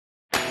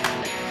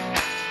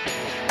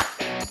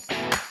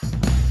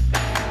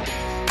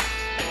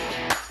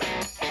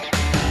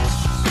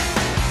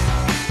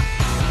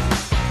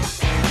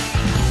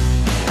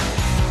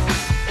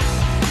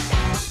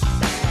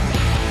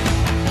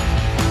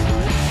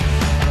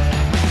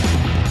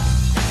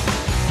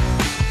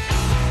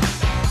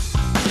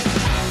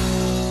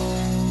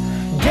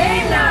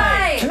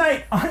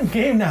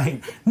Game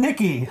Night,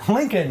 Nikki,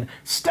 Lincoln,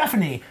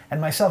 Stephanie,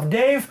 and myself,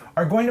 Dave,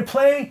 are going to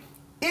play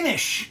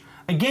Inish,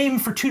 a game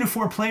for 2 to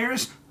 4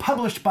 players,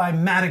 published by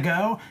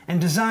Matagot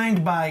and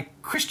designed by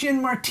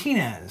Christian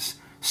Martinez.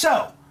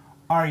 So,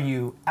 are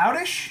you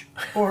outish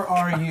or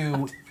are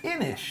you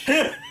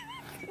inish?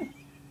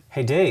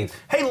 Hey, Dave.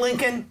 Hey,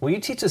 Lincoln. Will you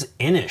teach us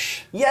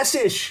Inish?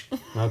 Yes-ish.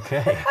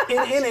 Okay. In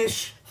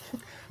Inish,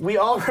 we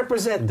all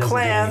represent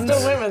clans,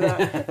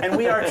 and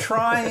we are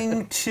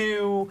trying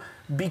to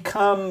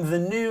become the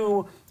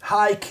new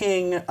High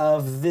King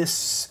of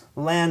this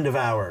land of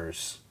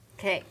ours.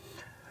 Okay.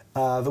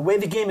 The way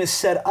the game is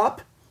set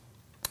up,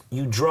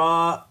 you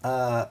draw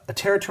a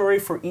territory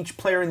for each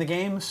player in the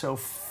game, so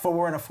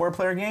 4 in a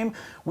 4-player game.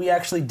 We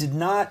actually did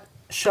not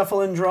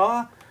shuffle and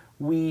draw.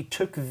 We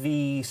took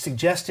the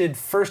suggested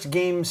first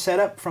game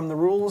setup from the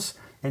rules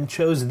and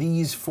chose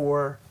these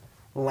 4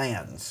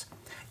 lands.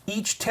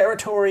 Each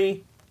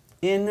territory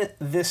in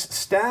this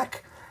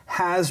stack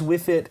has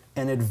with it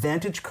an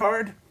advantage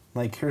card.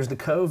 Like, here's the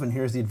Cove, and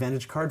here's the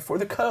advantage card for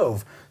the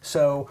Cove.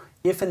 So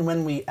if and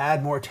when we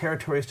add more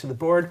territories to the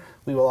board,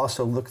 we will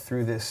also look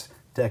through this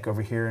deck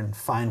over here and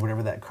find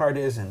whatever that card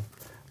is and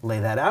lay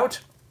that out.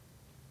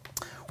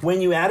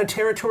 When you add a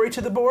territory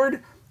to the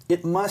board,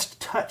 it must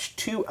touch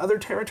 2 other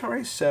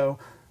territories. So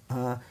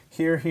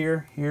here,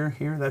 here, here,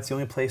 here. That's the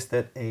only place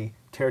that a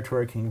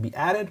territory can be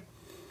added.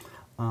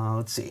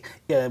 Let's see.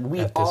 At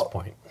this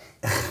point.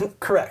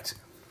 Correct.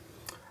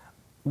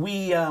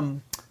 We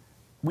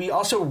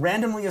also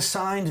randomly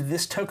assigned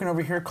this token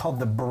over here called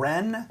the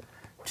Bren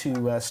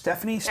to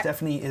Stephanie. Yeah.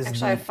 Stephanie is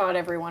Actually, I fought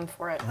everyone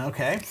for it.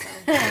 Okay.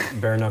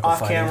 Bare knuckle Off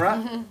fighting.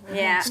 camera.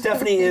 Yeah.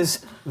 Stephanie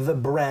is the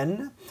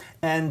Bren.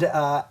 And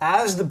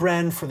as the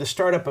Bren for the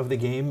startup of the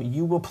game,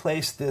 you will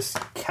place this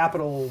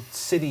capital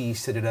city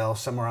citadel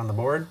somewhere on the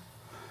board.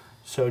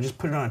 So just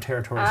put it on a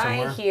territory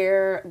somewhere. I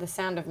hear the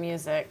sound of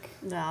music.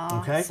 No.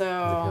 Okay. So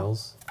The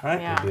hills. All right.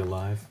 Yeah. They'll be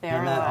alive. They And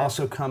are that alive.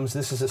 also comes,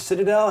 this is a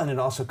citadel, and it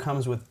also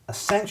comes with a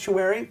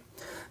sanctuary.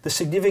 The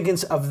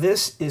significance of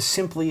this is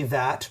simply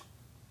that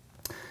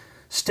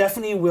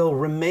Stephanie will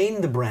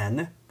remain the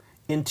Bren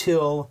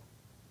until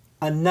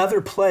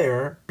another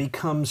player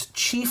becomes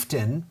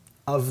chieftain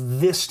of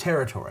this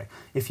territory.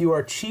 If you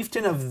are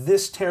chieftain of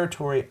this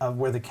territory of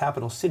where the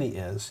capital city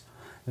is,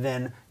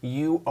 then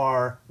you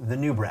are the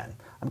new Bren.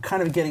 I'm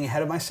kind of getting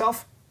ahead of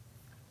myself.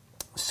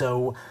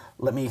 So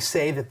let me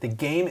say that the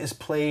game is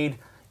played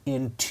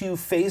in 2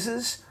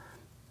 phases.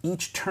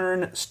 Each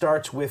turn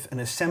starts with an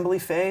assembly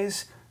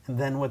phase, and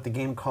then what the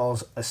game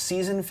calls a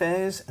season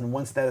phase. And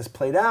once that is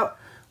played out,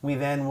 we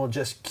then will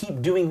just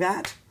keep doing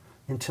that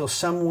until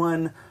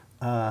someone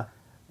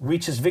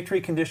reaches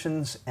victory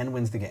conditions and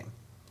wins the game.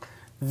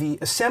 The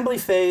assembly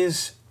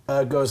phase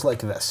goes like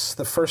this.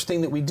 The first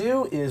thing that we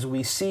do is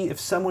we see if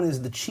someone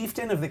is the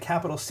chieftain of the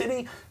capital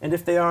city, and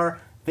if they are,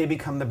 they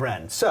become the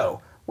Bren.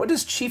 So, what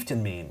does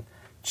chieftain mean?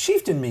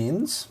 Chieftain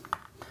means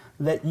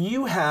that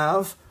you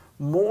have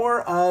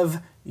more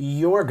of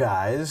your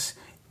guys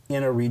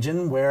in a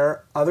region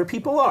where other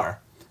people are.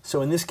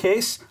 So in this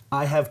case,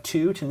 I have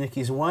 2 to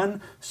Nikki's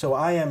 1, so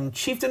I am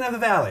chieftain of the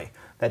valley.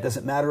 That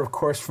doesn't matter, of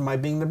course, for my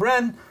being the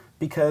Bren,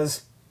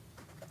 because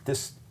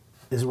this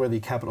is where the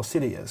capital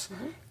city is.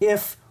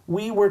 If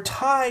we were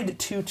tied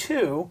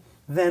 2-2,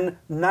 then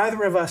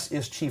neither of us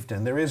is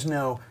chieftain. There is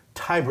no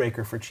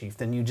tiebreaker for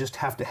chieftain. You just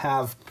have to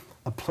have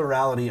a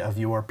plurality of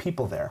your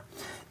people there.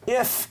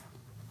 If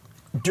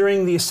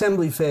during the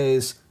assembly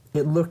phase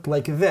it looked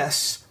like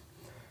this,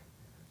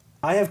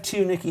 I have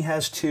 2, Nikki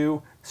has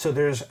 2, so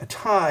there's a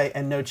tie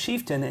and no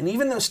chieftain, and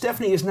even though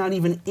Stephanie is not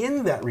even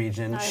in that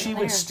region, Not she even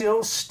would there.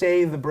 still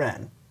stay the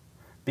Bren,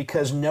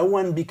 because no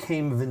one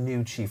became the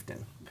new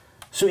chieftain.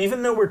 So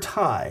even though we're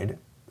tied,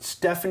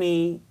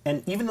 Stephanie,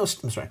 and even though,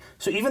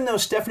 even though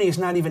Stephanie is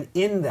not even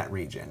in that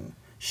region,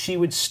 she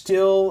would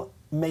still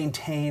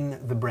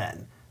maintain the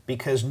Bren,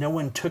 because no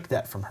one took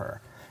that from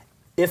her.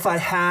 If I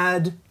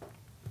had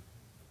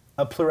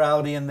a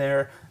plurality in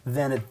there,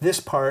 then at this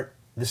part,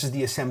 this is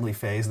the assembly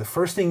phase, the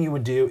first thing you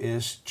would do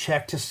is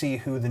check to see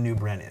who the new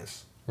Bren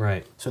is.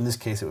 Right. So in this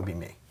case, it would be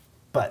me.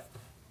 But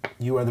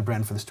you are the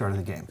Bren for the start of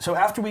the game. So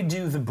after we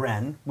do the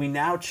Bren, we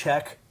now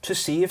check to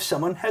see if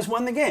someone has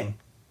won the game.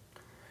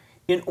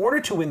 In order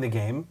to win the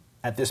game,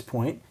 at this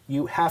point,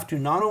 you have to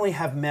not only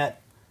have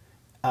met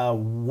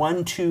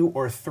 1, 2,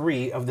 or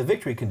 3 of the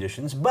victory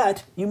conditions,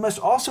 but you must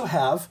also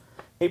have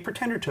a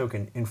pretender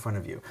token in front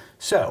of you.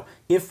 So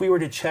if we were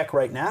to check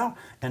right now,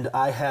 and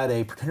I had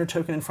a pretender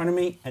token in front of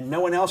me, and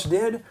no one else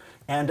did,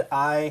 and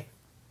I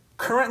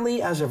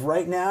currently, as of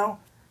right now,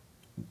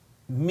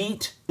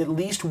 meet at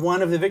least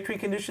one of the victory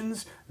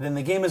conditions, then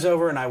the game is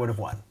over and I would have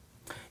won.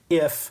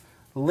 If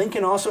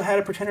Lincoln also had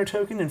a pretender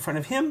token in front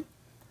of him,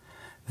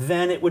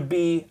 then it would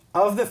be,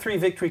 of the 3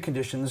 victory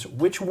conditions,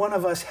 which one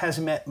of us has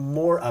met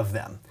more of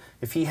them?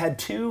 If he had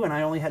 2 and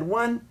I only had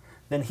 1,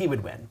 then he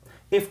would win.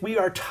 If we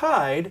are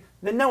tied,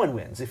 then no one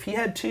wins. If he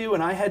had 2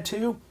 and I had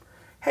 2,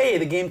 hey,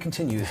 the game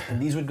continues,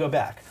 and these would go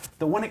back.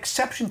 The one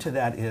exception to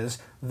that is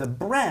the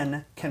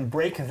Bren can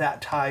break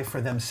that tie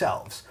for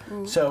themselves.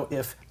 So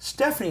if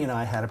Stephanie and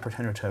I had a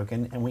pretender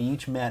token and we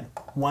each met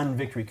one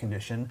victory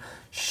condition,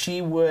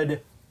 she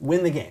would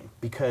win the game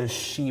because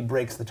she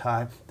breaks the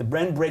tie. The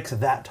Bren breaks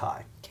that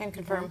tie. Can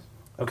confirm.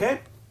 Okay?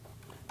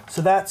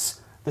 So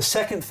that's the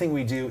second thing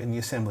we do in the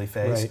assembly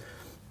phase. Right.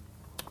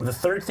 The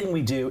third thing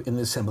we do in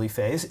the assembly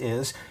phase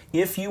is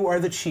if you are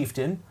the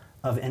chieftain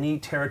of any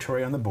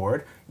territory on the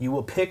board, you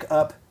will pick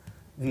up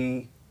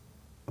the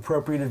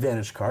appropriate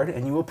advantage card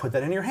and you will put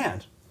that in your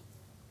hand.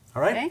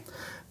 All right? Okay.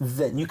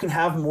 Then you can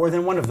have more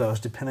than one of those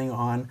depending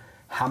on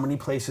how many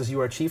places you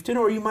are chieftain,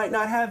 or you might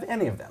not have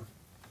any of them.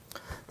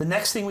 The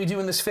next thing we do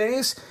in this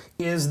phase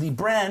is the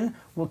Bren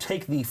will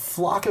take the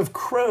Flock of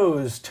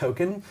Crows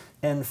token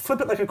and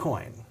flip it like a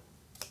coin.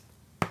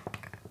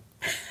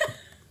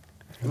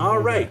 All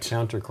right.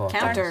 Counterclock.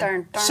 Counter.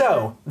 Darn.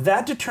 So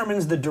that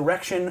determines the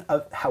direction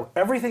of how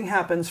everything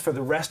happens for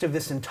the rest of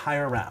this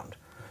entire round.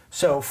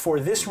 So for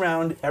this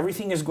round,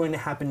 everything is going to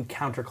happen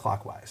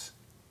counterclockwise.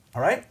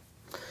 All right?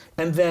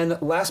 And then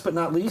last but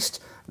not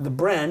least, the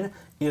Bren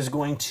is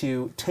going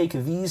to take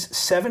these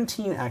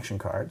 17 action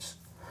cards,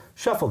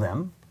 shuffle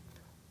them,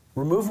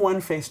 remove one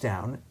face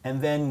down,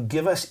 and then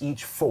give us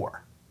each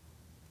 4.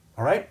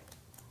 All right?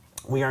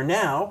 We are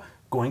now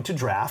going to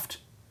draft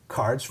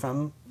cards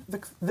from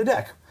the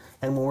deck.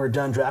 And when we're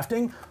done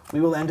drafting, we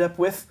will end up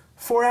with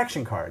 4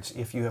 action cards.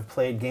 If you have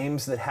played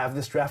games that have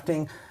this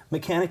drafting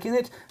mechanic in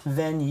it,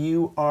 then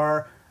you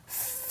are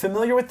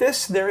familiar with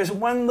this. There is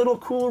one little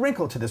cool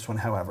wrinkle to this one,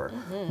 however,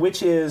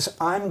 which is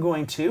I'm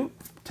going to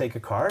take a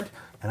card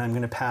and I'm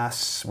going to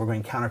pass, we're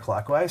going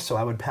counterclockwise, so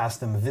I would pass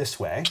them this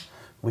way,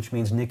 which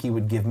means Nikki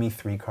would give me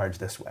 3 cards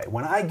this way.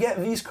 When I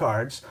get these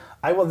cards,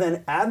 I will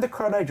then add the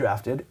card I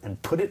drafted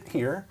and put it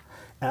here,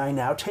 and I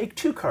now take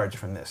 2 cards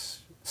from this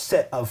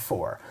set of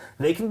 4.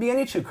 They can be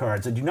any 2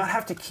 cards. I do not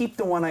have to keep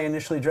the one I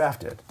initially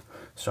drafted.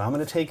 So I'm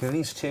going to take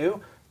these 2,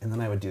 and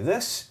then I would do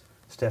this.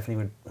 Nikki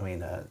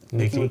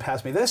would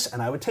pass me this,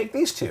 and I would take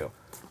these 2.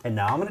 And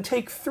now I'm going to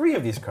take 3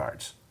 of these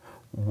cards.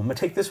 I'm going to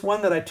take this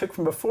one that I took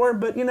from before,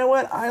 but you know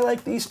what? I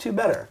like these 2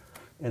 better.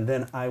 And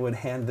then I would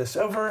hand this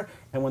over,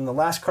 and when the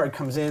last card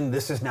comes in,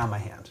 this is now my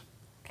hand.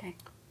 Okay.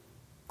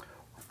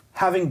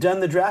 Having done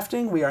the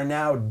drafting, we are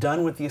now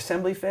done with the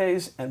assembly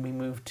phase, and we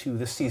move to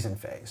the season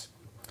phase.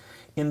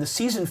 In the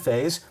season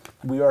phase,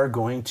 we are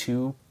going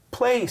to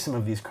play some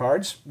of these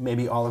cards,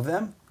 maybe all of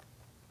them.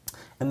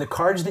 And the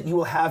cards that you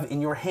will have in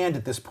your hand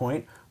at this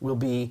point will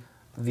be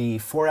the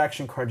 4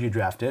 action cards you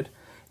drafted,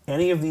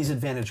 any of these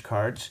advantage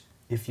cards,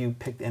 if you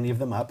picked any of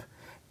them up,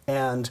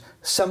 and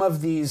some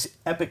of these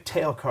epic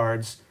tail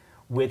cards,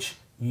 which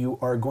you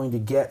are going to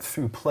get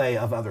through play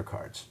of other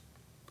cards.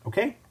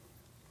 Okay?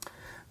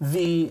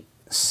 The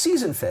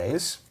season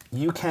phase,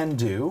 you can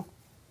do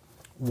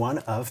one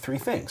of 3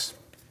 things.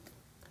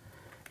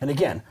 And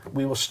again,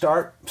 we will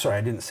start, sorry,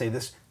 I didn't say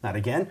this, not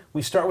again.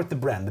 We start with the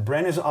Bren. The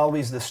Bren is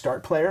always the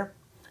start player,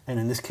 and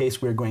in this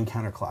case, we're going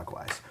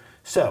counterclockwise.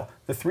 So,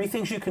 the 3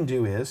 things you can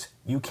do is,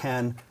 you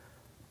can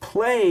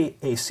play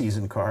a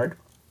season card.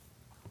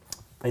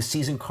 A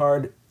season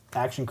card,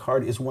 action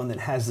card, is one that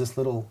has this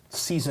little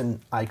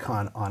season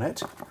icon on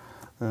it.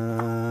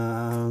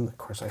 Of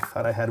course, I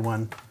thought I had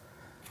one.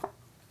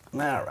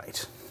 All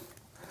right.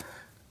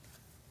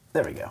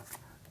 There we go.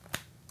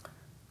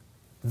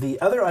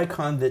 The other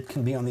icon that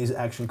can be on these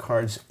action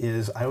cards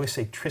is, I always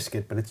say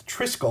Trisket, but it's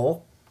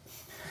Triskel.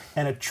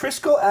 And a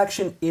Triskel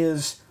action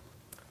is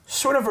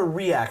sort of a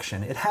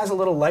reaction. It has a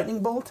little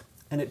lightning bolt,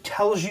 and it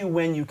tells you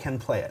when you can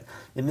play it.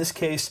 In this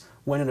case,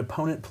 when an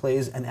opponent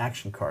plays an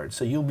action card.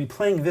 So you'll be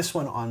playing this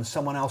one on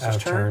someone else's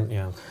turn.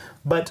 Yeah.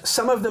 But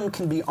some of them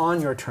can be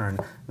on your turn.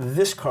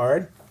 This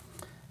card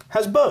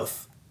has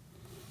both.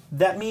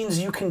 That means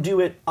you can do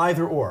it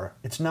either or.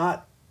 It's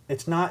not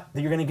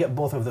that you're going to get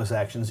both of those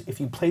actions.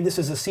 If you played this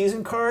as a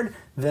season card,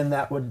 then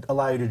that would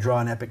allow you to draw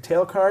an epic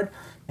tail card.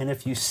 And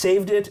if you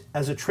saved it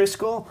as a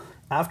Triskel,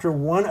 after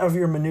one of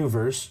your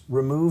maneuvers,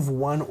 remove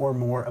 1 or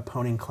more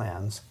opposing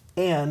clans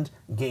and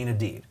gain a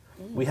deed.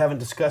 We haven't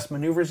discussed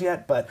maneuvers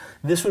yet, but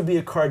this would be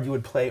a card you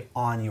would play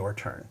on your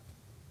turn,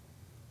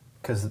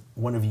 because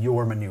one of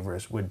your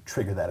maneuvers would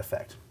trigger that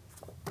effect.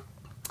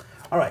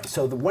 All right,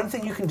 so the one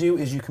thing you can do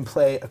is you can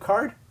play a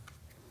card.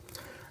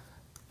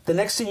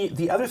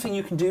 The other thing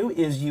you can do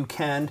is you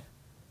can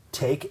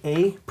take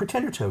a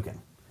pretender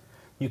token.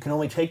 You can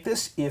only take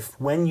this if,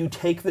 when you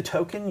take the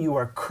token, you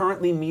are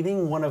currently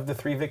meeting one of the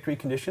 3 victory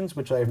conditions,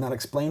 which I have not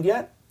explained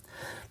yet.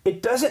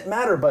 It doesn't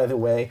matter, by the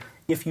way,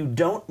 if you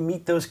don't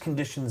meet those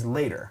conditions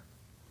later,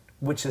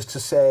 which is to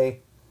say,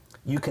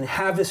 you can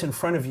have this in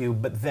front of you,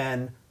 but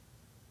then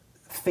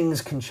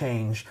things can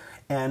change.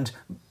 And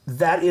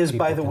that is,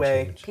 by the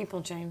way,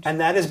 People change. and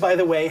that is, by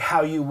the way,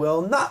 how you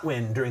will not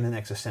win during the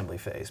next assembly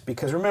phase.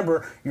 Because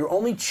remember, you're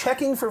only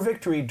checking for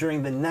victory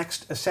during the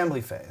next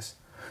assembly phase.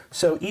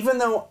 So even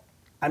though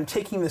I'm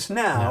taking this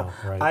now,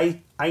 No,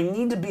 right. I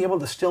need to be able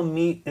to still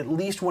meet at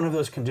least one of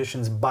those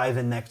conditions by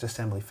the next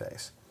assembly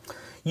phase.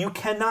 You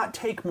cannot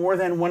take more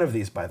than one of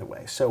these, by the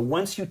way. So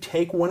once you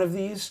take one of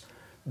these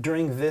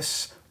during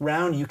this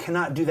round, you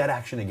cannot do that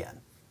action again.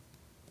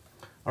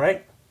 All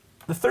right?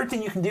 The third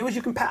thing you can do is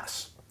you can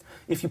pass.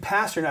 If you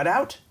pass, you're not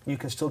out. You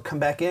can still come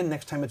back in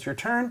next time it's your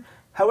turn.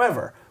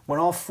 However, when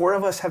all 4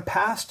 of us have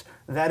passed,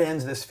 that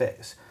ends this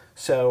phase.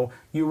 So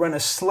you run a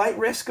slight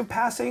risk of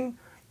passing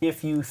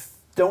if you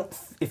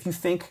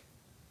think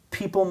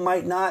people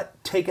might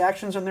not take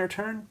actions on their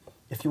turn.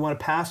 If you want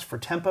to pass for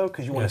tempo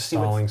because you want to see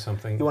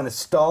something. You want to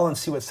stall and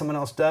see what someone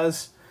else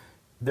does.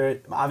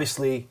 There,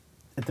 obviously,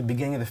 at the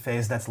beginning of the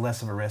phase, that's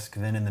less of a risk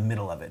than in the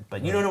middle of it.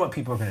 But you don't know what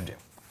people are going to do.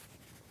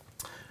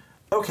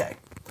 Okay.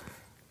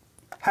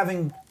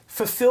 Having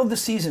fulfilled the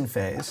season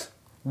phase,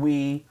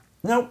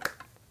 nope.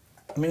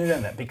 I'm going to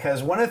do that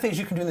because one of the things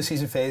you can do in the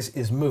season phase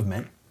is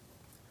movement.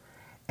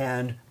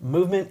 And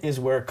movement is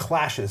where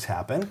clashes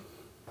happen.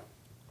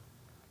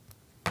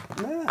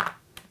 Yeah.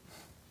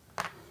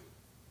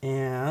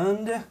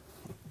 And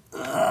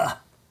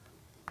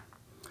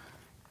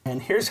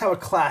here's how a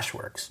clash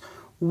works.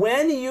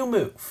 When you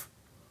move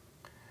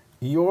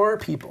your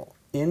people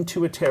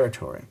into a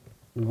territory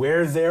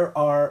where there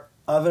are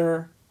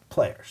other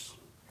players,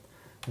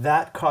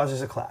 that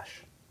causes a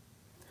clash.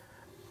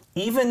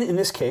 Even in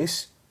this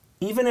case,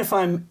 even if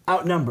I'm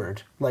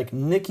outnumbered, like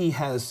Nikki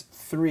has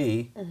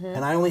 3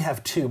 and I only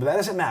have 2, but that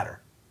doesn't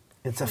matter.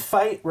 It's a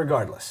fight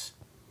regardless.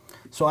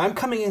 So I'm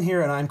coming in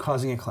here and I'm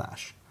causing a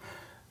clash.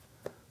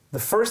 The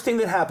first thing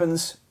that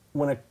happens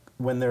when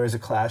there is a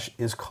clash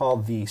is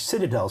called the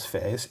Citadels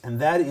phase,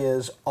 and that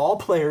is all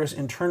players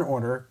in turn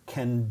order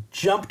can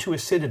jump to a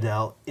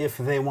citadel if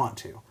they want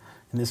to.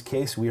 In this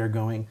case, we are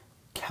going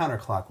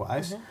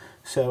counterclockwise.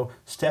 So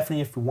Stephanie,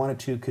 if you wanted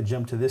to, could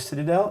jump to this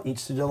citadel. Each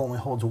citadel only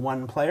holds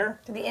 1 player.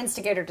 The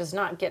instigator does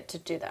not get to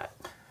do that,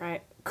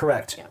 right?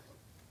 Correct.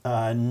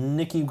 Yeah.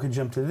 Nikki could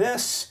jump to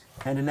this,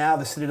 and now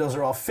the citadels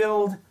are all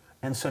filled,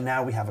 and so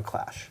now we have a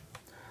clash.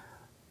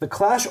 The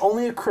clash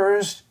only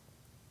occurs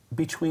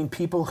between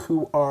people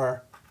who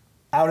are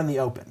out in the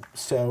open.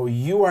 So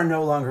you are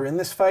no longer in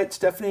this fight,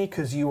 Stephanie,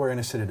 because you are in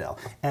a citadel.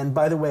 And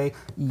by the way,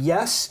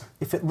 yes,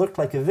 if it looked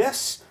like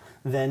this,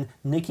 then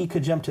Nikki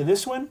could jump to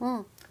this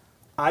one.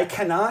 I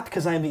cannot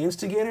because I am the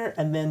instigator,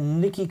 and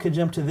then Nikki could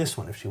jump to this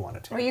one if she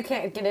wanted to. Well, you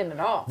can't get in at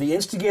all. The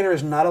instigator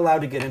is not allowed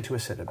to get into a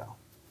citadel.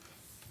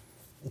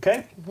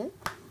 Okay?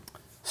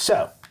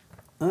 So,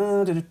 all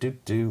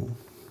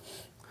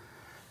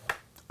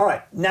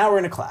right, now we're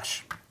in a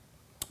clash.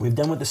 We've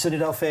done with the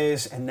Citadel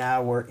phase, and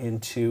now we're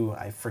into,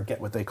 I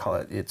forget what they call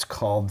it. It's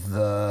called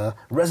the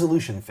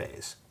resolution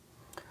phase.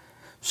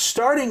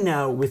 Starting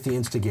now with the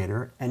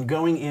instigator and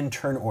going in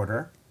turn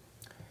order,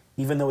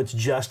 even though it's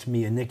just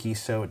me and Nikki,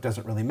 so it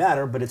doesn't really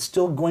matter, but it's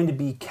still going to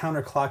be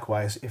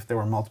counterclockwise if there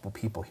were multiple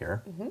people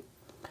here.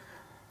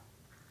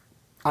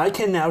 I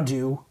can now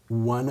do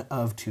one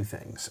of 2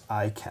 things.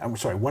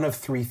 One of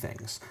 3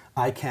 things.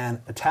 I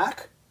can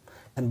attack,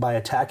 and by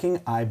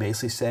attacking, I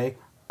basically say,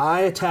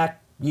 I attack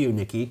you,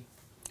 Nikki.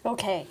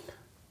 Okay.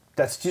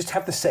 That's just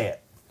have to say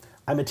it.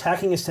 I'm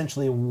attacking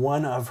essentially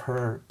one of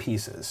her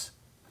pieces.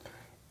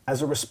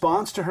 As a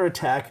response to her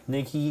attack,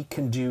 Nikki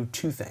can do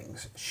 2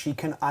 things. She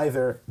can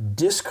either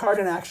discard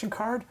an action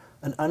card,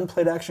 an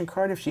unplayed action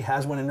card if she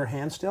has one in her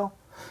hand still,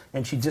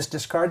 and she just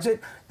discards it,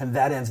 and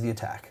that ends the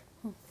attack.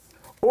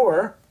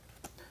 Or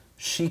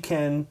she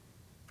can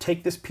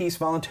take this piece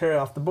voluntarily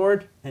off the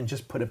board and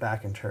just put it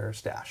back into her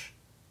stash.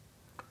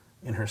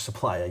 In her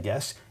supply, I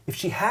guess. If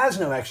she has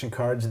no action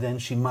cards, then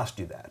she must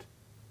do that.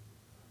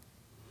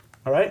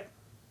 All right?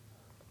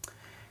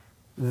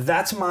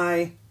 That's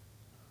my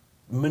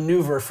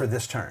maneuver for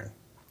this turn.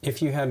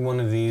 If you had one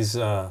of these,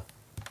 what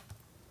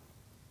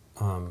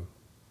are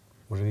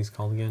these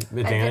called again?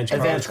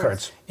 Advantage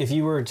cards. If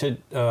you were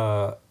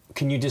to,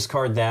 can you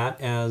discard that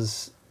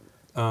as?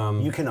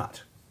 You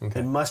cannot.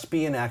 Okay. It must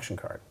be an action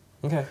card.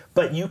 Okay.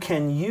 But you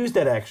can use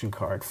that action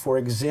card. For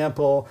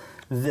example,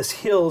 this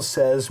hills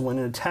says when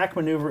an attack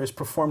maneuver is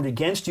performed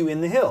against you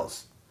in the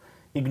hills,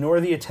 ignore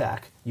the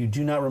attack. You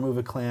do not remove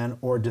a clan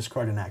or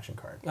discard an action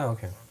card. Oh,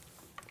 okay.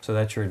 So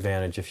that's your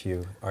advantage if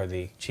you are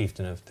the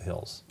chieftain of the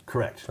hills.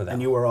 Correct. For that.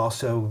 And you are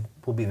also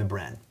will be the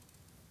Bren.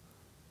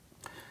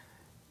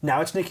 Now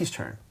it's Nikki's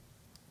turn.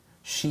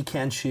 She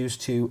can choose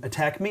to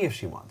attack me if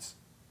she wants.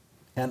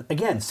 And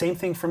again, same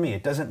thing for me.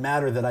 It doesn't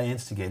matter that I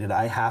instigated.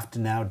 I have to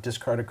now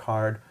discard a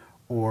card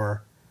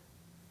or...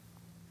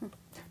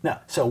 No.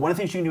 So one of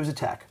the things you can do is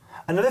attack.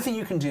 Another thing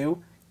you can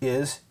do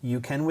is you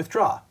can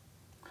withdraw.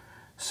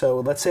 So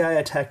let's say I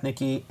attack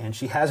Nikki and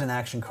she has an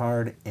action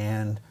card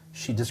and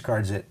she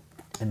discards it.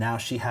 And now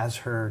she has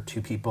her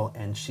 2 people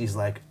and she's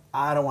like,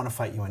 I don't want to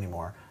fight you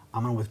anymore.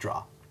 I'm going to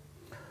withdraw.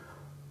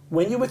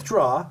 When you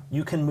withdraw,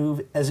 you can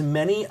move as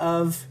many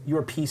of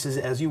your pieces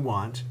as you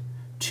want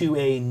to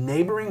a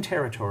neighboring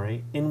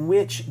territory in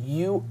which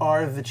you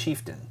are the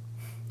chieftain.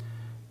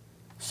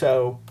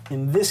 So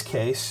in this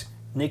case,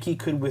 Nikki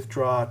could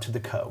withdraw to the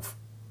Cove,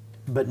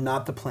 but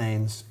not the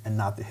Plains and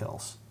not the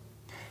Hills.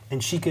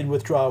 And she could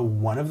withdraw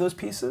one of those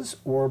pieces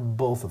or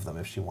both of them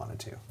if she wanted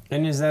to.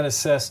 And is that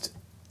assessed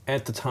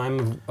at the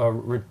time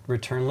of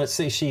return, let's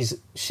say she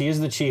is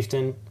the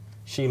chieftain.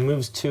 She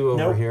moves 2 over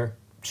Nope. here.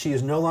 She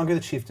is no longer the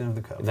chieftain of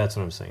the cove. That's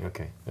what I'm saying.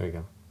 Okay, there you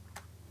go.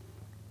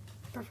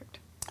 Perfect.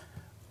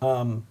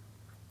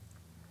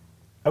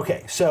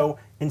 Okay, so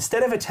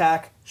instead of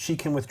attack, she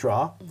can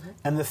withdraw.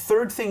 And the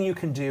third thing you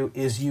can do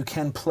is you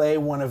can play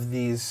one of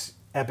these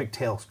Epic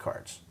Tales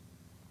cards.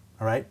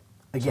 All right?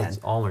 So Again, it's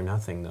all or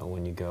nothing though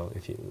when you go,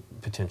 if you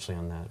potentially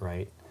on that,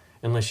 right?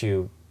 Unless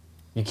you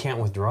can't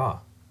withdraw.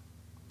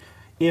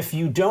 if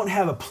you don't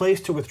have a place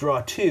to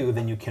withdraw to,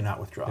 then you cannot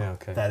withdraw. Yeah,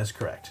 okay. That is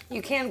correct.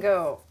 You can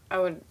go, I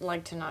would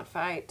like to not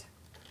fight.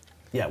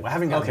 Yeah, well, I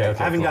haven't gotten Okay, there.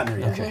 okay, I haven't cool. gotten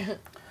there yet.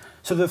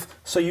 Okay.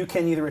 So you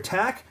can either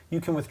attack, you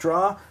can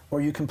withdraw,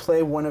 or you can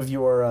play one of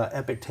your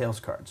Epic Tales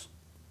cards.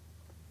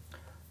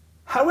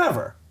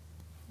 However,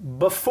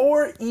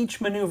 before each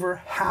maneuver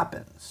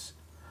happens,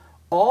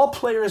 all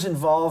players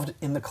involved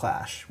in the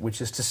clash,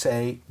 which is to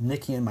say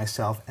Nikki and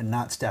myself, and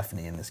not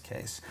Stephanie in this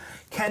case,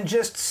 can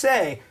just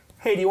say,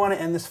 hey, do you want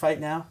to end this fight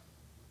now?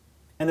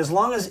 And as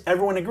long as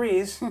everyone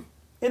agrees,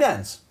 it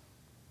ends.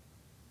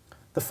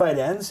 The fight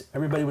ends,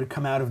 everybody would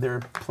come out of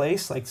their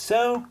place like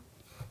so.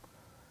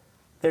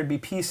 There'd be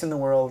peace in the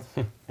world,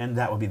 and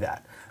that would be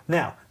that.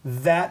 Now,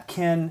 that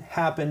can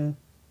happen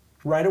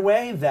right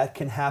away. That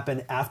can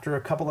happen after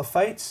a couple of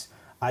fights.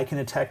 I can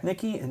attack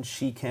Nikki, and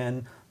she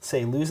can,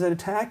 say, lose that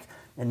attack,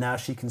 and now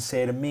she can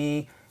say to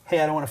me, hey,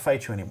 I don't want to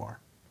fight you anymore.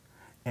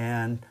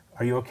 And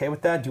are you okay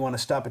with that? Do you want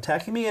to stop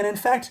attacking me? And in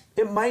fact,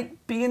 it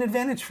might be an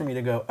advantage for me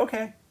to go,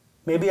 okay,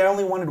 maybe I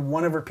only wanted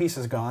one of her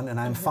pieces gone, and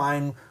I'm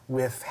fine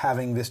with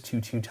having this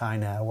 2-2 tie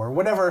now, or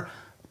whatever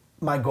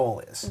my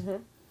goal is.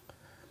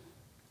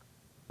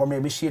 Or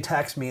maybe she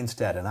attacks me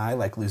instead, and I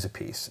lose a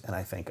piece, and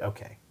I think,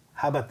 okay,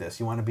 how about this?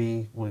 You want to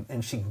be,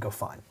 and she can go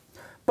fine.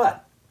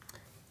 But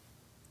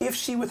if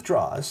she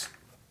withdraws,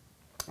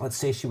 let's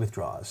say she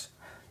withdraws,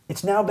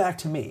 it's now back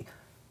to me.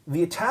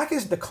 The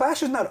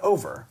clash is not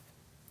over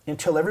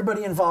until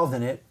everybody involved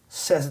in it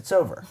says it's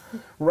over.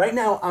 Right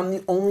now, I'm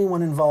the only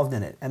one involved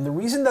in it. And the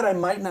reason that I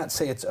might not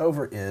say it's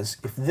over is,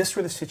 if this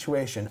were the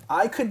situation,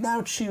 I could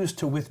now choose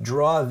to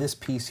withdraw this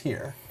piece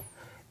here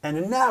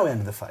and now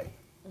end the fight.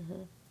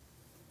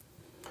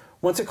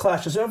 Once a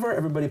clash is over,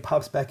 everybody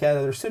pops back out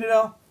of their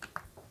citadel,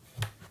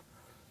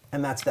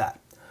 and that's that.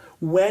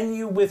 When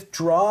you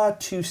withdraw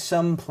to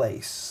some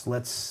place,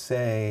 let's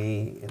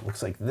say it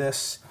looks like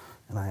this,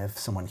 and I have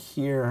someone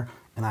here,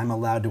 and I'm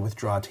allowed to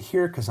withdraw to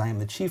here because I am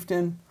the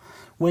chieftain.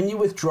 When you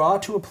withdraw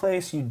to a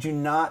place, you do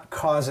not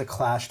cause a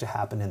clash to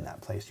happen in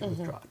that place you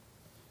withdraw.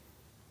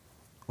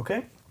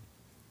 Okay?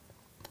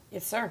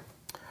 Yes, sir.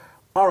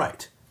 All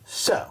right,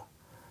 so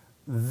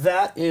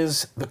that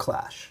is the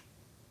clash.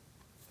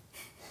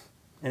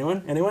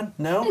 Anyone? Anyone?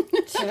 No?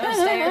 Should I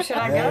stay or should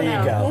I There go you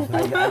now? go.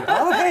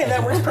 Oh, hey,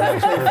 that works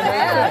perfectly.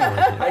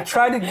 I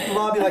tried to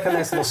lob you like a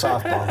nice little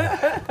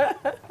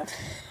softball.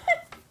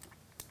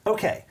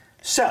 Okay,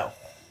 so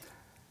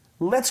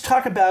let's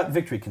talk about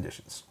victory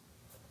conditions.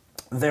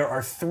 There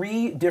are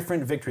 3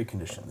 different victory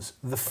conditions.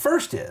 The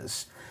first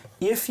is,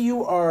 if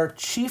you are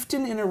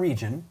chieftain in a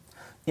region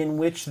in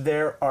which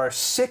there are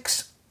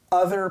 6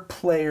 other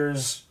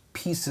players'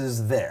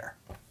 pieces there.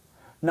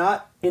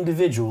 Not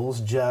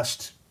individuals,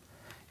 just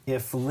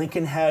if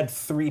Lincoln had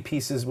 3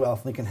 pieces, well,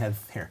 if Lincoln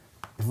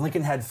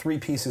had 3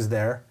 pieces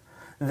there,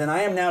 then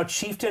I am now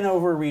chieftain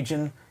over a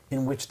region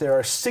in which there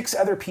are 6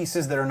 other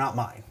pieces that are not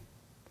mine.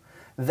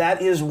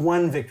 That is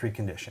 1 victory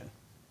condition.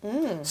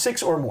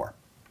 6 or more.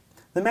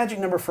 The magic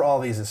number for all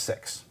these is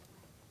 6.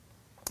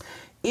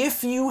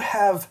 If you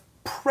have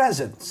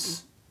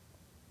presence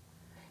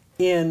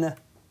in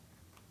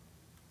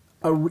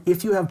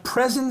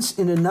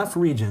enough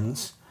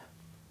regions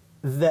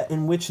that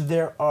in which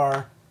there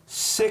are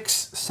 6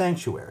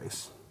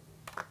 sanctuaries.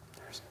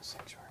 There's no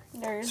sanctuary.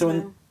 There is So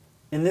no.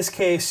 in this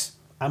case,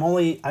 I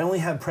only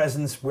have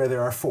presence where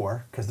there are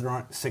 4 because there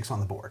aren't 6 on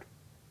the board.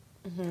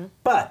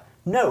 But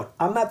note,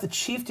 I'm not the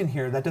chieftain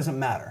here. That doesn't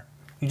matter.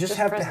 You just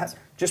have presence. to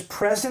have just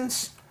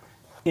presence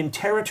in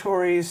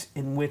territories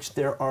in which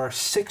there are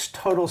 6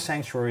 total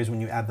sanctuaries when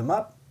you add them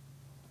up.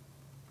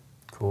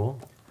 Cool.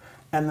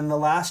 And then the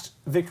last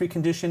victory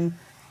condition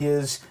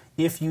is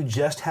if you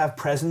just have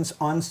presence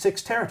on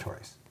 6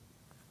 territories.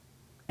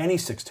 Any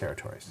 6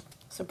 territories.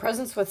 So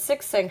presence with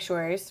 6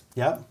 sanctuaries,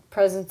 Yep.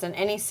 presence in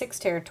any 6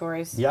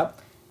 territories, Yep.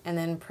 and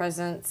then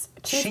presence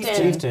Chieftain.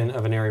 Chieftain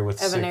of an area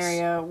with of 6 an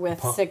area with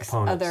 6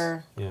 opponents.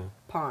 other Yeah.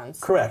 pawns.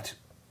 Correct.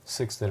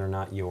 6 that are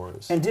not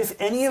yours. And if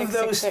any of 6,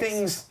 those 6, 6.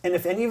 things, and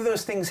if any of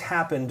those things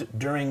happened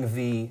during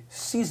the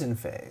season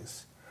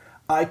phase,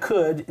 I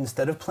could,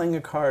 instead of playing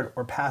a card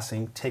or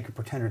passing, take a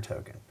pretender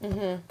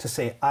token to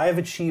say I have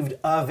achieved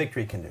a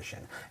victory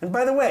condition. And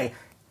by the way,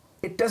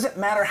 it doesn't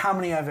matter how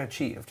many I've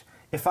achieved.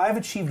 If I've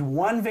achieved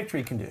 1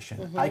 victory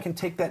condition, I can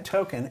take that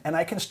token and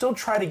I can still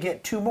try to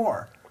get 2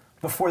 more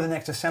before the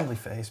next assembly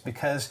phase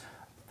because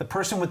the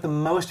person with the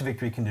most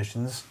victory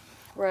conditions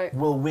Right.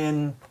 will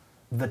win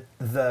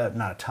the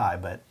not a tie,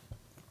 but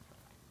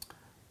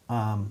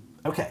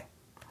okay.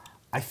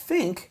 I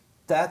think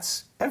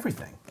that's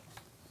everything.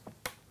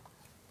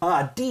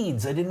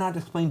 Deeds. I did not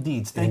explain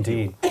deeds. Thank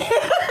you. Indeed.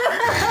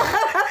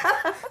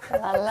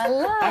 La, la,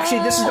 la.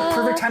 Actually, this is the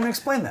perfect time to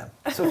explain them.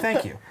 So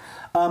thank you.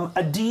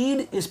 A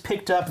deed is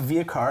picked up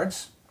via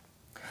cards.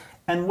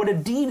 And what a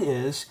deed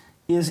is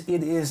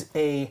it is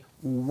a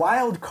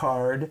wild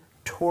card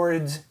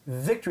towards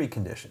victory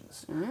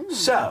conditions.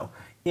 So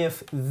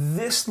if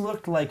this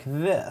looked like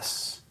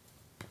this,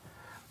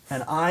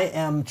 and I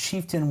am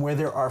chieftain where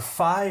there are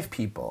 5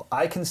 people,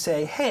 I can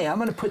say, hey, I'm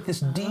going to put this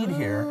deed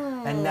here,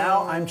 and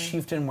now I'm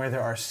chieftain where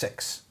there are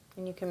 6.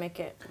 And you can make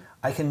it.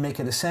 I can make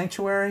it a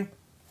sanctuary.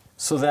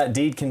 So that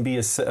deed can be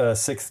a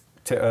sixth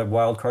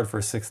wild card for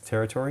a 6th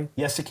territory?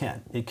 Yes, it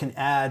can. It can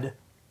add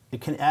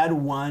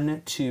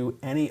 1 to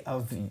any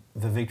of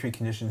the victory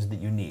conditions that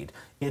you need.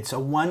 It's a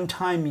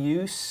one-time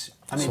use.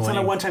 I mean, So it's not a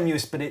any- one-time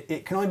use, but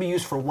it can only be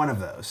used for one of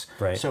those.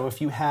 Right. So if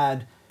you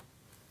had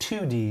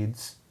 2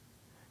 deeds,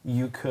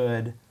 you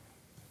could...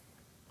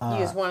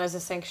 Use one as a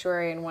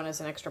sanctuary and one as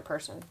an extra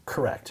person.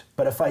 Correct.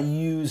 But if I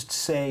used,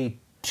 say,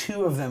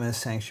 2 of them as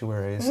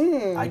sanctuaries,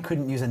 I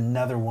couldn't use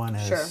another one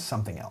as Sure.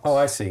 something else. Oh,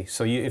 I see.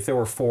 So if there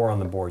were 4 on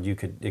the board,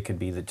 it could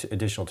be the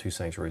additional 2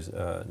 sanctuaries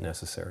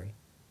necessary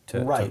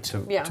to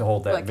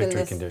hold that like victory in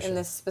this, condition. in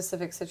this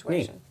specific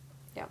situation.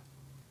 Yeah.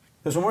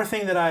 There's one more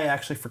thing that I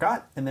actually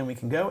forgot, and then we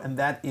can go, and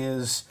that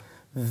is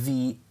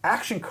the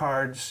action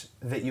cards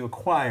that you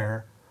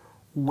acquire,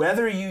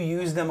 whether you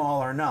use them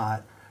all or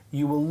not,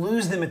 you will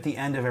lose them at the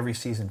end of every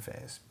season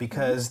phase,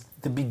 because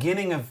the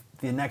beginning of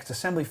the next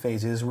assembly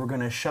phase is we're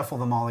going to shuffle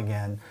them all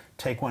again,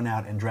 take one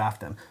out, and draft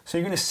them. So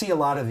you're going to see a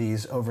lot of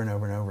these over and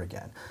over and over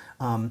again.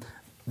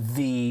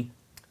 The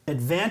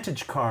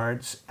advantage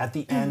cards at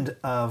the end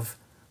of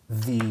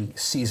the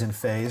season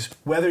phase,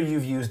 whether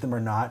you've used them or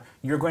not,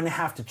 you're going to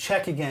have to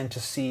check again to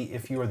see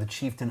if you are the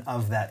chieftain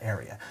of that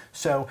area.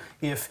 So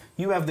if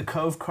you have the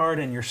Cove card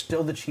and you're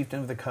still the chieftain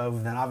of the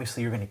Cove, then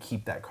obviously you're going to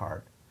keep that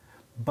card.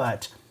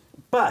 But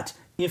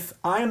if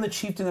I am the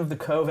chieftain of the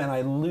Cove and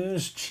I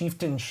lose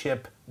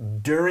chieftainship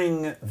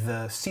during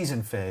the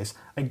season phase,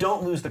 I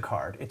don't lose the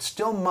card. It's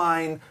still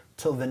mine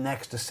till the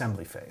next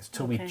assembly phase,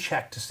 till we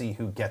check to see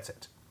who gets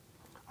it.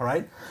 All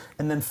right?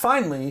 And then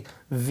finally,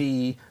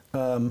 the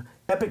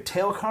Epic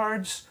Tale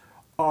cards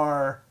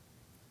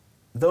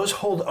those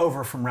hold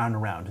over from round to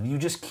round. You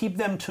just keep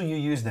them till you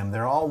use them.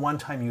 They're all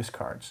one-time use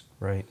cards.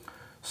 Right.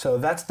 So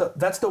that's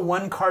the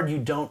one card you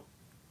don't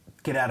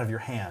get out of your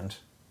hand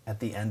at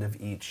the end of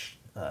each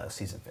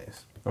season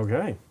phase.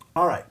 Okay.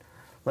 All right,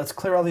 let's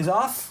clear all these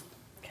off.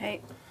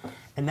 Okay.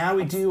 And now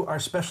we do our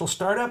special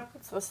startup.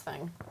 What's this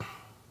thing?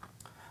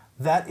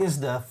 That is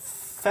the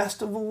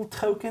festival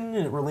token,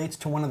 and it relates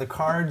to one of the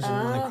cards,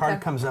 and when the card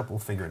okay. comes up, we'll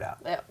figure it out.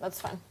 Yeah,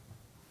 that's fine.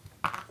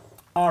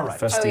 All right, Oh,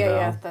 Festival.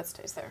 yeah, that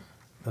stays there.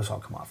 those all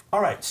come off. All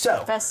right,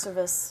 so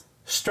Festivus.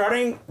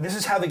 this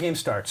is how the game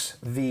starts.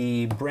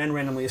 The brand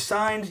randomly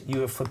assigned,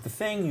 you have flipped the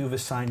thing, you've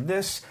assigned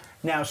this.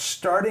 Now,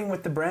 starting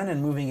with the brand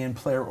and moving in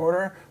player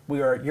order,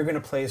 you're going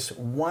to place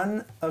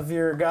one of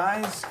your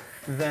guys,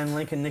 then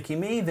Lincoln, Nikki,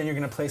 me, then you're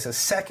going to place a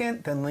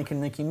second, then Lincoln,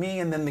 Nikki,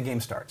 me, and then the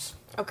game starts.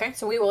 Okay,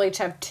 so we will each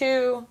have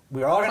 2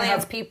 We're all going to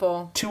clans have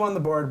people, 2 on the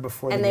board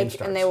before the and game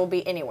starts. and they will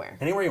be anywhere.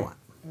 Anywhere you want.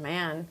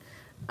 Man,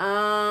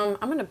 I'm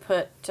gonna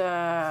put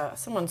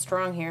someone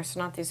strong here, so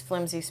not these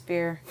flimsy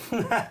spear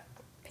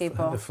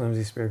people. The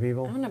flimsy spear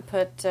people. I'm gonna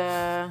put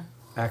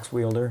Axe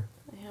wielder.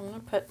 yeah, I'm gonna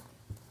put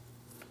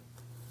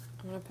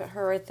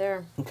her right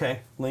there. Okay,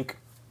 Link.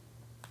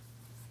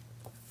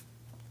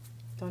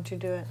 Don't you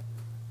do it.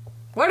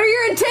 What are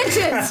your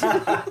intentions?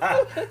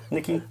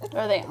 Nikki.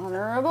 Are they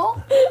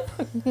honorable?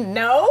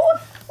 No.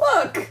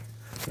 Look.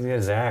 He's got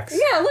his axe.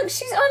 Yeah, look,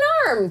 she's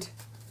unarmed.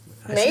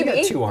 I see you got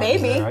Maybe. 2 arms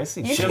Maybe. there. I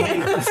see. You She'll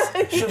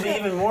be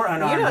even more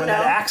unarmed don't when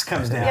that know. axe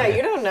comes down. Yeah,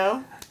 you don't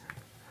know.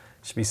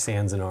 Should be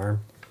sans an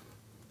arm.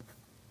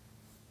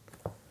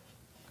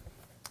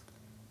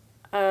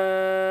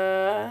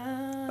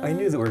 I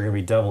knew that we were going to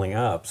be doubling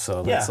up,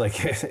 so that's Yeah.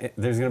 like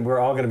we're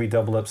all going to be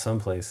doubled up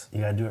someplace.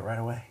 You gotta do it right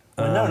away.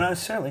 Well, no, not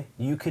necessarily.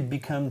 You could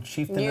become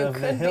chieftain You of the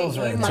could be. hills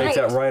You right might. now. Take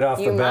that right off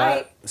You the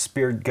bat.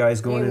 Spear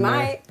guys going You in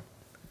might.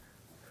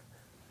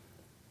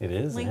 there. It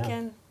is. yeah.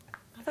 Lincoln.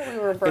 I thought we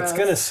were bros. It's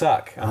gonna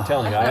suck. I'm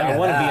telling you. I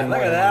want to be in more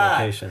Look at than one that.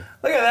 location.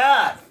 Look at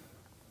that.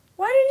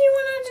 Why did you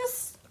want to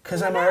just?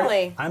 Because in I'm the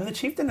valley? I'm the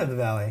chieftain of the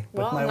valley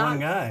with Well, my not- one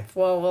guy.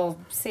 Well, we'll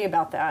see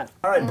about that.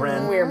 All right,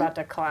 Bran. We're about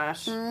to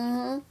clash.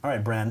 All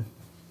right, Bran.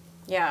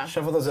 Yeah.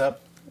 Shuffle those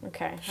up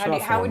Okay. Shuffle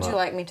How would them you up.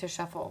 like me to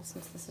shuffle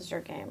since this is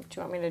your game? Do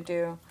you want me to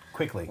do?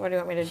 quickly. What do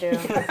you want me to do?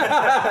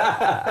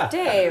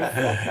 Dave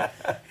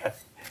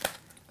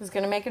was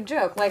gonna make a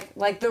joke,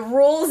 like the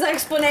rules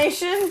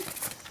explanation.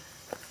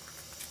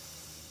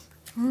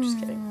 I'm just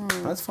kidding.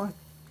 That's fine.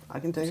 I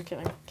can take Just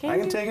it. kidding. I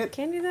can take it.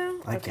 Can you though?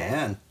 I Okay.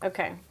 can.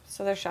 Okay,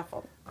 so they're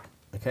shuffled.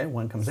 Okay,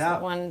 one comes So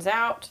out. one's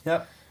out,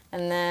 Yep.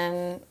 and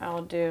then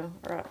I'll do.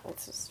 Or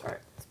let's just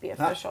start. Let's be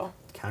official.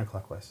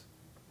 Counterclockwise.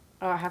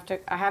 Oh, I have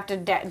to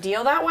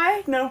deal that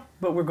way. No,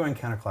 but we're going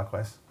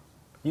counterclockwise.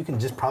 You can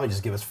probably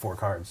just give us 4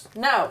 cards.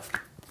 No.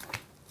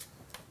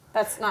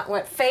 That's not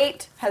what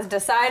fate has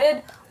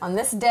decided on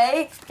this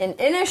day in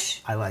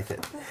Inish. I like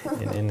it.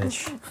 In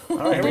Inish. All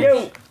right, here we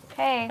go.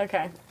 Okay.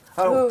 Okay.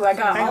 Oh, Ooh, I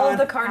got hang all on. of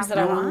the cards that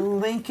I want.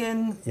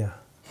 Lincoln Yeah.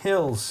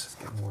 Hills.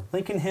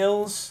 Lincoln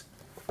Hills,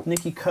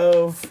 Nikki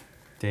Cove,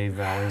 Dave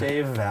Valley.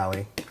 Dave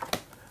Valley.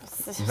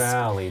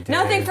 Valley. Dave.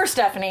 Nothing for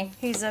Stephanie.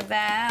 He's a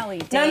valley.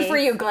 Dave. None for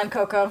you, Glen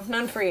Coco.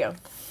 None for you.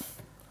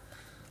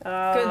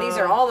 Good, these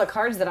are all the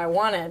cards that I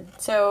wanted.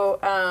 So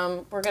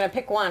we're going to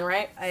pick one,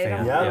 right? I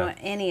don't Yeah. know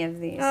any of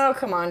these. Oh,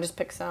 come on, just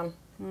pick some.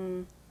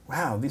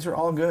 Wow, these are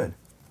all good.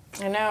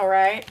 I know,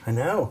 right? I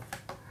know.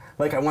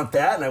 Like, I want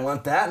that, and I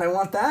want that, and I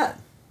want that.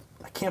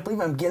 I can't believe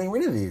I'm getting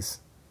rid of these.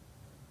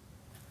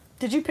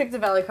 Did you pick the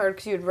Valley card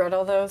because you had read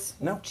all those?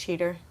 No.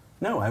 Cheater.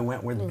 No, I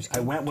went where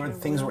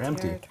things were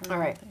empty. All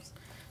right.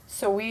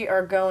 So we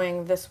are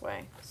going this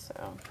way.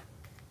 So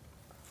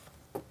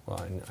Well,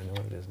 I know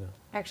what it is now.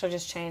 actually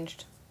just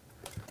changed.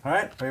 All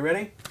right, are you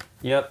ready?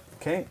 Yep.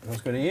 Okay,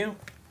 let's go to you.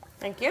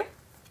 Thank you.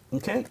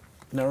 Okay.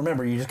 Now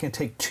remember, you're just going to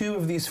take 2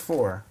 of these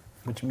 4,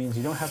 which means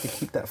you don't have to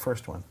keep that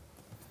first one.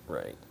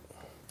 Right.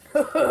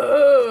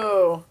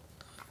 Ooh.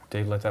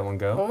 Dave, let that one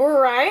go. All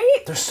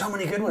right. There's so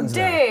many good ones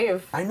now.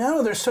 Dave. I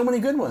know, there's so many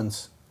good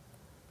ones.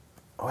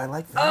 Oh, I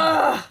like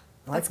that.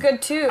 That's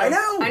good too. I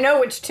know. I know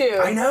which two.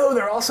 I know,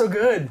 they're all so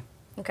good.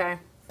 Okay.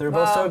 They're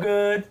both so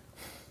good.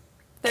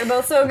 They're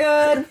both so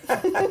good.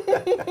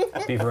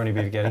 Beefaroni,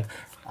 beef Getty.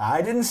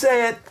 I didn't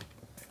say it.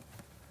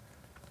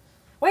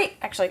 Wait,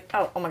 actually.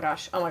 Oh my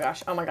gosh. Oh my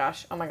gosh. Oh my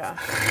gosh. Oh my gosh.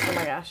 Oh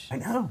my gosh. I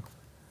know.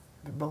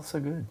 They're both so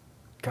good.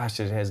 Gosh,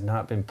 it has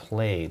not been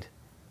played.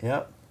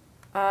 Yep.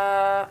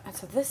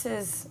 So this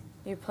is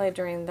you played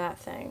during that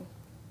thing.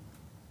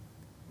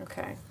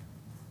 Okay.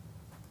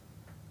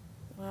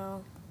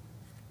 Well,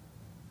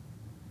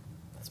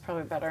 that's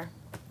probably better.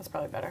 That's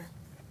probably better.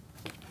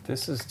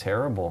 This is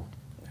terrible.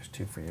 There's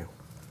 2 for you.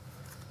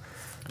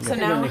 So Here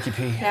you go, now, Nikki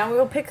P. now we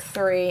will pick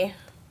 3.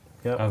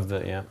 Yep. Of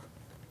the, yeah.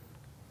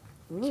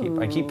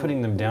 I keep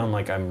putting them down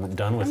like I'm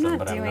done with I'm them, not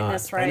but I'm doing not.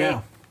 this I right.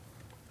 know.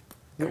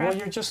 Well,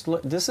 you're just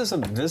this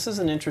is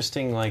an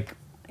interesting like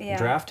Yeah,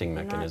 drafting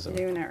I'm mechanism. not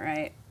doing it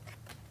right.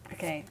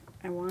 Okay,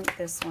 I want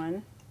this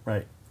one.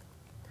 Right.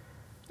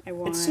 I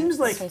want. It seems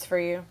like This one's for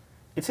you.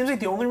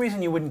 the only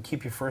reason you wouldn't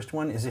keep your first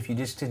one is if you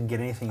just didn't get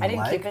anything you I didn't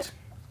liked. keep it.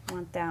 I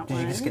want that Did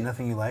one. you just get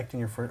nothing you liked in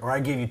your first? Or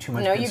I gave you too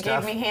much No, good you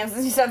stuff? gave me hands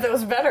and you said that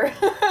was better.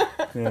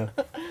 Yeah.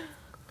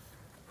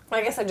 Well,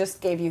 I guess I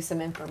just gave you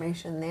some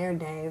information there,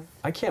 Dave.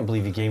 I can't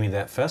believe you gave me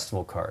that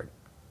festival card.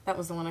 That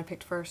was the one I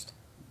picked first.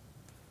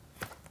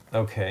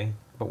 Okay,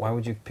 but why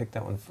would you pick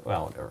that one?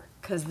 Well, whatever.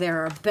 Because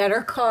there are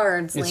better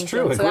cards, It's Lincoln.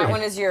 true, So that agreed.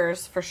 one is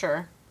yours, for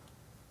sure.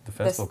 The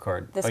festival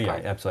card. this Oh yeah,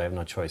 card. absolutely. I have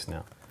no choice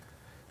now.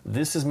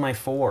 This is my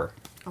 4.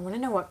 I want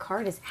to know what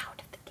card is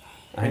out of the game.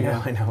 I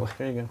know, I know.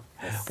 There you go.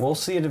 We'll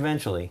see it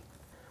eventually.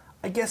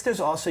 I guess there's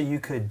also you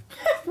could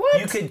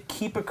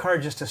keep a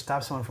card just to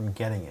stop someone from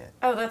getting it.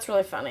 Oh, that's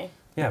really funny.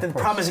 Yeah, The of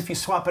course. problem is if you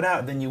swap it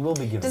out, then you will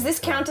be given. Does this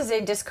the card. count as a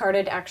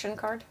discarded action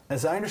card?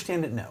 As I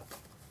understand it, no.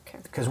 Okay.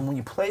 Because when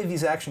you play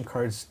these action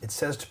cards, it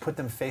says to put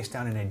them face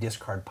down in a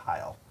discard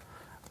pile.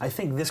 I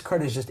think this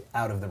card is just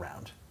out of the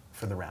round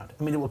for the round.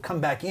 I mean, it will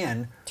come back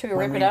in To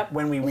rip it up?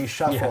 when we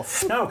reshuffle.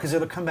 Yes. No, because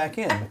it'll come back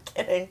in.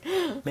 Kidding.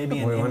 Maybe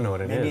We wanna know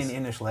what it maybe is.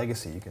 in Inish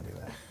Legacy you can do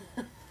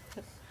that.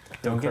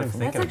 Don't get him That's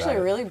thinking actually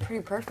about it. really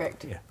pretty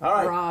perfect. Yeah. All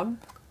right. Rob.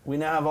 We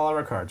now have all of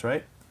our cards,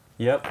 right?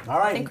 Yep. All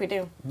right. I think we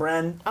do.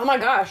 Bren, Oh my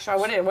gosh.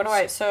 What do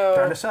I... start So...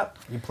 us up.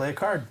 You play a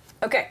card.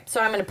 Okay,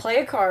 so I'm going to play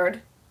a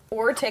card,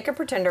 or take a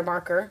pretender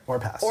marker. Or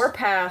pass. Or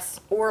pass,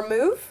 or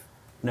move.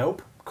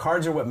 Nope.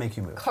 Cards are what make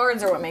you move.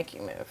 Cards are what make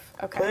you move.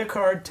 Okay. Play a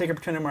card, take a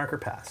pretender marker,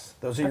 pass.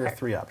 Those are your Okay.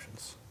 3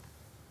 options.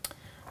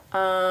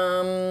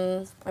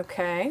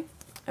 Okay.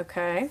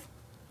 Okay.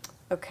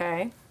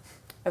 Okay.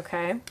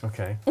 Okay.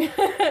 Okay.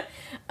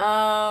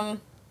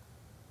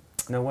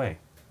 No way.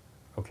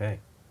 Okay.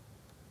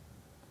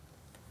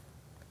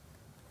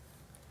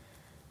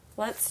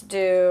 Let's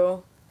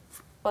do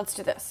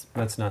this.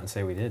 Let's not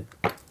say we did.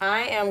 I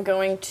am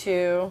going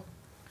to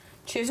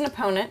choose an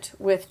opponent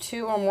with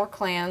 2 or more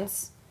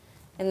clans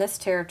in this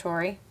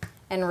territory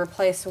and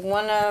replace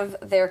one of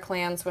their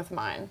clans with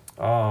mine.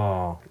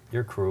 Oh,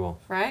 you're cruel.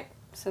 Right?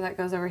 So that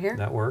goes over here.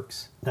 That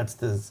works. That's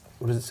the,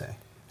 what does it say?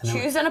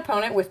 Choose an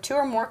opponent with 2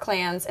 or more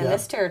clans in Yep.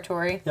 this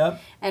territory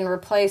Yep. and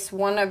replace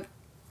one of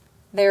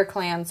their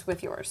clans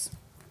with yours.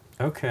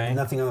 Okay.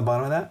 Nothing on the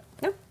bottom of that?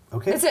 Nope.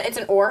 Okay. It's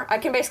an or. I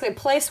can basically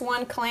place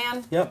one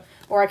clan, Yep.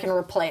 or I can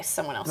replace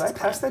someone Did else's I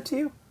pass clan. that to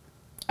you?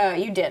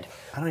 You did.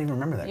 I don't even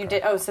remember that You card.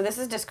 did. Oh, so this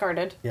is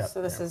discarded. Yeah.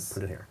 So this there, is,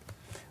 Put it here.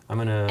 I'm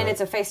gonna. and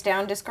it's a face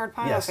down discard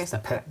pile. Yes, or face the,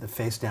 up. the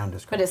face down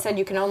discard. But it said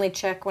you can only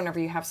check whenever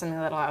you have something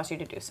that allows you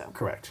to do so.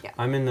 Correct. Yeah.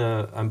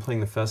 I'm playing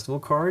the festival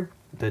card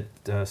that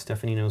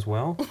Stephanie knows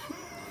well,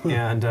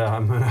 and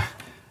I'm gonna.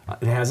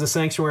 It has a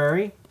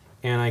sanctuary,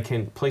 and I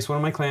can place one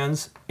of my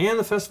clans and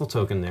the festival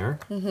token there.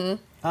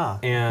 Mm-hmm. Ah.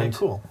 And okay,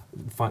 cool.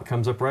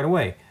 Comes up right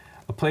away.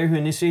 A player who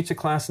initiates a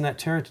class in that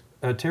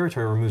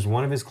territory removes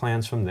one of his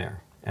clans from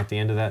there. At the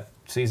end of that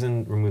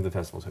season, remove the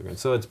festival token.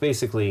 So it's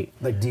basically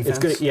Like defense? It's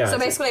good, yeah. So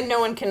basically, no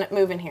one can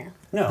move in here.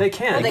 No. They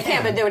can. Well, they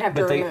can, but they would have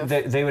to But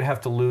remove. they would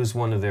have to lose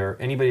one of their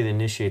anybody that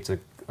initiates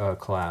a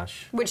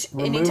clash. Which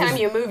Remove- anytime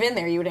you move in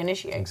there, you would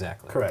initiate.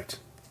 Exactly. Correct.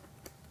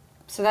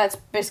 So that's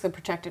basically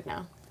protected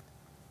now.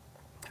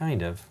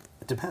 Kind of.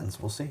 It depends.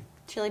 We'll see.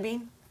 Chili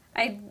bean.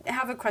 I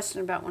have a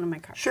question about one of my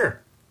cards.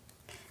 Sure.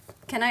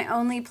 Can I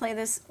only play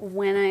this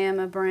when I am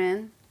a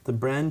Bran? The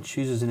brand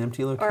chooses an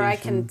empty location. Or I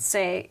can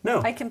say,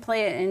 No. I can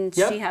play it and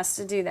Yep. she has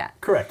to do that.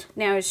 Correct.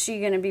 Now, is she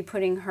going to be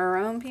putting her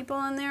own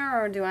people in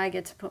there, or do I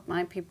get to put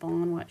my people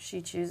on what she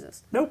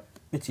chooses? Nope.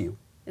 It's you.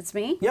 It's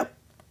me? Yep.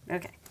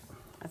 Okay.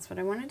 That's what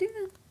I want to do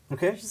then.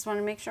 Okay. I just want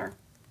to make sure.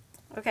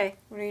 Okay.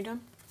 What are you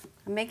doing?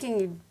 I'm making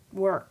you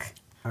work.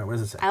 All right. What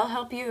does it say? I'll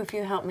help you if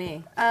you help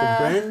me. The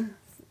brand.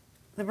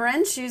 The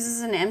Bren chooses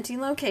an empty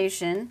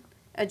location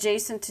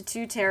adjacent to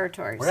 2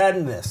 territories. We're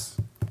adding this.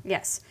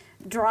 Yes.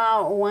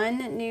 Draw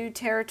 1 new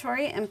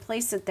territory and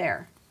place it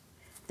there.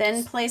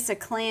 Then place a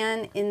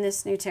clan in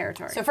this new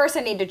territory. So first,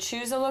 I need to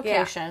choose a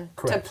location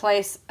to Correct.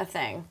 place a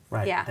thing.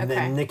 Right. Yeah. And Okay.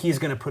 then Nikki's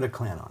going to put a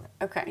clan on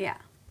it. Okay. yeah.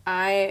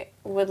 I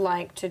would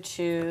like to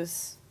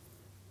choose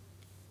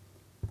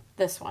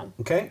this one.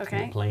 Okay.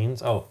 Okay.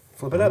 Planes. Oh.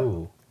 Flip it up.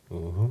 Ooh.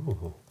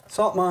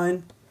 Salt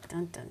mine.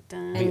 Dun, dun,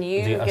 dun. And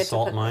you the get to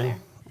assault put mine? there.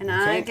 And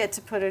Okay. I get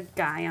to put a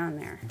guy on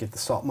there. Get the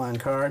salt mine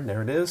card.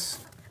 There it is.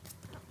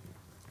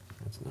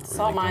 That's not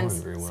Salt really mines.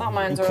 going very well. Salt In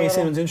mines are a case little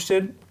anyone's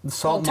interested, the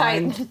salt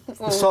tight. mine.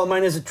 The salt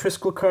mine is a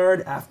Triskel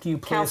card. After you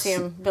play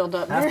calcium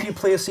buildup. after you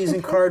play a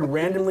season card,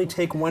 randomly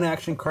take 1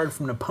 action card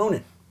from an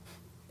opponent,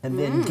 and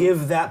then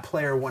give that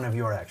player one of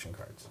your action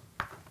cards.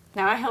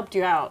 Now I helped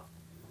you out.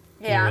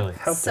 Yeah. really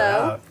Help so, her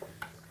out.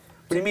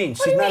 What do you mean?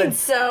 What do you mean,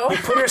 so? You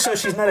put her so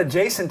she's not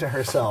adjacent to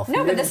herself.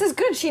 No, You but this didn't- is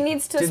good. She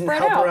needs to didn't spread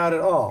help out. her out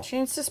at all. She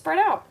needs to spread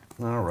out.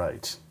 All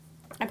right.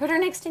 I put her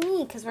next to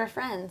me because we're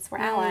friends. We're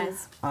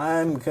allies.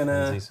 I'm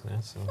gonna. Is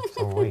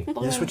so are we. Is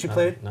this what you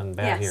played? Nothing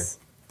bad yes.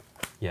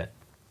 here. Yet.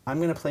 I'm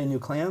gonna play new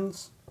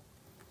clans.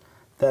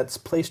 That's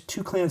place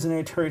 2 clans in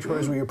any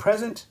territories where you're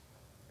present.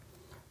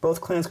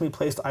 Both clans can be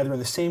placed either in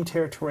the same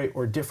territory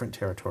or different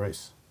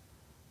territories.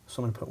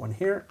 So I'm gonna put one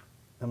here.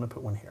 I'm gonna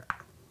put one here.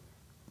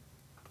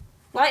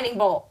 Lightning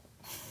bolt.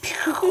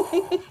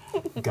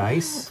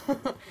 Geis.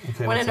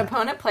 Okay. When what's an that?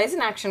 opponent plays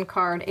an action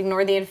card,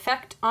 ignore the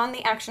effect on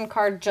the action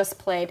card just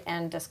played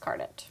and discard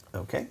it.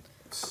 Okay.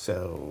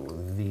 So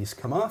these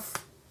come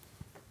off.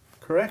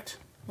 Correct.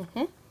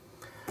 Mm-hmm.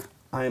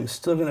 I am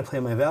still gonna play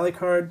my Valley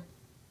card.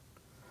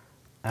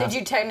 Did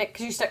you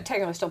technically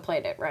still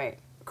played it, right?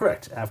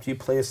 Correct. After you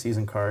play a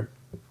season card,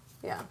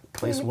 Yeah.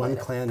 place You one played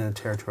it. clan in a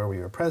territory where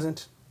you were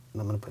present,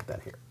 and I'm going to put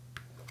that here.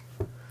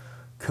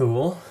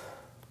 Cool.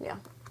 Yeah.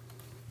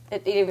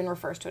 It even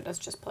refers to it as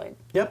just played.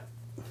 Yep.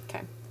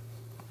 Okay.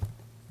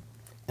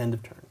 End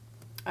of turn.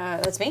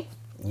 That's me.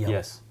 Yep.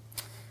 Yes.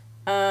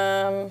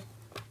 I'm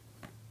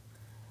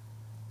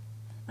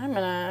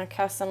gonna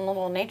cast some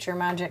little nature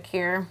magic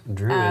here.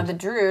 Druid. The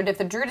druid. If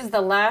the druid is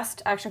the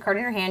last action card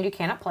in your hand, you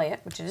cannot play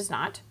it, which it is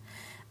not.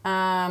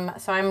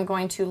 So I'm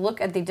going to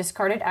look at the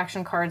discarded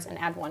action cards and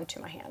add 1 to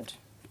my hand.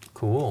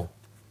 Cool.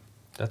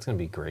 That's gonna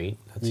be great.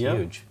 That's Yep.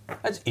 huge.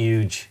 That's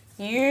huge.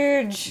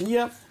 Huge.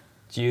 Yep.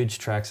 Huge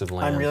tracts of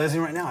land. I'm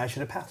realizing right now I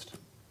should have passed.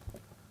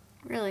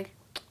 Really?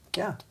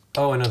 Yeah.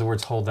 Oh, in other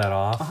words, hold that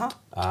off. Uh-huh.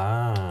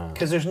 Ah,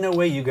 Because there's no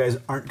way you guys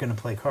aren't going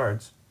to play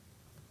cards.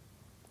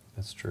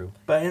 that's true.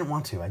 But I didn't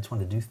want to. I just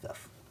wanted to do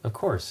stuff. Of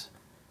course.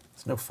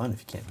 It's no fun if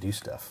you can't do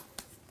stuff.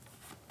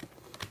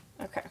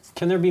 Okay.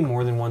 Can there be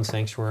more than one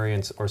sanctuary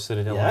or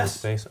citadel in this Yes.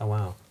 space? Oh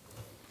wow.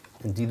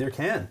 Indeed, there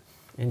can.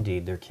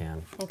 Indeed, there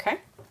can. Okay.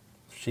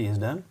 She is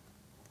done.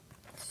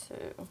 So,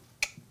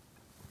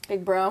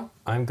 big bro.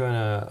 I'm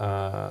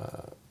gonna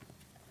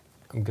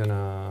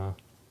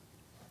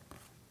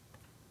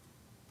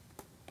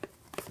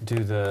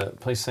do the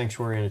place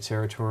sanctuary in a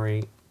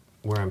territory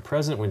where I'm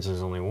present, which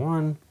is only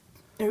 1.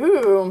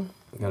 Ooh.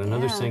 Got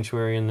another Yeah.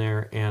 sanctuary in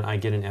there, and I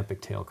get an epic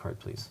tale card,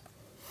 please.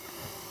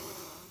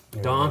 There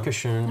we go.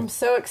 Dankeschön. I'm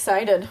so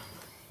excited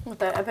what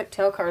that epic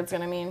tail card's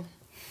gonna mean.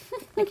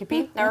 Nikki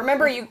P. Now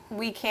remember,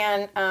 we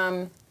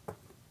can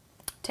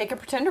take a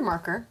pretender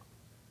marker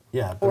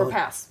Yeah. or but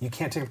pass You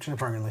can't take a pretender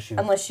partner unless you.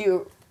 unless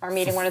you are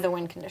meeting one of the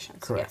win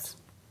conditions. Correct.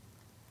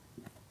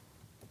 Yes.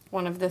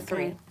 One of the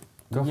 3. Okay.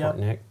 Go Yep. for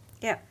it, Nick.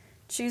 Yeah.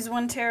 Choose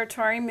 1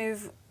 territory,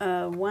 move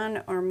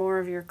 1 or more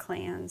of your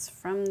clans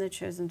from the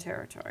chosen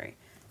territory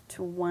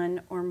to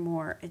 1 or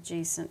more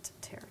adjacent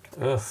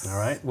territories. Ugh. All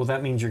right. Well,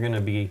 that means you're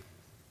gonna be.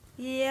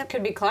 Yep.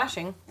 Could be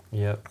clashing.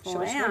 Yep. She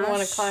wouldn't want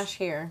Clash. to clash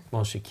here.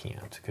 Well, she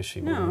can't because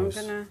she No, I'm moves.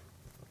 gonna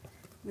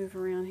move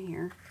around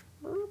here.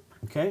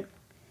 Okay.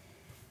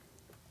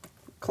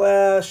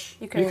 Clash.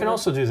 You You can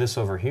also do this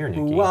over here,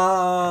 Nikki.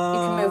 Wow. You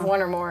can move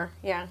 1 or more.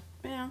 Yeah.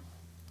 Yeah.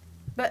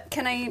 But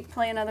can I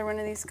play another one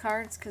of these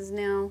cards? Because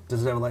now,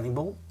 Does it have a lightning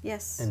bolt?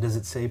 yes. And does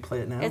it say play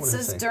it now? It What does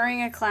says say?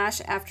 during a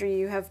clash after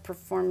you have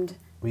performed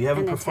Well, you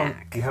haven't an performed.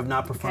 attack. You have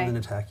not performed Okay. an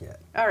attack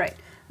yet. All right.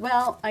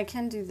 Well, I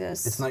can do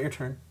this. It's not your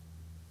turn.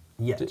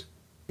 Yet.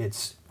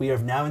 We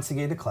have now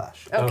instigated a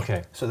clash.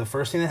 Okay. So the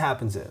first thing that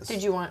happens is...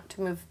 Did you want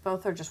to move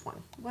both or just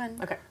one? One.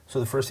 Okay. So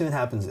the first thing that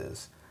happens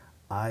is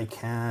I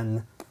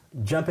can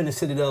jump into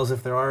citadels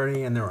if there are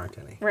any, and there aren't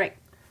any. Right.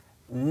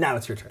 Now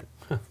it's your turn.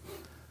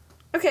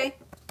 Okay.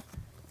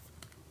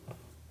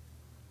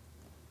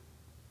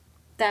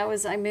 That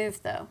was I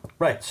moved though.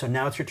 Right, so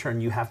now it's your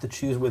turn. You have to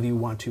choose whether you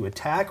want to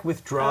attack,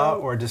 withdraw, Oh.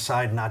 or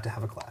decide not to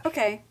have a clash.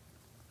 Okay.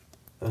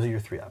 Those are your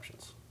 3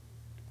 options.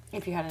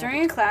 If you had an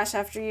During a clash,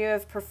 after you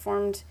have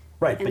performed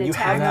Right, an but you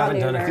attack haven't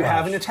done maneuver. a You clash.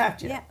 haven't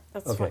attacked yet. Yeah,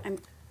 that's Okay. what I'm.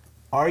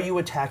 Are you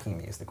attacking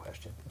me is the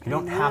question. You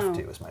don't have know.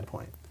 to, is my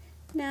point.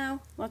 No,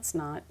 let's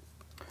not.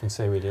 And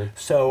say we did.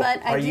 So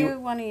But I are do you...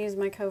 want to use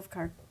my Cove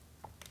card.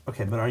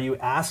 Okay, but are you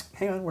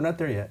hang on, we're not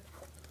there yet.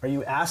 Are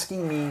you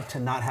asking me to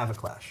not have a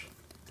clash?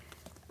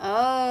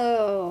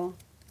 Oh.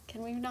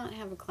 Can we not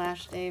have a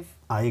clash, Dave?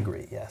 I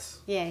agree, yes.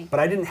 Yay. But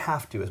I didn't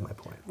have to, is my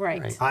point.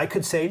 Right. Right. I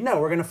could say, no,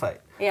 we're going to fight.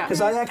 Yeah. Because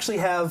I actually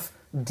have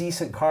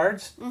decent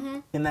cards,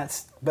 and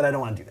but I don't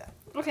want to do that.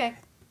 Okay.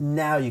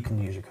 Now you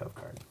can use your Cove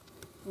card.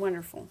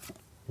 Wonderful.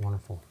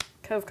 Wonderful.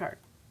 Cove card.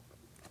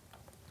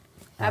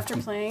 After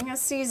playing a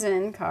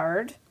season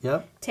card,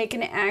 Yep. take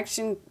the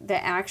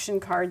action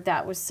card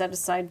that was set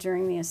aside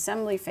during the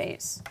assembly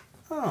phase.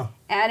 Oh.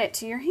 Add it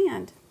to your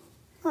hand.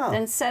 Oh.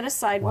 Then set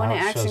aside Wow, one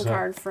it action shows up.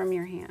 card from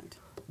your hand.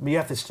 But you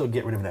have to still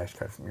get rid of an action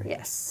card from your hand.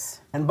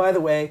 Yes. And by the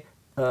way,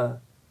 add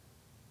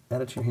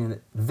it to your hand.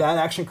 That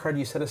action card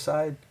you set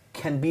aside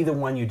can be the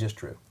one you just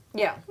drew.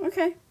 Yeah.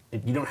 Okay.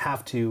 You don't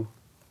have to.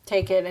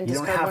 Take it and You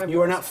don't discard one have. of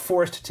You are yours. not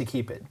forced to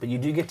keep it, but you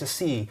do get to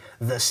see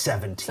the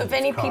 17th So if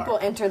any card. people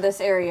enter this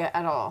area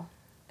at all,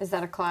 is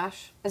that a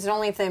clash? Is it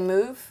only if they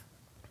move?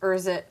 Or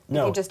is it if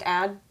No. you just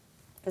add?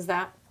 Is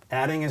that?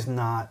 Adding is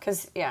not.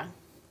 Because, yeah.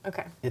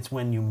 Okay. It's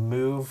when you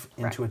move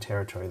into Right. a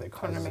territory that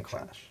Wanted to causes a make sure.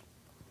 clash.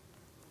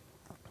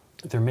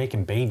 They're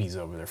making babies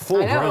over there.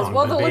 Full I know. grown.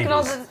 Well, but look at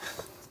all babies.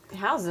 the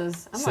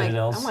houses.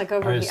 Citadels? I'm like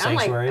over Or here.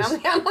 sanctuaries?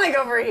 I'm like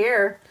over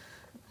here.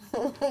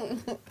 Which one?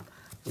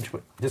 Here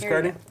you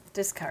Discarding? go.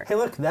 Discard. Hey,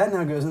 look, that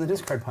now goes in the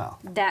discard pile.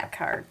 That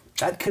card.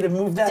 That could have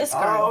moved that.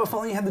 Discard. Oh, if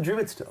only you had the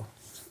druid still.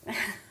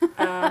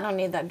 I don't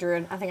need that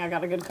druid. I think I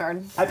got a good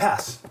card. I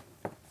pass.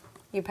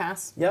 You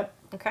pass. Yep.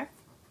 Okay.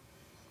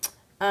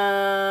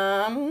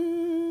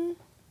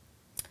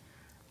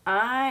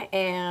 I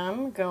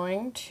am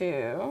going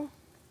to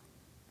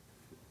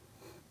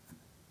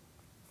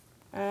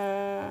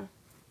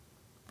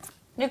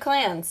new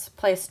clans.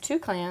 Place 2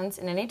 clans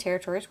in any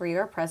territories where you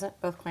are present.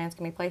 Both clans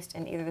can be placed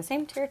in either the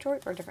same territory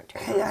or different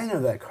territories. Hey, I know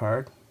that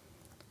card.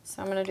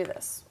 So I'm going to do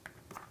this,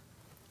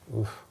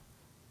 Oof.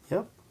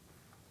 Yep.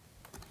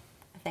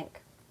 I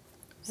think.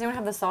 Does anyone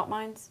have the salt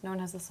mines? No one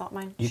has the salt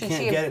mine? You Should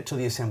can't she get it till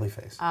the assembly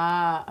phase.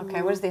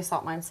 Okay, what does the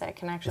assault mine say?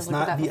 Can I actually It's look at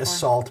not that the before?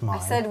 assault mine.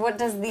 I said, what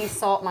does the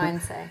assault mine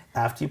say?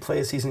 After you play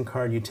a season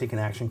card, you take an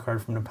action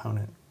card from an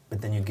opponent,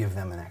 but then you give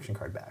them an action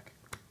card back.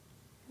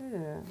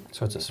 Ooh,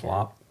 So it's a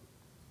swap.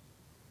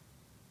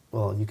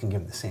 Well, you can give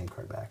them the same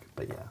card back,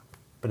 but yeah.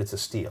 But it's a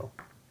steal.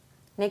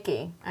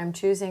 Nikki, I'm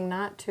choosing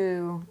not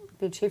to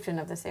be chieftain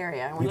of this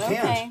area. I want, You you,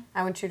 can't. Okay.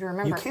 I want you to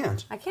remember. You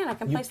can't. I can. I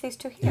can You- place these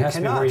 2 It here. has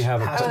to be where you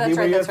have a Has Oh, to that's be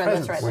where right. you That's have right.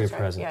 That's right. presence. Where you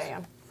That's have right. presence. Yeah,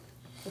 yeah.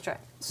 That's right.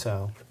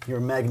 So you're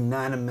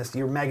magnanimous.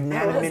 You're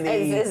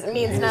magnanimity. It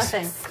means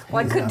nothing. Well,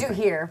 I means could do nothing.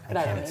 here, but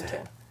I don't can't need say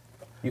to. it.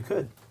 You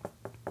could.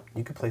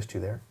 You could place 2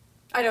 there.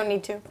 I don't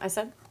need to. I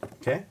said.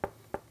 Okay.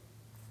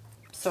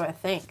 So I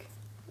think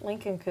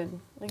Lincoln could.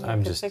 I'm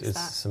could just, fix it's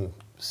that. some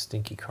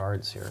stinky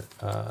cards here.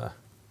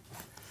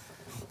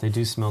 They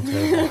do smell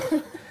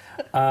terrible.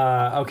 Okay, well,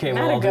 I'll do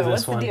Matagot, this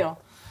what's one. the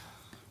deal?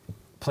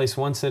 Place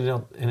 1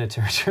 citadel in a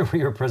territory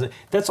where you're present.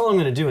 That's all I'm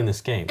going to do in this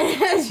game.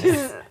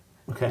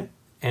 Okay.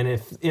 And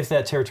if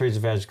that territory's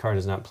advantage card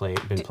has not been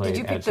played, Did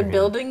you add pick it to the your hand.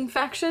 building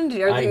faction?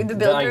 Are you the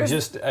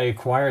builders? I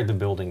acquired the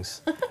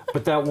buildings,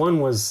 but that one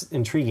was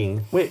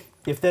intriguing, Wait,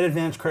 if that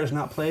advantage card is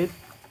not played,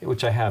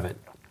 which I haven't.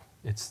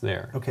 It's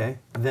there. okay,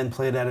 then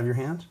play it out of your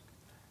hand.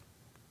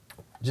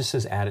 It just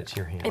says add it to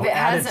your hand. If Oh, it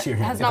add has, it to your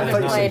hand. has If not it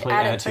been has played, played,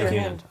 add it to your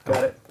hand.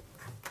 Got it.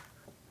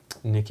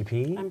 Nikki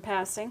P. I'm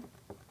passing.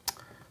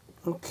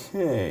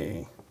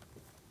 Okay.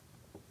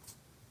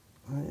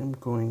 I am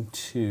going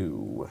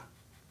to.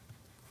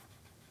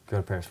 Go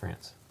to Paris,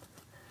 France.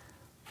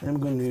 I'm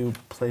going to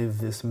play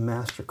this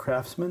Master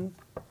Craftsman.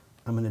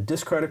 I'm going to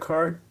discard a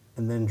card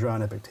and then draw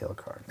an Epic Tale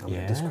card. I'm going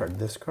Yeah. to discard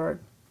this card.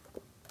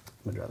 I'm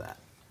going to draw that.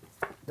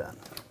 Done.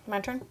 My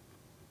turn.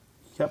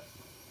 Yep.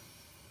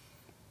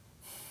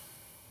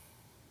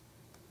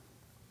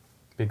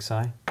 Big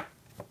sigh.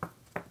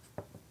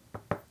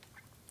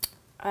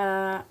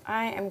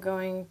 I am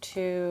going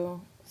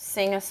to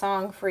sing a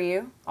song for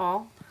you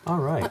all. All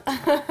right.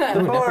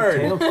 The board.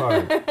 Tail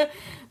card.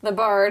 The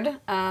Bard,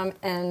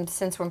 and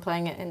since we're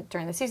playing it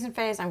during the season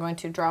phase, I'm going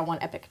to draw 1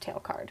 Epic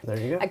Tale card. There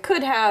you go. I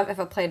could have, if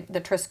I played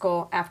the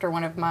Triskel, after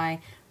one of my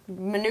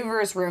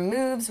maneuvers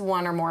removes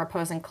 1 or more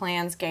opposing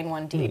clans, gain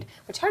 1 deed.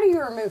 Which, how do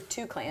you remove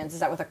 2 clans? Is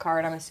that with a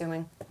card, I'm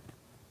assuming?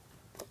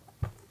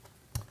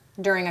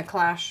 during a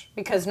clash?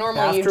 Because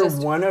normally you After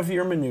just... one of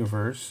your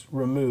maneuvers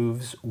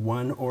removes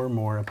one or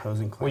more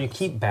opposing clans. Well, you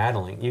keep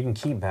battling. You can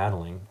keep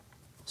battling,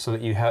 so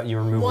that you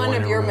remove One of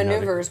and your remove another.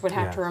 maneuvers would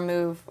have Yeah. to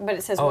remove, but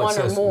it says Oh, it one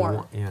says or more.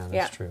 one. Yeah,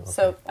 that's true. Okay.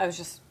 So I was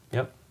just...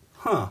 Yep.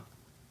 Huh.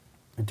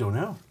 I don't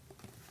know.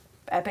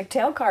 Epic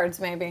tail cards,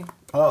 maybe.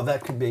 Oh,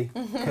 that could be.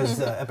 Because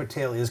Epic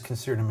Tail is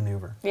considered a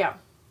maneuver. Yeah.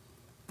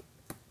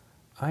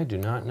 I do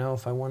not know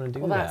if I want to do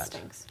Well, that. that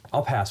stinks.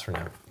 I'll pass for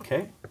now.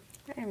 Okay.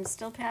 I'm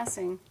still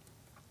passing.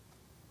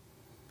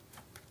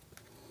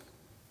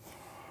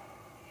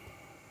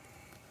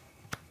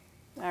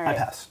 All I right.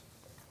 pass.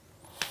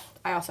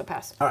 I also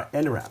pass. All right,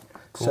 end of round.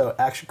 So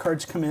action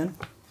cards come in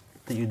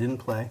that you didn't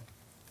play.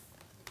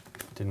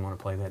 Didn't want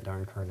to play that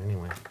darn card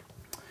anyway.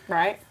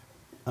 Right?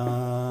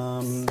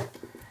 All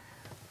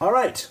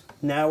right,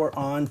 now we're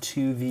on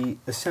to the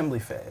assembly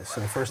phase.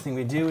 So the first thing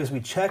we do is we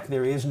check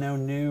there is no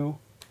new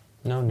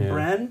No new.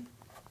 Bren.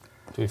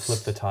 Do we flip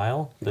the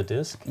tile, the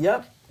disc?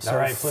 Yep. So All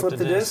right, flip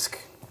the disc.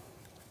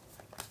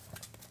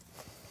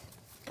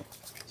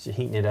 Is you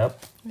heating it up?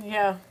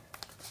 Yeah.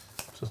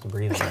 I'm supposed to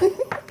breathe on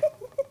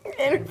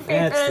it.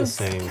 That's the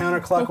same.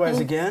 Counterclockwise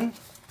again.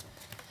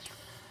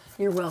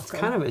 You're welcome.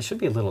 Kind of. It should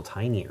be a little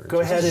tinier. Go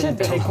ahead and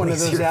be. take one of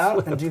those Easier.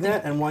 out and do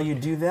that. And while you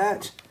do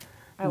that,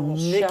 I will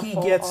Nikki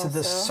shuffle gets also.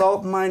 the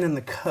salt mine in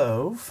the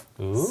cove.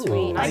 Ooh.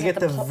 Sweet. I get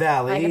the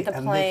valley, I get the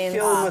and plains. the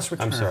hill must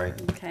return. I'm sorry.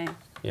 Okay.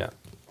 Yeah.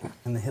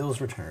 And the hills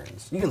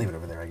returns. You can leave it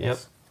over there, I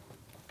guess.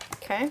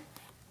 Okay.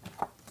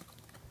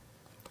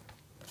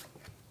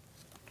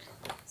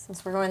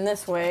 Since we're going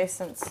this way,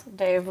 since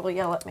Dave will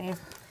yell at me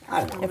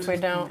I don't know. if we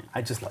don't.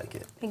 I just like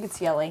it. I think it's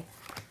yelly.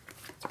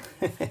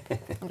 I'm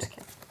just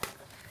kidding.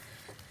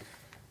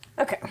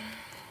 Okay.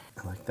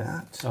 I like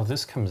that. Oh,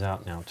 this comes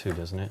out now too,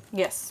 doesn't it?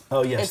 Yes.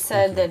 Oh, yes. It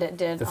said thank you. that it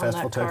did The on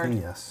festival that card.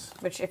 token, yes.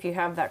 Which, if you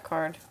have that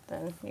card,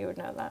 then you would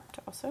know that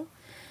also.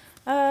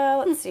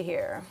 Let's see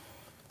here.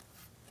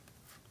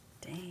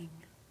 Dang.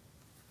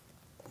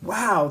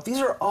 Wow, these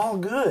are all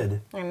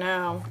good. I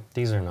know.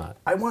 These are not.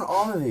 I want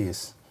all of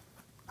these.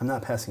 I'm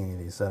not passing any of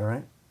these. Is that all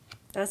right?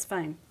 That's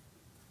fine.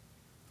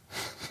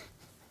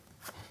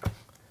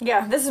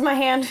 Yeah, this is my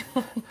hand.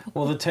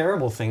 Well, the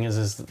terrible thing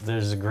is that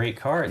there's a great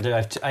card.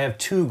 I have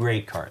two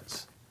great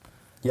cards.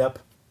 Yep.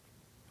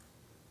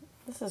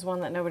 This is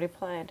one that nobody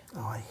played. Oh,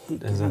 I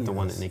hate Is giving that the you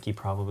one this. that Nikki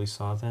probably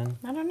saw then?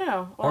 I don't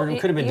know. Or it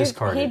could have been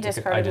discarded. He I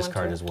discarded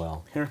discard one as too.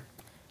 well. Here.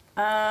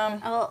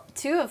 Well,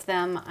 two of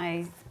them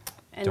I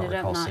ended Don't up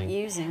recall not seeing.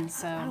 using, That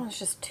so. one's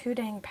just too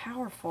dang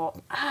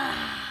powerful.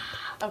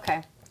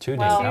 Okay. Too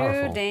Well- dang Too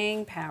powerful.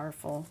 dang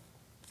powerful.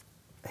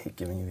 I hate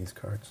giving you these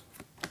cards.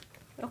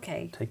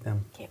 Okay. Take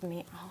them. Give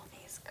me all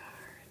these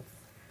cards.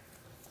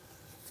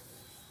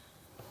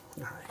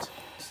 All right.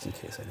 Just in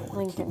case I don't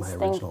want to keep my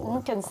original one.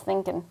 Lincoln's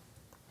thinking.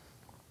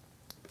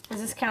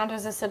 Does this count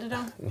as a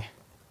citadel?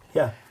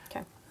 Yeah.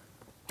 Okay.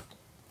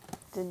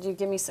 Did you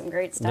give me some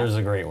great stuff? There's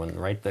a great one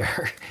right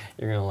there.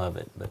 You're gonna love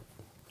it. But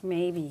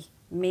Maybe.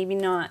 Maybe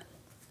not.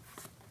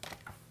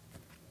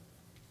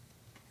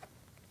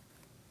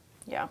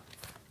 Yeah.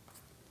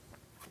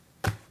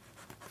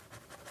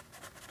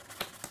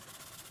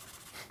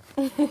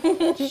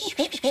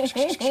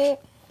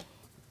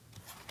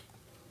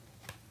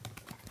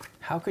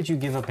 how could you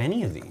give up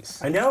any of these?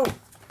 I know.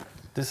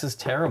 This is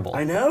terrible.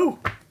 I know.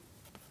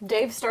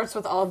 Dave starts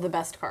with all of the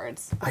best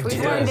cards. If I we've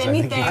do. learned I think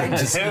anything, I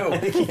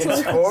do.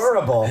 It's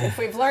horrible. if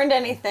we've learned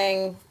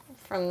anything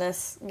from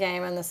this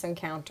game and this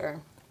encounter,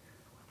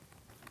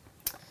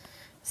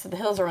 so the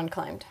hills are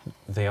unclaimed.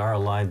 They are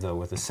alive though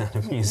with the sound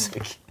of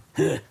music.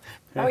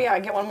 Oh yeah, I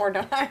get one more,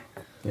 don't I?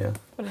 Yeah.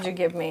 What did you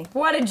give me?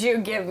 What did you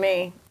give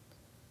me?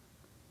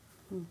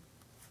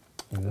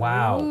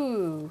 Wow.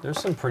 Ooh. There's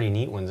some pretty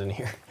neat ones in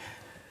here.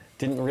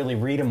 Didn't really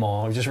read them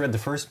all. I just read the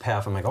first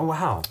half. I'm like, oh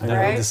wow. Then I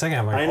read Right? the second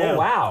half. I'm I like, know. oh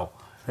wow.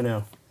 I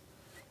know.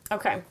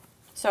 Okay,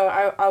 so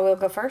I will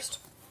go first. Is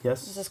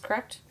Yes. this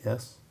correct?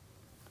 Yes.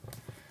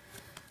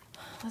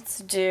 Let's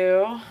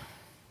do.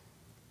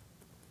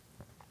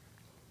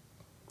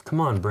 Come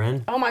on,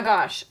 Bren. Oh my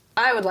gosh,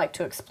 I would like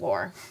to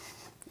explore.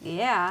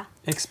 Yeah.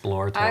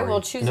 Exploratory. I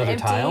will choose Another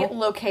an empty tile?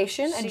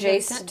 location She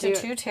adjacent gets to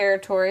to do 2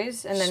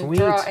 territories, and then Sweet.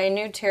 draw a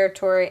new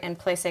territory and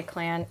place a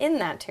clan in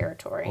that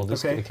territory. Well,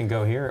 this Okay. it can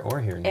go here or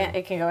here now. And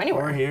it can go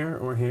anywhere. Or here,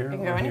 or here. It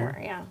can go anywhere.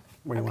 Yeah.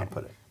 Where do you want to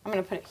put it? I'm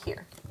gonna put it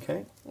here.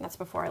 Okay. And that's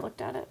before I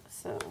looked at it.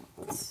 So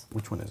let's.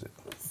 Which one is it?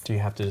 Do you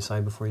have to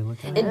decide before you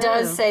look at it? It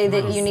does say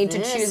that What you is need to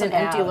this choose an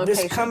empty about?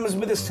 location. This comes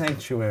with a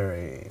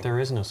sanctuary. There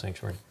is no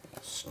sanctuary.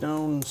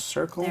 Stone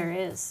circle. There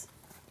is.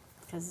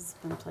 Because it's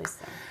been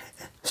placed there.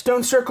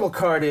 Stone circle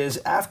card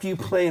is after you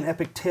play an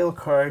epic tale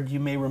card,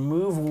 you may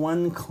remove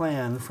one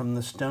clan from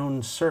the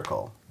stone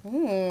circle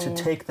to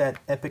take that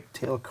epic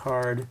tale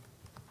card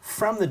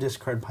from the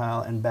discard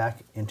pile and back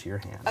into your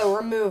hand. Oh,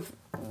 remove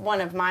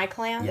one of my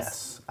clans.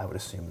 Yes, I would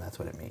assume that's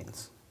what it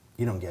means.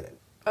 You don't get it,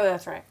 Oh,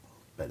 that's right.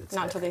 but it's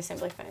Not there. until the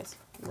assembly phase.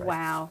 Right.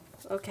 Wow.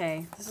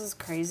 Okay. This is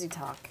crazy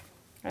talk.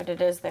 Right,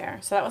 it is there.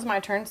 So that was my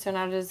turn. So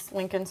now it is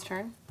Lincoln's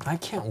turn. I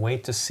can't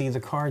wait to see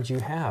the cards you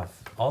have.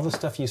 all the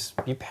stuff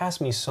you passed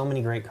me so many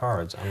great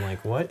cards. I'm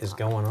like, what is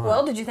going on?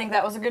 Well, did you think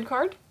that was a good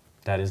card?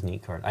 That is a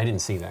neat card. I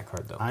didn't see that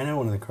card though. I know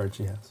one of the cards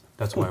she has.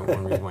 That's why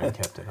one reason why I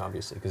kept it,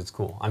 obviously, because it's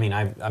cool. I mean,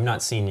 I've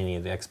not seen any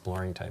of the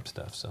exploring type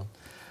stuff, so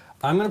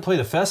I'm gonna play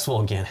the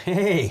festival again.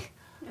 Hey,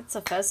 It's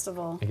a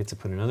festival. I get to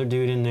put another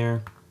dude in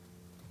there.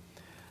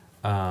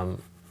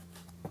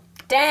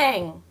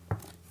 Dang.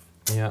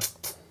 Yep.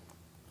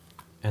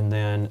 And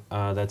then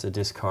that's a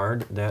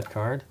discard. That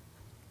card.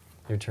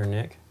 Your turn,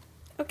 Nick.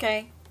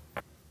 Okay.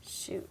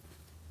 Shoot.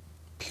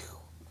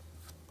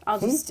 I'll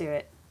just do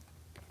it.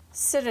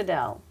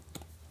 Citadel.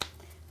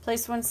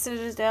 Place one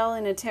citadel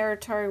in a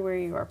territory where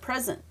you are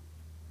present.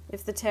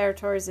 If the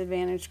territory's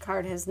advantage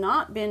card has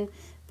not been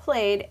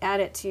played, add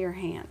it to your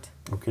hand.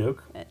 Okie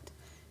doke.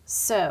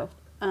 So,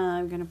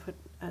 I'm going to put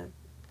a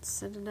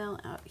citadel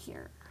out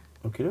here.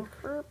 Okie doke.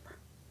 Burp.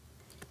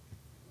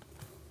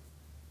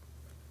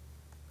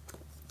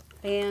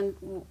 And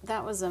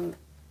that was a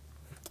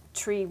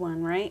tree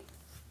one, right?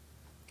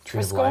 Tree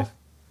of Triskel? Life.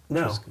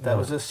 No, that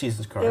was a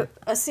season's card.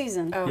 A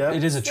season. Oh. Yep.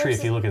 It is a tree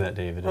if you look at that,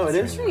 David. Oh, it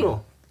is?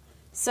 Cool.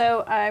 So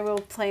I will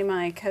play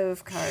my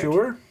Cove card.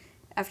 Sure.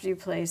 After you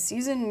play a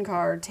season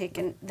card,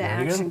 taking the There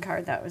you go. action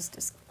card that was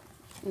just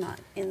not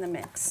in the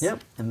mix.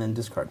 Yep, and then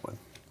discard one.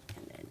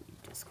 And then you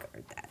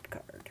discard that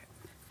card.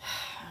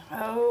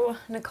 Oh,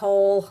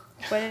 Nicole.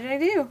 What did I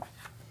do?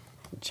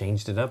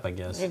 Changed it up, I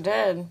guess. You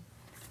did. I'm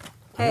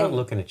Hey, not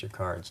looking at your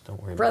cards.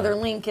 Don't worry Brother about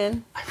it.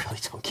 Lincoln. I really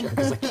don't care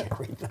because I can't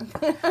read them.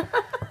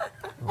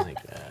 I'm like,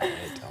 I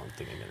don't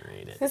think I'm gonna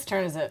read it. Whose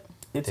turn is it?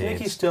 It's Dave's.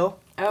 Nikki still.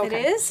 Oh, It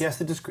okay. is? She has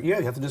to discard. Yeah,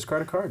 you have to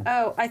discard a card.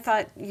 Oh, I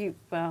thought you.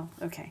 Well,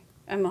 okay.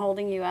 I'm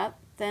holding you up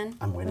then.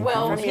 I'm waiting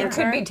Well, for From he your could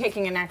turn? be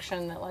taking an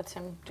action that lets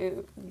him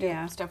do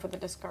Yeah. stuff with the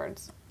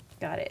discards.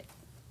 Got it.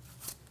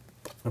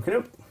 Okay,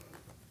 doke.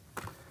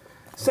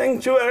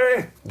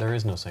 Sanctuary. There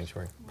is no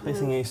sanctuary.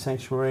 Placing a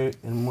sanctuary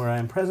in where I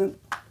am present,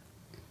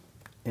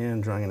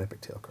 and drawing an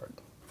epic tail card.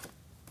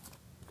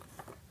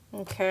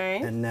 Okay.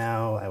 And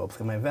now I will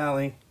play my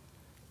valley,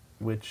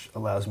 which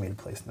allows me to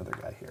place another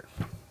guy here.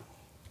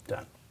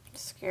 Done.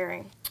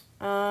 Scary.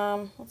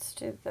 Let's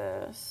do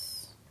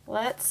this.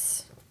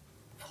 Let's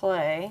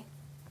play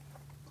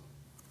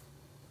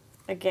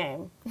a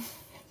game.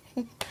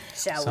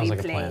 Shall Sounds we like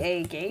a play plan.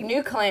 a game?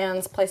 New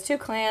clans. Place 2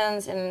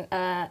 clans in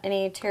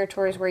any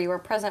territories where you are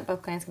present.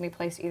 Both clans can be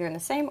placed either in the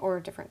same or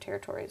different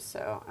territories.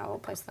 So I will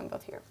place them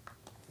both here.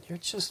 You're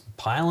just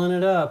piling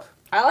it up.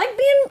 I like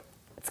being.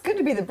 It's good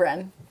to be the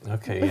Bren.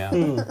 Okay, yeah.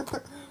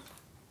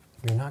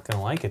 You're not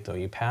gonna like it though.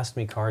 You passed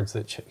me cards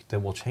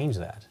that will change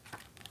that.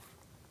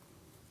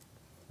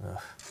 Ugh.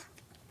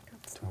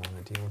 Do I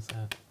want to deal with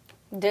that?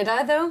 Did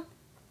I though?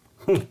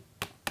 Oh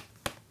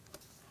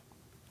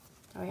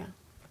yeah.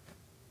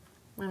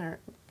 Mine are.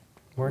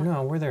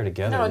 We're there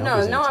together. No,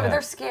 Nobody's no, attacked.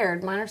 they're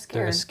scared. Mine are They're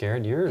scared.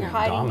 scared. You're Yeah.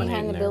 Hiding dominating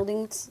behind the there.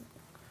 buildings.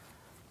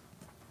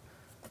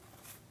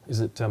 Is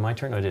it my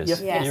turn? Oh, it is. Yep.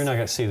 Yes. You're not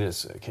going to see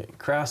this. Okay.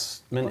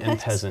 Craftsmen and What?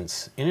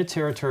 peasants. In a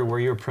territory where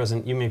you're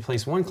present, you may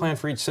place 1 clan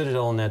for each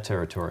citadel in that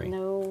territory.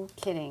 No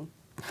kidding.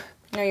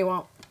 No, you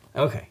won't.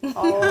 Okay.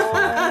 Oh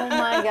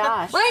my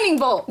gosh. Lightning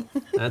bolt.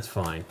 That's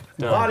fine.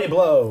 Done. Body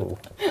blow.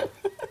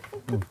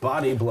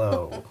 Body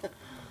blow.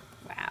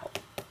 Wow.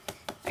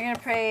 I'm gonna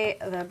pray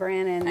the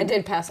Brannon. I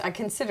did pass. I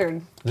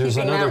considered There's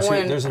keeping another that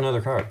one. there's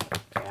another card.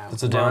 Yeah.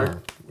 It's a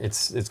downer.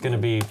 It's going to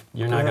be,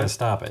 you're not going to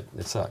stop it.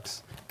 It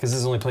sucks. Because this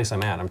is the only place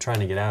I'm at. I'm trying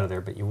to get out of there,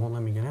 but you won't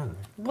let me get out of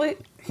there. Wait.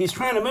 He's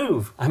trying to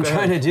move. I'm Go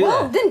trying to ahead. do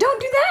Well, that. then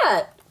don't do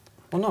that.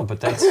 Well, no, but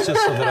that's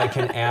just so that I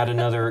can add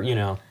another,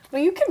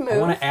 Well, you can I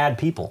want move, to add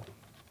people.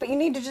 but you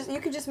need to you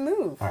could just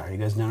move. All right, are you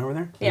guys down over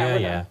there? Yeah, we're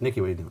yeah. done.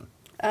 Nikki, what are you doing?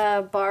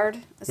 Bard.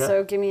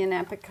 So give me an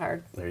epic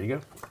card. There you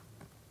go.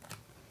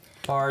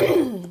 Bard.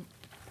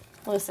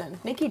 Listen,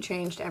 Nikki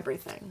changed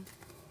everything.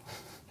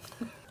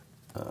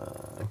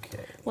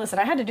 Okay. Listen,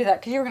 I had to do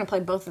that because you were going to play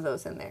both of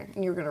those in there,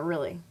 and you were going to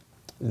really,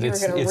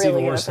 It's gonna it's really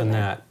even get worse up in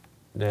than there. that.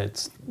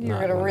 That's you were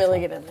not going to really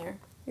wonderful. get in there.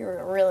 You were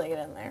going to really get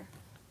in there.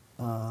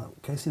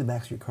 Can I see the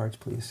backs of your cards,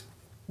 please?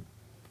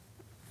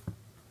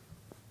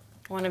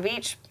 One of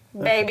each,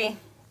 baby.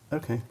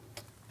 Okay.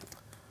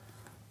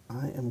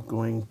 I am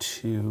going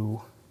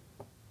to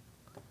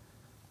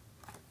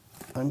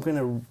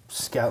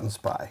scout and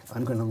spy.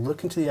 I'm going to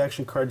look into the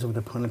action cards of an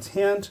opponent's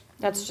hand,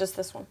 That's just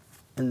this one.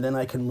 and then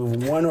I can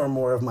move 1 or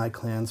more of my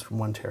clans from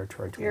one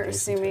territory to an You're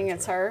adjacent assuming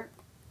it's territory. her.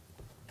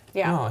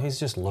 Yeah. No, he's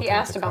just looking he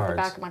asked at the about cards.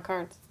 the back of my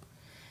cards.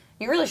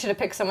 You really should have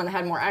picked someone that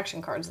had more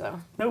action cards, though.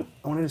 Nope.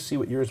 I wanted to see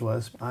what yours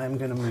was. I'm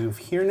going to move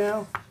here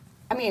now.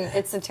 I mean,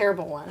 it's a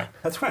terrible one.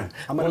 That's fine.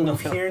 I'm going to Well,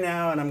 move no. here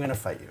now, and I'm going to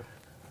fight you.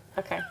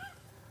 Okay.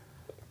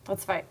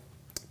 Let's fight.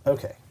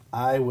 Okay.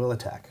 I will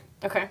attack.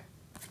 Okay.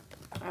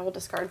 I will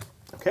discard.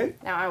 Okay.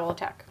 Now I will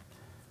attack.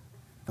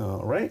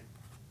 All right.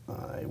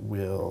 I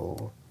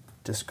will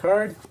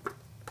discard,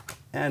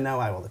 and now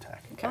I will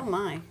attack. Okay. Oh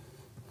my.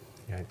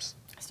 Yipes.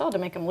 I still had to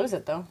make him lose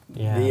it, though.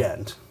 Yeah. The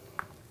end.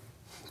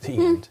 The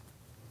end.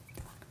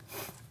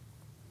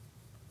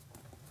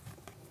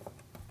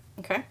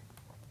 Okay.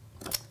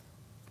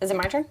 Is it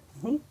my turn?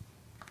 Don't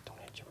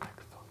hit your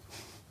microphone.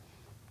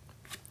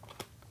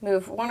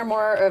 Move one or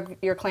more of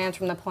your clans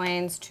from the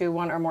plains to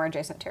one or more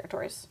adjacent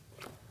territories.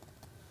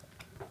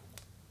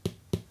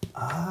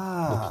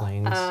 The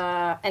plains.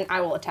 And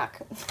I will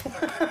attack.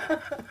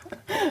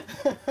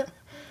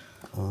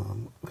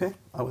 Okay,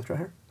 I'll withdraw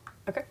here.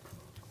 Okay.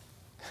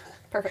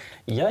 Perfect.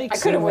 Yikes! I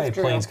could In a have way,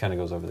 withdrew. plains kind of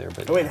goes over there,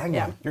 but Oh, wait, hang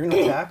Yeah. on. You're going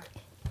to attack?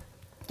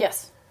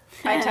 Yes.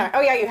 I attack.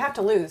 Oh, yeah, you have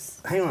to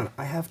lose. Hang on,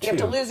 I have two. You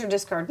have to lose or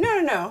discard.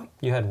 No.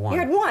 you had one. You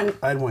had one.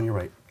 I had one, you're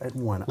right. I had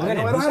one. I at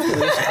know him. I don't have to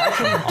lose. I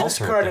can Alter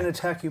discard it. and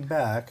attack you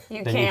back.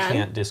 You Then can. you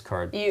can't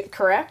discard. You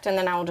correct, and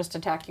then I will just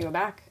attack you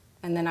back.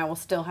 And then I will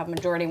still have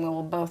majority, and we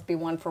will both be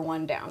 1 for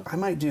 1 down. I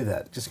might do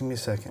that. Just give me a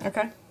second.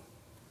 Okay.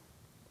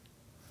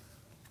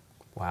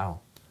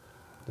 Wow.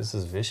 This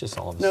is vicious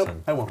all of a Nope,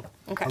 sudden. I won't.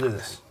 Okay. I'll do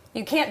this.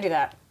 You can't do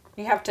that.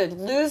 You have to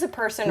lose a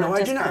person No, or I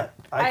do discard. not.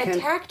 I I can-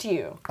 attacked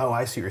you. Oh,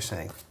 I see what you're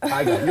saying.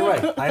 I got it. You're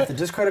right. I have to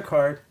discard a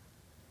card.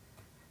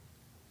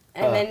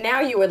 And then now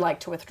you would like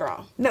to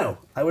withdraw. No,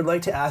 I would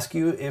like to ask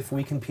you if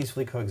we can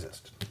peacefully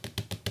coexist.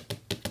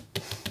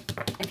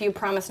 If you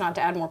promise not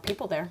to add more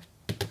people there.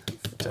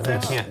 So you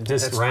can't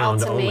this That's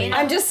round ultimatum. only.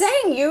 I'm just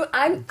saying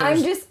I'm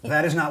just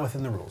That is not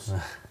within the rules.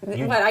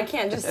 but I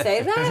can't just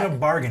say There's no that.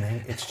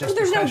 bargaining. It's just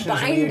There's the no question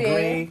is we binding.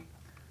 agree.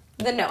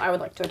 Then no, I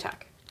would like to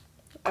attack.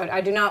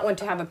 I do not want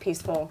to have a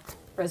peaceful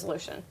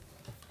resolution.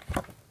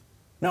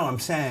 No, I'm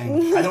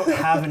saying I don't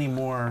have any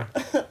more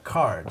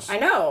cards. I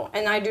know,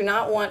 and I do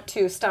not want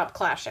to stop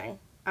clashing.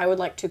 I would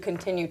like to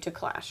continue to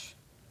clash.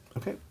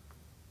 Okay.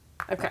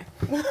 Okay.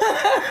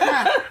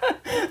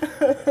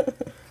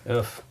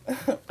 Ugh.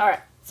 All right.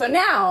 So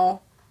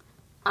now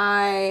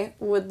I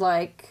would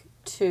like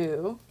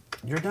to.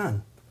 You're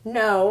done.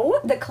 No,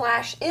 the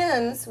clash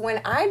ends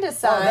when I Oh,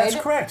 decide. that's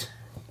correct.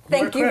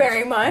 Thank you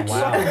very much.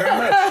 Wow. Thank you very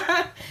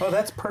much. Oh,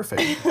 that's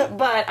perfect.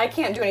 But I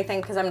can't do anything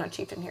because I'm not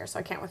chieftain here, so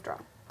I can't withdraw.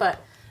 But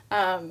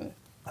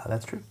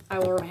That's true. I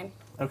will remain.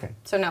 Okay.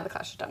 So now the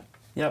clash is done.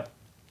 Yep.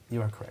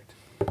 You are correct.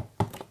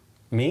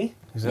 Me?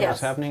 Is that Yes.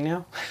 what's happening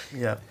now?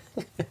 Yep.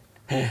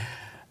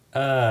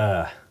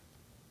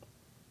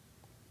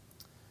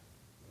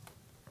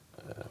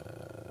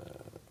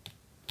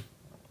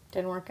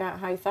 Didn't work out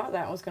how you thought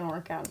that was going to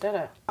work out, did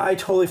it? I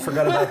totally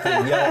forgot about the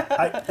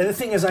yellow. And the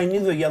thing is, I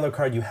knew the yellow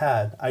card you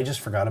had. I just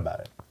forgot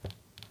about it.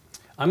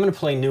 I'm going to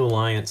play New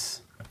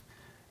Alliance,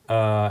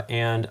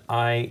 and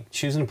I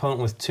choose an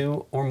opponent with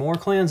 2 or more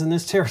clans in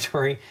this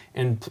territory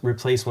and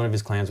replace one of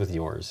his clans with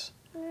yours.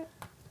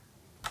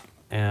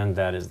 And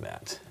that is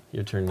that.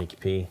 Your turn, Nikki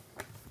P.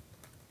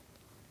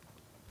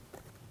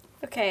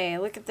 Okay,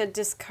 look at the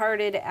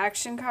discarded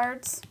action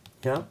cards.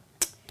 Yeah.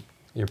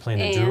 You're playing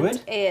a And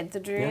druid? add the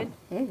druid.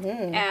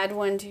 Add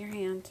 1 to your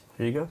hand.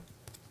 Here you go.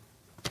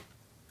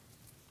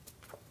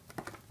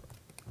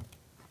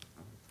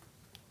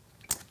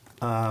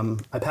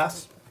 I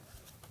pass.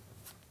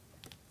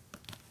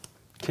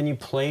 Can you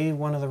play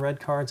one of the red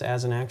cards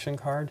as an action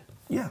card?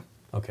 Yeah.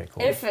 Okay,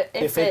 cool. If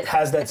If it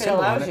has that if it symbol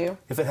on allows it. you.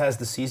 If it has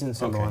the season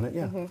symbol Okay. on it,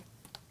 yeah.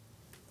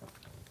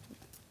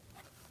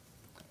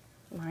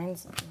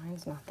 Mine's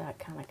not that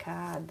kind of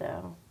card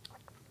though.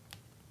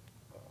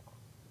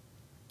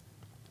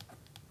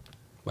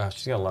 Wow,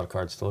 she's got a lot of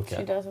cards to look She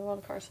at. does have a lot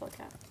of cards to look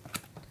at.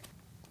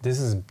 This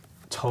is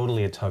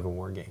totally a tug of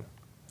war game.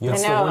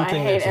 That's I know, the one I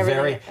thing hate that's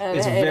very, everything. I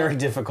it's hate very it.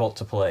 difficult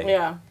to play.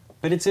 Yeah.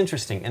 But it's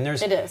interesting, and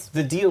there's It is.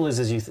 the deal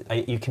is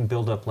you can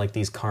build up like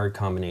these card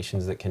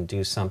combinations that can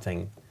do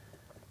something,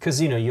 because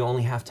you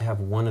only have to have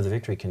one of the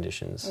victory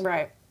conditions.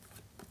 Right.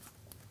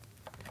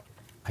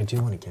 I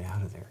do want to get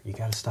out of there. You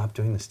got to stop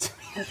doing this to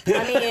me.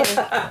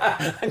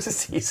 I mean, I'm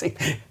just teasing.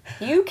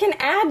 you can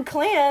add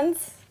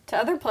clans to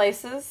other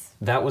places.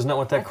 That was not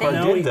what that I card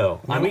think- No, did, though.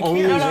 no, I'm we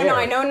only can't. No, there. no,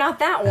 I know not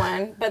that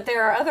one, but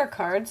there are other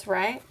cards,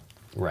 right?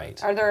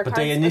 Right. Are there but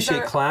they cards- is initiate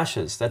there-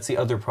 clashes. That's the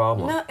other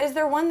problem. No, is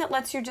there one that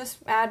lets you just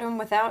add them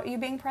without you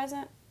being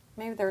present?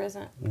 Maybe there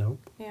isn't. Nope.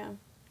 Yeah.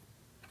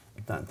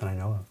 Not that I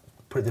know of.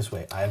 Put it this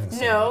way, I haven't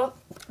seen No,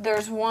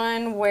 there's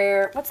one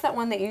where what's that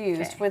one that you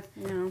used Okay. with?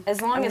 No, As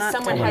long I'm as not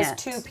someone done has yet.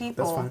 2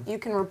 people, fine. you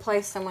can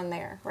replace someone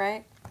there,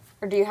 right?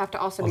 Or do you have to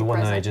also Oh, be the one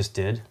present? that I just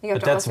did? You have But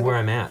to that's also where be-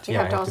 I'm at. you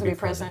Yeah, have to I also be be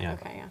present. Yeah.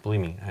 Okay, yeah.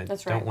 Believe me, I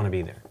That's don't right. want to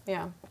be there.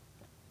 Yeah.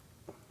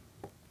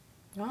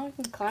 Well, you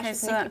can clash Okay, with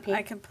so Nikki P.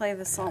 I can play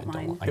the salt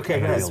mine I Okay, gotta go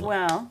be ahead. as able to-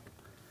 well.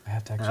 I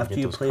have to actually After get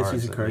you those play a cards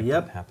season that card, make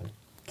yep. that happen.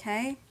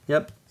 Okay,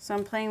 Yep. so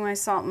I'm playing my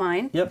salt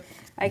mine. Yep.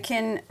 I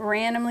can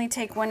randomly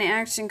take 1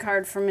 action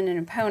card from an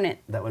opponent.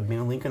 That would be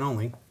on Lincoln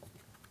only.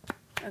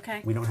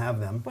 Okay. We don't have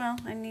them. Well,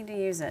 I need to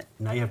use it.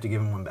 Now you have to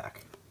give him one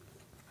back.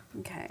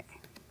 Okay.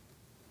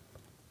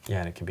 Yeah,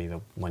 and it could be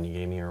the one you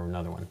gave me or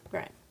another one.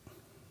 Right.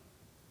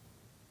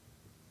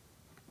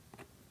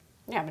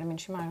 Yeah, but I mean,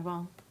 she might as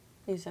well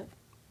use it.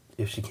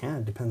 If she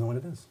can, depends on what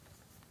it is.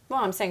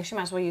 Well, I'm saying she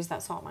might as well use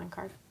that salt mine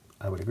card.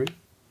 I would agree.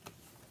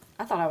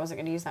 I thought I wasn't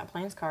going to use that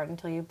plains card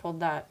until you pulled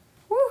that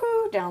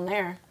woohoo down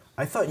there.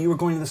 I thought you were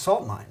going to the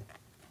salt mine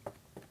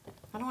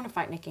I don't want to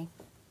fight Nikki.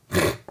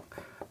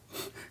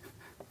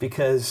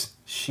 because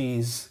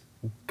she's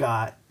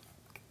got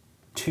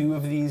 2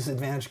 of these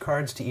advantage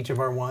cards to each of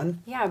our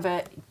 1. Yeah,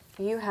 but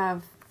you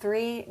have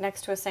 3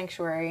 next to a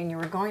sanctuary, and you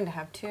were going to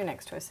have 2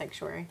 next to a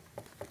sanctuary.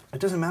 It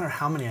doesn't matter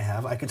how many I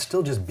have. I could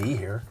still just be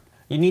here.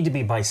 You need to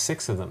be by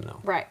 6 of them, though.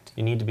 Right.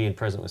 You need to be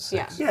present with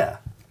 6. Yeah.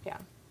 Yeah.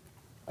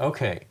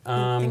 Okay.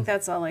 I think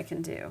that's all I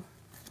can do.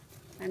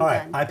 I'm All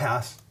right, done. I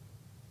pass.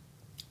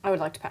 I would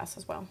like to pass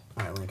as well.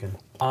 All right, Lincoln.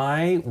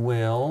 I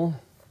will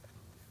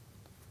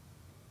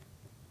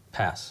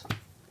pass.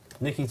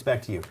 Nikki, it's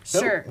back to you.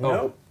 Sure. Nope.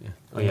 Nope. Yeah.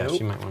 Oh, yeah, Nope.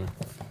 she might want to.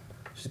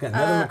 She's got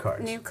none of the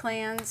cards. New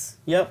clans.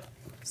 Yep.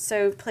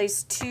 So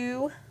place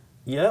 2,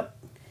 Yep.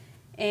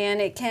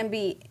 and it can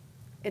be.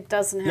 It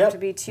doesn't have Yep. to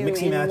be 2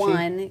 Mixy in matchy.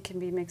 1. It can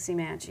be mixy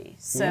matchy.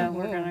 So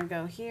we're gonna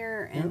go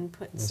here and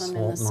put The some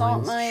in the salt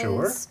salt mines. mines.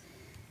 Sure.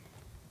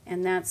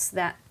 And that's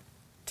that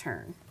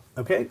turn.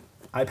 Okay,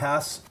 I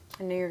pass.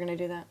 I knew you were going to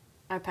do that.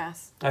 I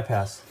pass. I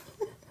pass.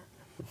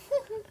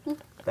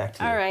 Back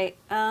to you. All right.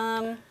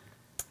 I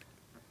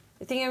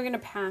think I'm gonna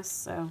pass.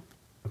 So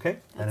Okay,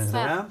 that That's ends the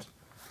that. round.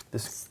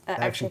 This That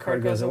action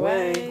card goes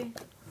away.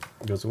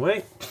 It goes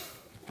away.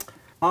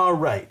 All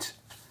right.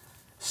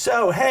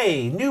 So,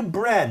 hey, new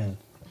Bren.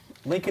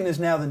 Lincoln is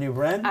now the new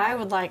Bren. I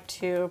would like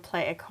to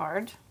play a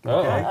card. Oh.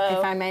 Okay.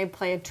 If I may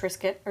play a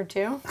Trisket or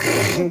 2.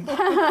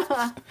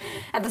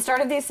 At the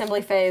start of the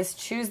assembly phase,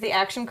 choose the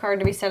action card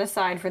to be set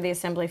aside for the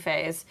assembly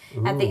phase.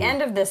 At the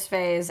end of this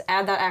phase,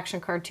 add that action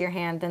card to your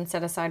hand, then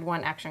set aside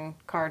 1 action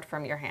card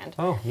from your hand.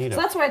 Oh, neat. So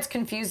that's why it's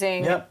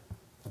confusing. Yep,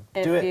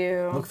 If do it.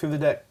 you Look through the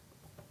deck.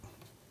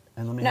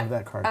 And let me have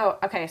that card. Oh,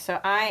 okay. So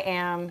I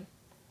am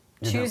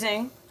You're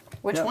choosing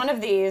which Yep. one of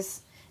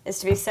these is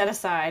to be set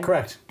aside.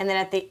 Correct. And then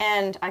at the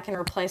end, I can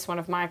replace one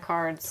of my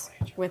cards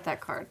with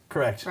that card.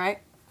 Correct. Right?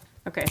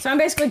 Okay. So I'm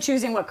basically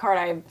choosing what card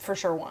I for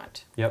sure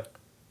want. Yep.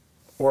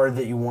 Or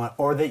that you want,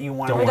 or that you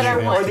want, Don't or want that,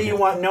 anyone else to you get.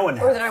 want no one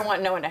to Or have. that I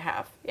want no one to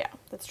have. Yeah,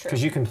 that's true.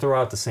 Because you can throw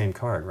out the same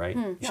card, right?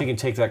 She can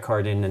take that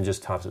card in and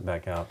just toss it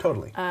back out.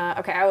 Totally.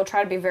 Okay, I will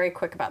try to be very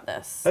quick about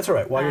this. That's all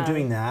right. While you're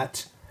doing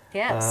that,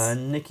 Yes.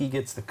 Nikki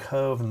gets the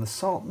cove and the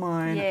salt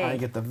mine. Yay. I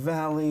get the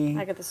valley.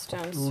 I get the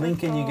stone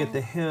Lincoln, you circle. get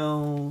the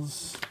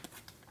hills.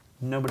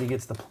 Nobody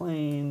gets the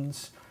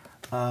plains.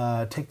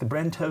 Take the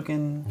Bren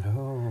token.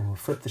 Oh,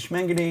 Flip the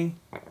schmengity.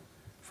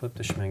 flip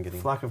the schmengity.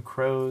 Flock of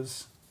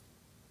crows.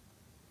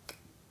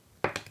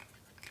 green,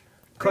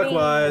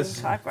 Clockwise.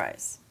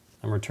 Clockwise.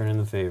 I'm returning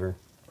the favor.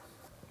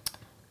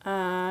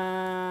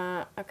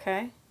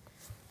 Okay.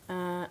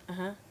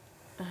 Uh-huh.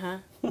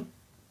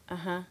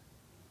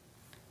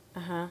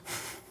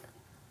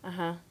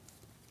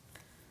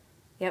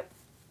 Yep.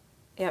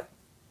 Yep.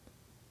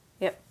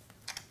 Yep.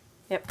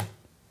 Yep.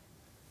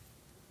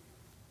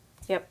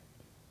 Yep.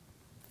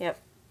 Yep.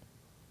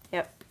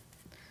 Yep.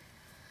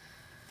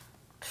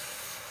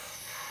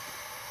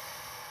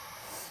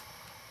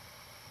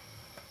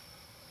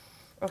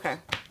 Okay.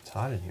 It's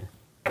hot in here.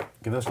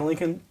 Give those to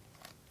Lincoln.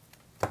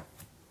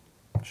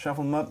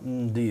 Shuffle them up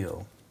and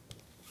deal.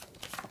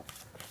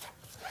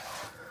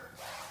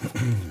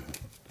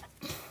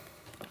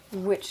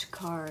 Which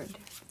card?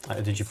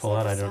 Did you pull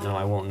out? I don't know.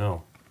 I won't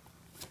know.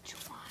 Which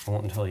one? I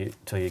won't until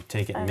you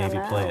take it and I don't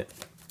maybe play know. it.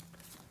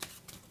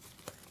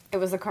 It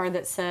was the card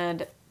that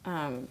said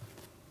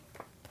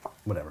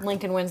Whatever.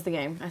 Lincoln wins the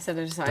game. I said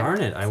it aside.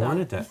 Darn it! I So-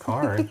 wanted that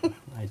card.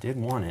 I did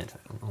want it.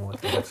 I don't know what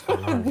the heck's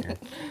going on here.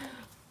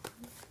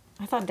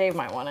 I thought Dave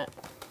might want it.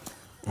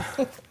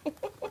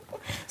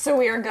 So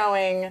we are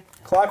going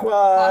Clockwise.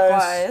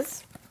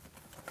 clockwise.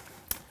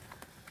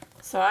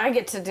 So I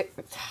get to do.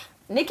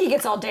 Nikki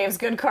gets all Dave's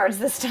good cards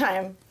this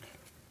time.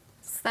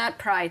 So that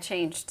probably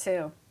changed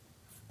too.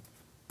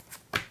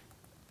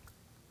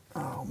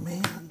 Oh,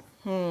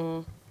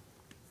 man.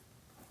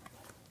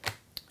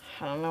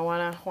 I don't know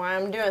why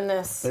I'm doing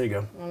this. There you go.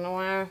 I don't know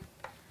why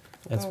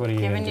That's what I'm are you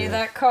giving gonna you do?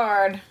 that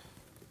card.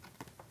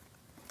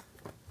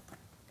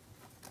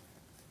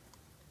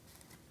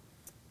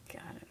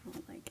 God, I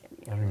don't like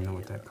any I don't even know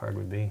what that card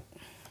would be.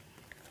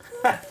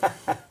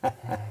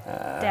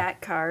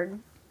 that card.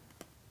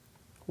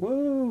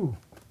 Woo!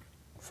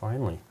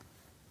 Finally.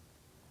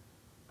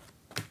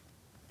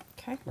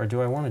 Okay. Or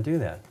do I want to do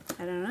that?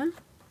 I don't know.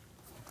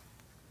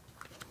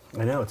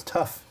 I know, it's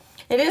tough.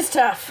 It is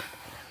tough.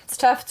 It's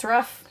tough. It's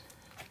rough.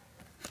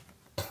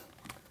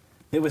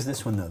 It was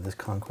this one, though, this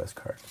conquest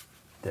card,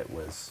 that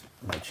was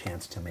my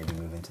chance to maybe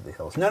move into the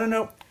hills. No, no,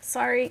 no.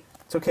 Sorry.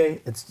 It's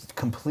okay. It's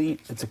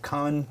complete. It's a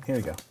con. Here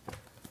we go.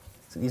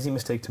 It's an easy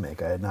mistake to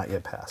make. I had not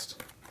yet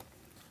passed.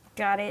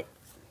 Got it.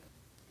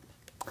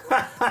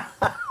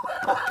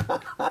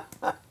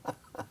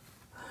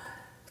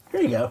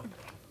 Here you go.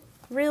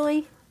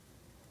 Really?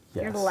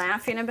 Yes. You're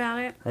laughing about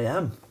it? I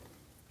am.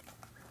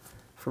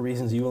 For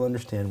reasons you will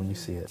understand when you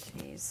see it.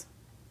 Jeez.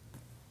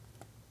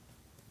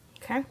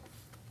 Okay.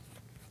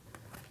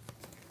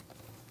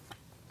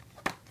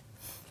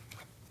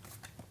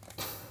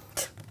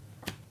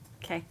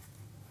 Okay.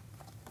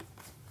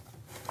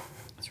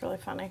 It's really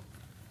funny.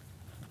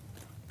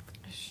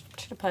 I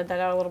should have played that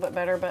out a little bit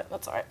better, but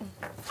that's all right.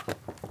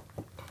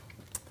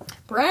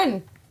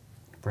 Bren.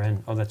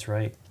 Bren. Oh, that's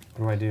right.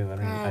 What do I do?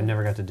 I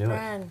never got to do it.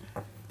 Bren.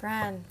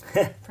 Bren.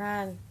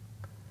 Bren.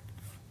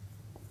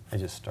 I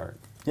just start.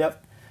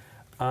 Yep.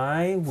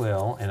 I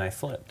will, and I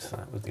flipped.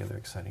 That was the other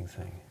exciting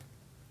thing.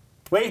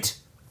 Wait!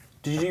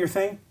 Did you do your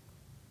thing?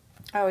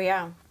 Oh,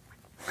 yeah.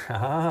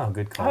 Ah,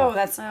 good call. Oh,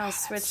 that's...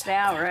 Switched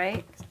out,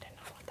 right? I did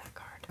not want that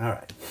card. All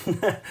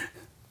right.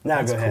 Now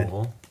That's go ahead.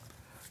 cool.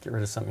 Get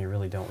rid of something you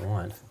really don't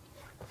want.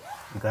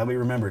 I'm glad we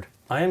remembered.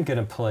 I am going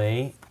to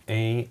play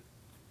a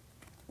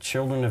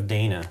Children of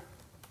Dana.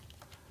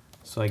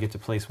 So I get to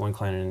place one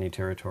clan in any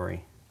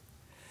territory.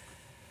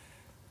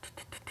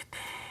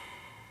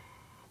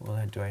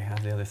 Well, do I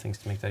have the other things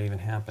to make that even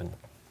happen?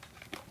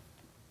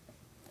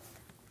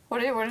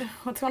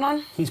 What's going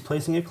on? He's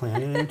placing a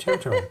clan in a new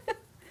territory.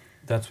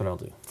 That's what I'll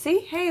do. See?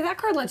 Hey, that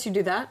card lets you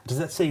do that. Does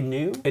that say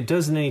new? It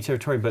does in any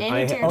territory, but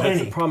Any territory. Oh, the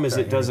any. problem is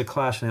Sorry, it does any. a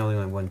clash and I only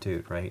have one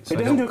dude, right? So It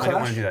doesn't do a I don't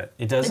want clash. to do that.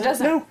 It doesn't? It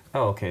doesn't. No.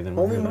 Oh, okay. Then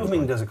we'll Only do another moving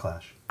one. does a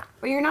clash.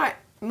 Well, you're not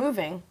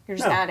moving. You're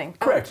just No, adding.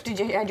 correct. Oh, had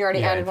you already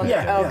Yeah, added one?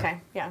 yeah, Oh, yeah.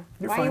 okay. Yeah.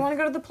 You're Why do fine. you want to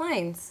go to the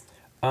plains?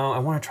 I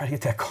want to try to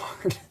get that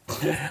card.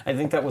 I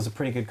think that was a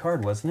pretty good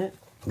card, wasn't it?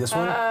 This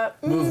one?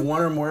 Move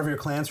one or more of your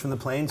clans from the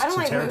plains I don't to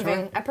like territory?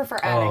 moving. I prefer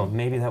Oh, adding.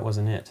 maybe that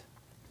wasn't it.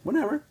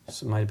 Whatever.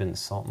 So it might have been the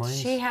salt mines.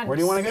 She had. Where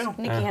do you wanna go?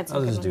 Nikki had some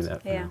I'll good just do ones.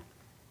 that. For Yeah. now.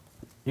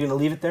 You gonna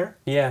leave it there?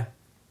 Yeah.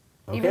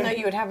 Even Okay. though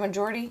you would have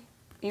majority,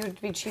 you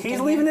would be chieftain. He's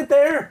leaving it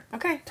there.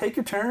 Okay. Take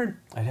your turn.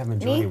 I'd have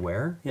majority Me?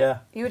 where? Yeah.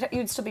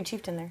 You'd still be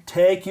chieftain there.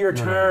 Take your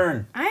No, no.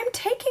 turn. I'm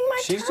taking my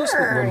She's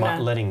turn.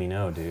 just letting me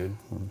know, dude.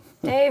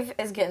 Dave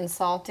is getting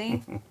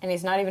salty, and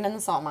he's not even in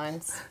the salt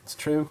mines. It's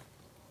true.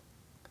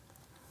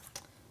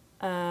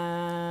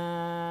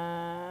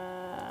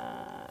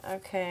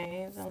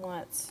 Okay, then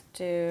let's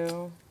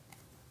do.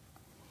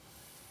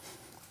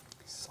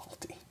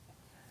 Salty.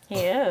 He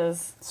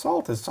is.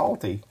 Salt is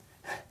salty.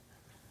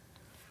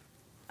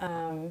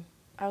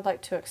 I would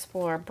like to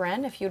explore.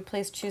 Bren, if you would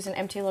please choose an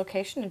empty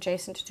location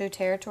adjacent to 2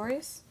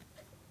 territories.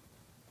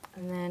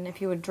 And then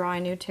if you would draw a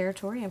new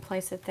territory and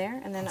place it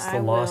there. And then It's I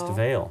the Lost will...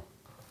 Veil.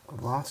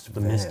 Lost The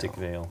Veil. Mystic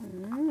Veil.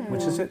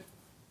 Which is it?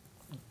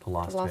 The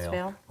Lost, The Lost Veil.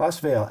 Veil.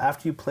 Lost Veil.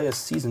 After you play a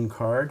season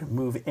card,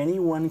 move any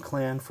one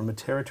clan from a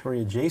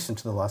territory adjacent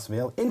to the Lost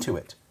Veil into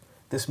it.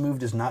 This move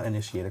does not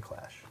initiate a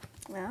clash.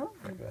 Well,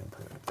 Go ahead and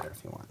put it up there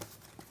if you want.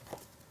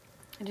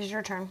 It is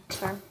your turn,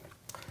 sir.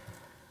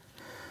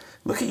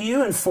 Look at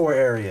you in 4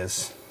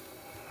 areas.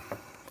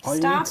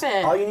 Stop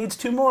it. All you need is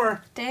 2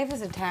 more. Dave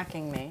is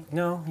attacking me.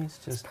 No, he's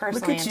just...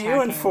 Personally Look at attacking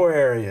you in me. 4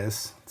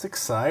 areas. It's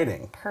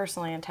exciting.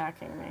 Personally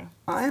attacking me.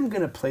 I am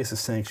going to place a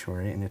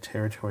sanctuary in a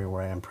territory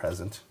where I am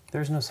present.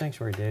 There's no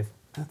sanctuary, Dave.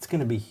 That's going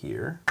to be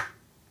here.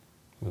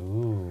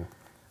 Ooh.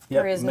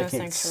 There is no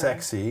making it sanctuary.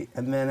 sexy.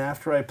 And then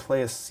after I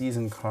play a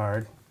season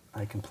card,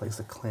 I can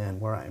place a clan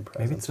where I am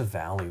present. Maybe it's the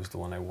Valley was the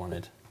one I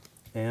wanted.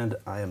 And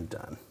I am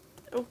done.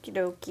 okie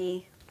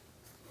dokie.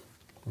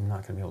 I'm not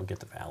going to be able to get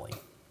the Valley.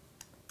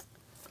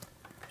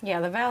 Yeah,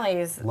 the valley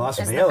is.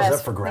 Lost is the Veil is best,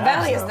 up for grabs, The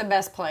valley is though. the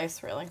best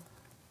place, really.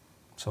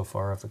 So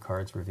far of the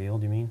cards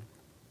revealed, you mean?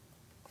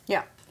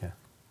 Yeah. Yeah.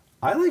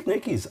 I like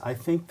Nikki's. I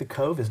think the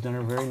Cove has done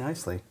her very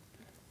nicely.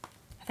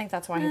 I think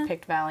that's why he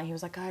picked Valley. He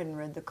was like, I hadn't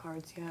read the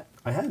cards yet.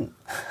 I hadn't.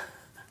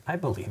 I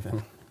believe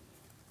him.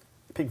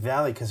 I picked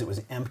Valley because it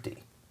was empty.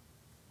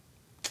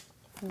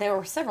 There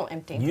were several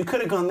empty. You could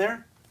have gone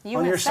there. You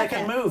On went your second.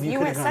 second move, you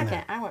could went have gone second.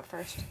 there. I went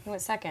first. You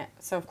went second.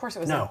 So of course it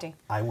was No, empty.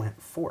 I went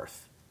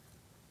 4th.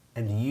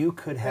 And you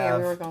could Yeah, have...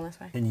 we were going this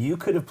way. And you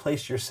could have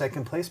placed your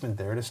second placement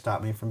there to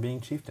stop me from being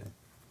chieftain.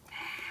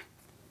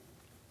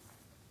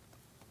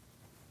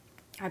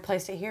 I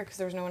placed it here because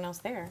there was no one else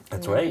there.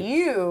 That's And then right.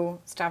 You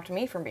stopped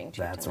me from being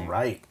chieftain. That's there.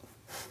 right.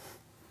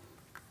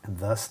 And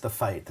thus the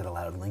fight that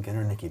allowed Lincoln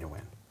or Nikki to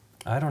win.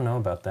 I don't know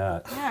about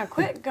that. Yeah,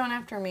 quit going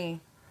after me.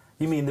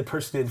 You mean the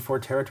person in 4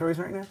 territories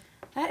right now?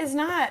 That is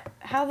not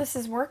how this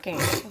is working.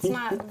 It's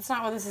not. That's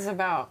not what this is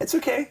about. It's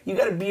okay. You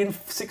got to be in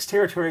 6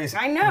 territories.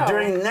 I know.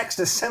 During the next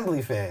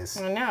assembly phase.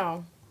 I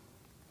know.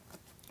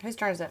 Whose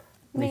turn is it?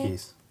 Me.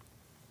 Nikki's.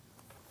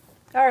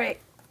 All right.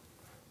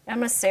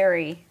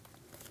 Emissary.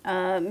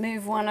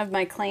 Move one of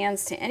my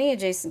clans to any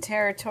adjacent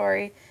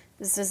territory.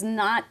 This does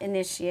not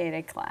initiate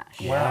a clash.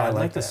 Yeah, Wow, I I'd like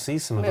like to that. see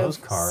some of Move. those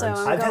cards.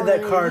 So- I've had that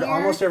going card here.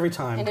 almost every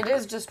time. And it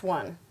is just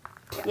one.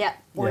 Yep,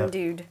 one Yep.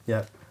 dude.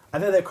 Yep.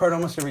 I've had that card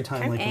almost every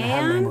time, like, and I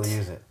haven't been able to And-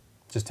 use it.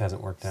 Just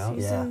hasn't worked out.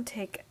 Season, Yeah.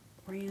 take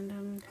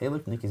random, Hey,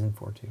 look, Nikki's in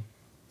 4 too.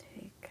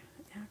 take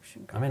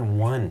action. I'm in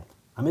 1.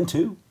 I'm in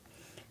 2.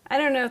 I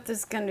don't know if this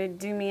is going to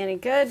do me any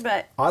good,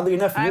 but Oddly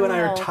enough, I you and I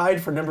are will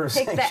tied for number of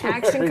take the action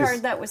sanctuaries.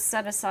 card that was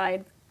set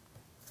aside,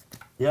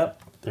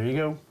 Yep. There you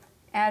go.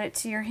 add it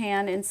to your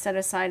hand, and set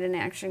aside an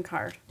action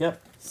card.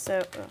 Yep.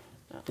 So,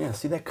 Yeah,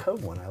 see that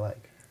code one I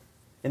like.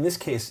 In this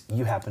case,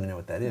 you happen to know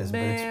what that is, but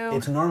Boo.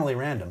 it's normally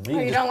random. Oh,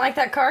 you don't like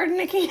that card,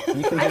 Nikki? You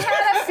can I just,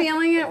 had a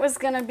feeling it was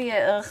going to be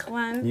a ugh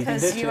one You can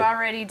because ditch you it.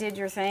 already did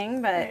your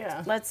thing, but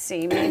Yeah. let's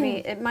see. Maybe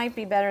it might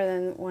be better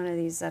than one of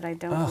these that I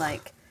don't Ugh.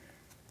 like.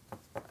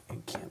 I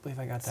can't believe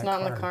I got It's that not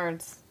card. on the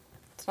cards.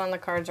 It's not on the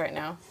cards right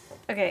now.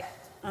 Okay.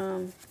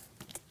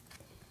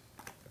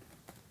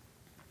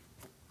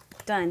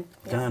 Done.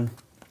 done.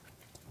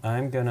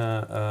 I'm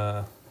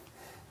gonna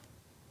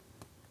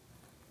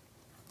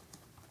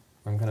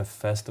I'm going to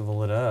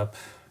festival it up.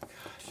 Gosh,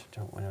 I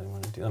don't really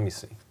want to do. Let me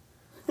see.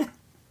 He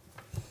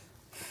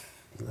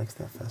likes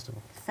that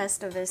festival.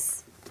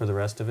 Festivus. For the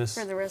rest of us?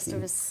 For the rest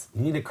of us.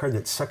 You need a card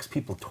that sucks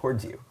people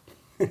towards you.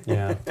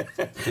 Yeah.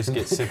 Just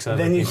get 6 other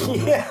Then you, people.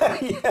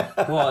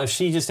 yeah. Well, if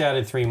she just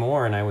added 3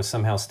 more and I was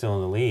somehow still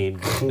in the lead,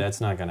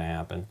 that's not going to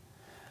happen.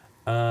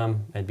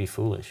 That'd be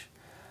foolish.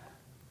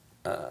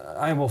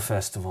 I will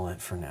festival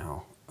it for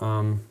now.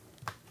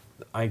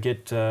 I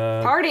get...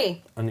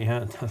 Party!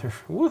 Another...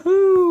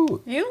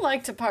 Woohoo! You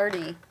like to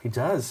party. He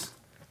does.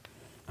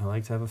 I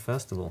like to have a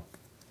festival.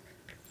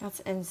 That's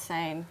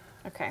insane.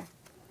 Okay.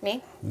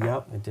 Me?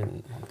 Yep. I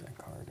didn't want that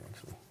card,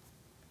 actually.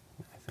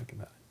 Now I think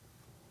about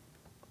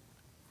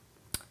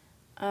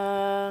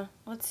it.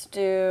 Let's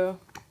do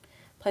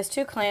place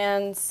 2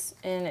 clans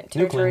in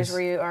territories clans.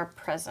 where you are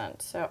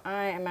present. So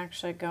I am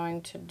actually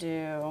going to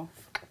do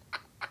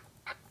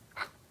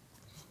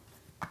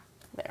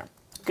there.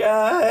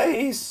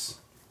 Guys!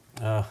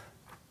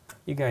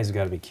 You guys have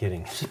got to be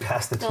kidding. She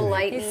passed it The to me.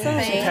 lightning He's so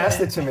She thing. passed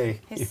it to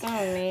me. He's so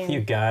mean. You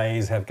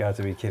guys have got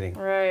to be kidding.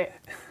 Right.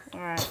 All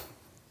right.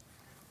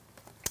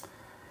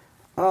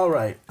 All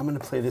right, I'm going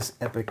to play this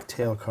epic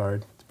tale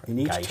card. In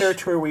each Geish.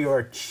 territory where you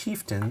are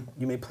chieftain,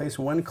 you may place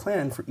 1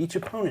 clan for each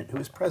opponent who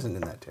is present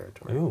in that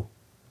territory. Ooh.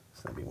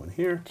 So that'd be 1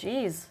 here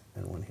Jeez,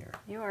 and 1 here.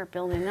 you are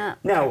building up.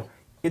 Now,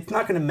 it's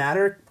not going to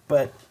matter,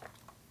 but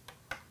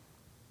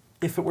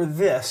if it were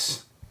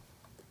this,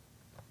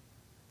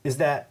 is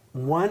that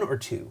 1 or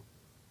 2?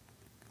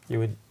 You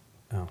would...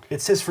 Oh.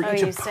 It says for Oh,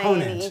 each you say in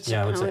opponent. each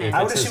Yeah, I would say opponent. if I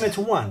it would says- assume it's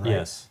 1, right?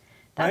 Yes.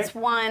 That's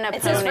right? one opponent.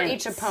 It says for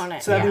each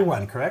opponent. So that'd yeah. be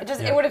 1, correct?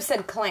 It would have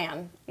said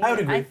clan. I would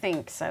agree. I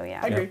think so,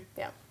 yeah. I agree.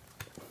 Yeah.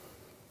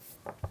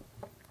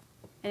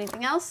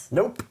 Anything else?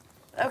 Nope.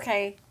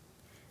 Okay.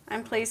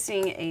 I'm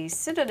placing a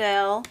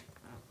citadel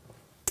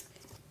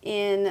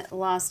in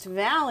Lost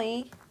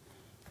Valley.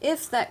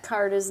 If that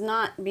card is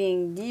not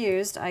being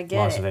used, I get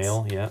Lost it.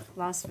 Vale, yeah.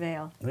 Lost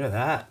Vale. Look at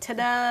that.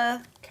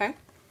 Ta-da! Okay.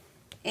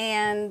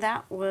 And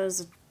that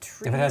was a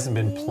tree. If it hasn't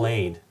been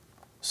played.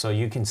 So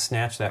you can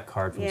snatch that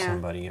card from Yeah.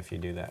 somebody if you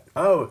do that.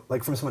 Oh,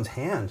 like from someone's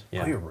hand.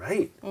 Yeah. Oh, you're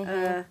right.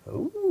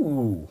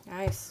 Ooh.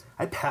 Nice.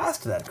 I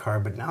passed that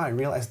card, but now I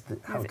realize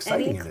how Have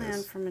exciting any it clan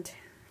is. from a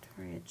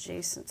territory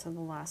adjacent to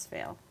the Lost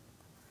Vale.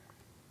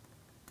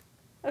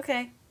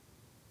 Okay.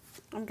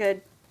 I'm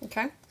good.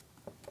 Okay.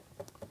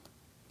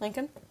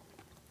 Lincoln?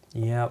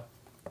 Yep.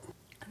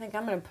 I think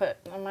I'm going to put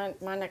on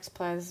my next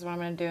play, this is what I'm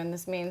going to do, and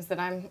this means that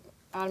I'm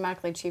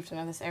automatically chieftain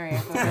of this area.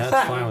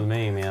 That's fine with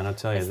me, man. I'll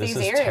tell you, It's this these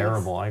is earrings.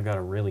 terrible. I've got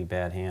a really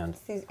bad hand.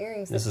 These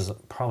earrings This is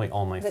probably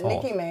all my that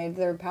fault. Nikki made,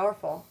 they're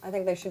powerful. I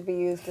think they should be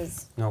used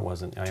as No, it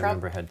wasn't. I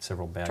Trump- remember I had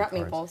several bad Trump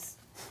cards. meeples.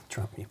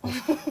 Trump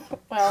meeples.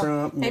 Well,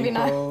 Trump maybe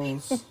not.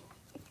 meeples.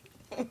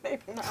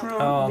 Trump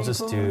Oh, I'll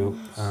just do...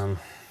 meeples.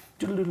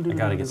 I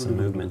gotta get some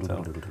movement,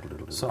 though.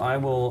 So I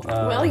will...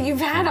 Well,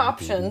 you've had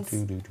options.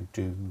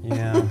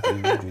 Yeah.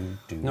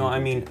 No, I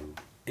mean,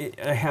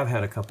 I have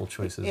had a couple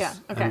choices. Yeah,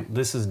 okay.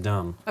 This is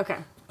dumb. Okay.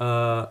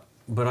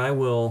 But I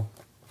will...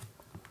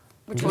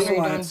 Which one are you doing?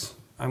 Alliance.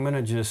 I'm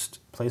gonna just...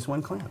 Place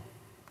 1 clan.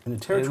 In a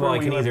territory Well, I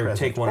where can you are either present,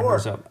 take one of or,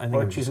 hers up. I think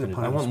or I'm choose just an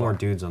gonna, I opponent want as more well.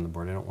 dudes on the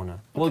board. I don't want to...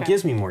 Well, it Okay.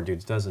 gives me more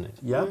dudes, doesn't it?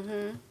 Yep.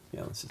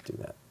 Yeah, let's just do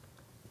that.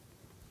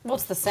 Well,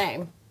 it's the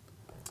same.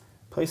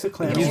 Place a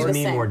clan. It Gives gives you the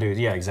me same. more dudes.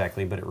 Yeah,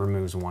 exactly. But it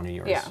removes one of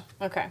yours. Yeah.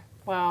 Okay.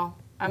 Well,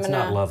 I'm It's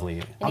gonna. not lovely.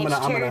 in I'm each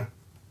gonna.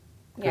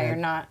 Yeah, ahead. you're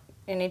not.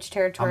 In each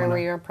territory I'm gonna-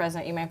 where you're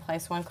present, you may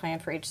place 1 clan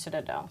for each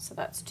citadel. So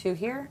that's 2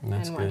 here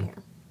That's and 1 good. here.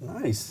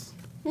 Nice.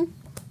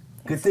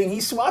 Good thing he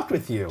swapped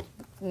with you.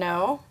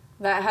 No,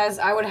 that has.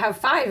 I would have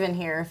 5 in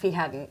here if he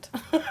hadn't.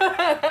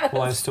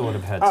 Well, I still would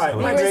have had... All right, I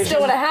would You have- Migration.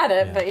 still would have had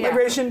it, Yeah. but yeah.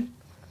 Migration.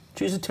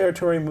 Choose a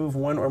territory, move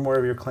 1 or more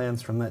of your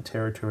clans from that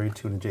territory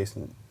to an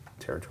adjacent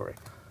territory.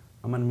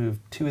 I'm going to move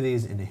 2 of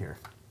these into here.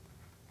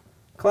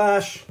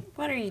 Clash.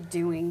 What are you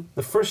doing?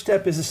 The first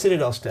step is the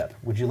Citadel step.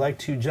 Would you like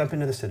to jump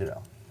into the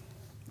Citadel?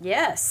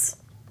 Yes.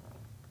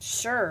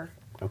 Sure.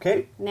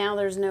 Okay, Now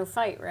there's no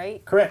fight,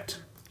 right?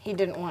 correct. He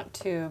didn't want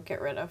to get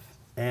rid of.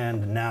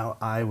 And now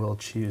I will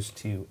choose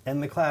to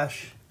end the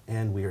clash,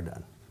 and we are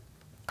done.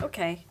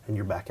 Okay. And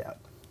you're back out.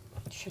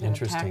 Should have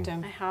Interesting. attacked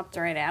him. I hopped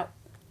right out.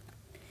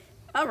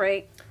 All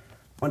right.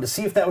 Wanted to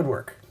see if that would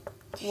work.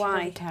 Should have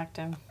Why? attacked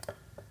him.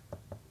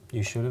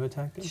 You should have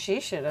attacked him? She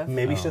should have.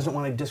 Maybe she Oh. doesn't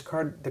want to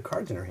discard the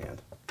cards in her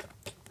hand.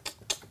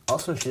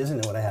 Also, she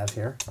doesn't know what I have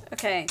here.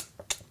 Okay.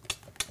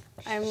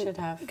 I'm Should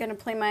have. gonna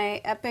play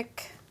my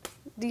epic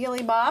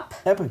dealy bop.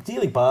 Epic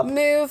Dealy Bob.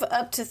 Move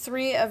up to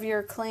 3 of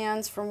your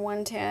clans from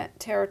one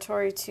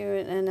territory to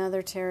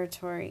another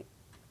territory,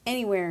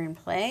 anywhere in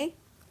play.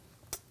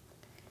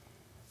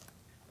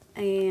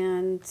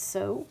 And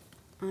so,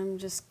 I'm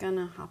just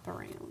gonna hop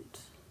around.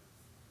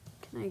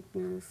 Can I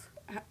move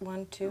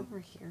 1, 2. over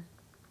here?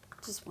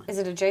 Just one. Is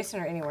it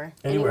adjacent or anywhere?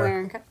 Anywhere.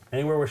 Anywhere. Okay.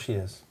 Anywhere where she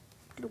is.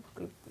 Bloop,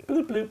 bloop, bloop.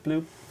 Bloop, bloop,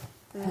 bloop.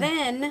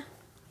 Then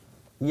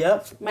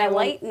Yep. my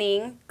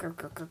lightning. Grr,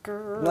 grr, grr,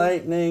 grr.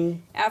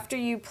 Lightning. After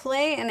you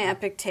play an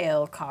epic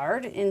tale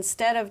card,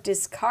 instead of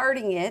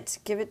discarding it,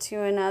 give it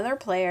to another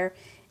player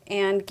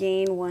and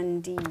gain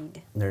 1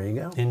 deed. There you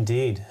go.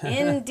 Indeed.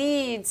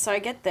 Indeed. So I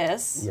get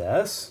this.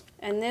 Yes.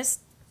 And this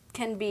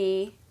can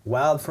be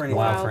Wild for anything.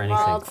 Wild for anything.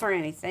 wild for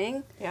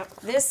anything. Yep.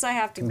 This I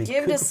have to Can be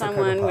give Cooper to for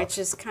someone, Cocoa which Puffs.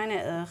 is kind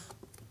of ugh.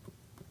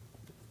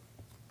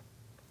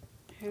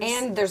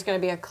 And there's going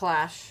to be a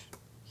clash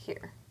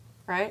here,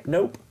 right?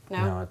 Nope.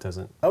 No. No, it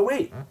doesn't. Oh,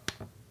 wait.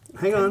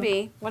 Hang could on.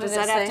 be. What Does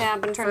does it that have say? to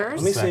happen Turn it- first?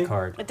 Let me It's that see.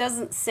 card. It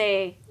doesn't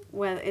say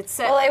whether it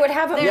said. Well, it would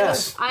have a There's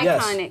Yes. an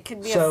yes. icon. It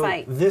could be So a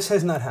fight. this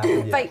has not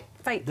happened yet.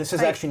 Fight. This has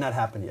fight. actually not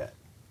happened yet.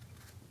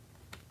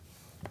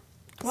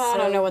 Well, I So-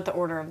 don't know what the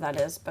order of that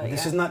is, but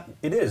This yeah. is not.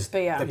 It is. But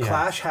yeah. The Yeah.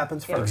 clash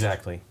happens first.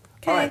 Exactly.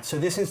 All Okay. right. So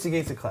this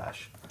instigates a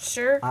clash.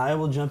 Sure. I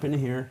will jump into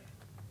here.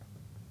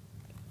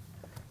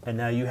 And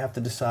now you have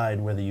to decide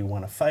whether you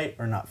want to fight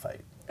or not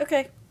fight.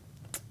 Okay.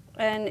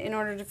 And in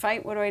order to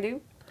fight, what do I do?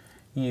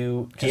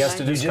 You He has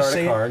to you just discard a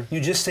say- card. You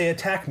just say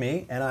attack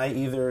me, and I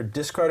either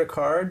discard a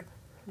card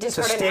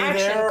Discard to an stay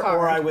action there, card.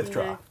 or I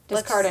withdraw. Yeah.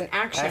 Discard Let's- an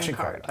action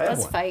card. I have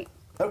Let's one. fight.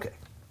 Okay.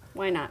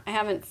 Why not? I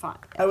haven't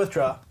fought. I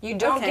withdraw. You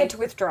don't Okay. get to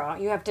withdraw.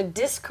 You have to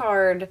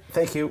discard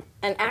Thank you.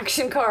 an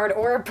action card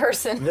or a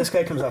person This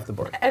guy comes off the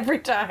board. every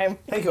time.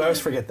 Thank you. I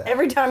always forget that.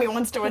 Every time he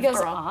wants to He goes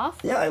withdraw. off.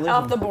 Yeah, I lose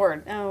Off him. the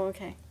board. Oh,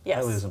 okay. Yes.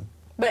 I lose him.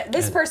 But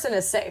this person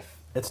is safe.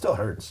 It still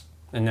hurts.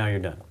 And now you're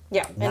done.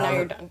 Yeah, and Now now the-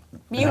 you're done.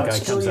 The You, guy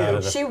comes out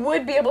of the. she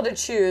would be able to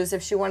choose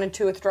if she wanted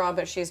to withdraw,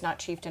 but she's not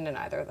chieftained in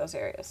either of those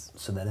areas.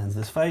 So that ends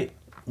this fight.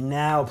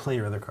 Now play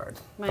your other card.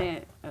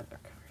 My other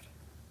card.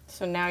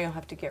 So now you'll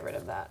have to get rid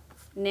of that.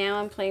 Now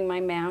I'm playing my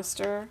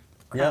master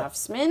Yep.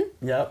 craftsman.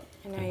 Yep.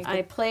 And now you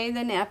I played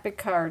an epic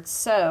card,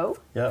 so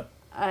Yep.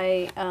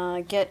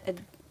 I get a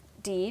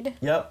deed,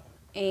 Yep.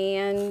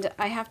 and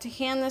I have to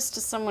hand this to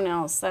someone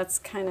else. That's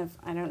kind of,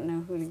 I don't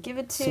know who to give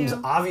it to. Seems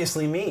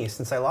obviously me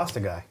since I lost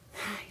a guy.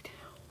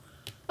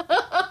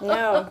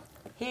 No.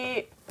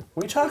 He.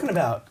 What are you talking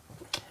about?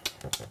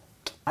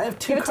 I have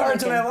two Give it to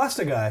cards and I Lincoln. lost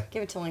a guy.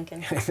 Give it to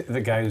Lincoln.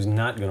 The guy who's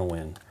not going to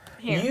win.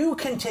 Here. You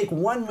can take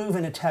one move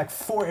and attack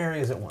 4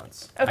 areas at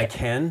once. I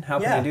can? How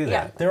can I do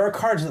that? There are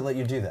cards that let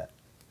you do that.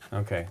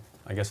 Okay.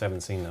 I guess I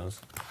haven't seen those.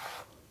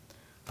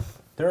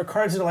 There are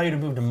cards that allow you to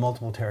move to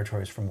multiple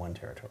territories from one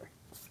territory.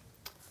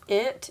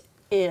 It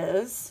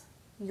is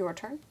your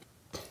turn.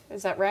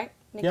 Is that right,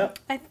 Nikki?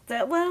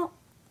 Yep. Well,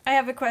 I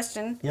have a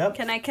question. Yep.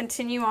 Can I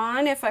continue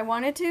on if I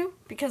wanted to?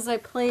 Because I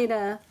played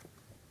a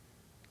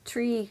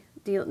tree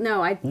deal.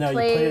 No, I No, you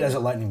played, played it as a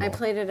lightning I bolt.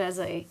 played it as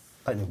a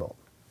Lightning bolt.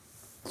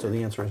 So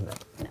the answer is no.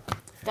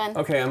 done.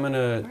 Okay, I'm going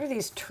What to. are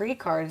these tree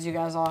cards you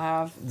guys all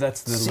have?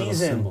 That's the little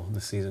Season. symbol. The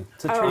season.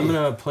 It's a Oh. tree. I'm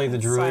going to play the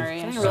druid. Sorry, I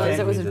didn't should- realize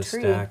it was read a the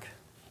tree. stack.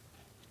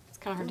 It's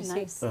kind of hard to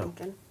Nice, see. Oh.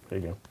 Lincoln. There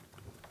you go.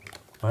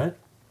 What?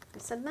 I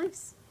said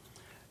nice.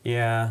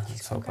 Yeah,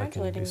 let's hope I can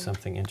congratulating do me.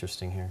 something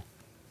interesting here.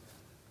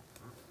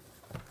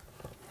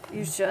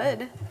 You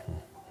should.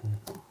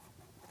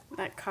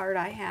 That card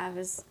I have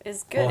is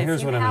good. Well, if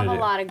here's you what I'm have gonna a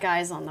do. lot of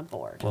guys on the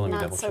board. Well, let me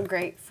Not double so check.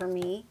 great for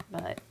me,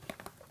 but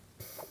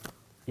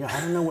Yeah, I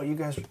don't know what you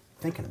guys are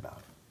thinking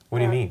about. What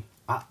do you mean?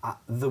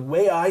 The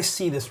way I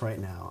see this right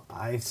now,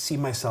 I see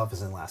myself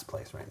as in last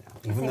place right now.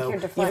 Even think though, you're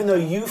even though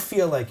deflecting. you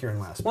feel like you're in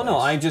last Well,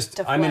 place.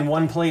 no, I'm in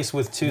one Deflecting. place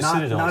with 2 not,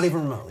 citadels. not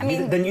even remotely. I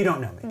mean- then you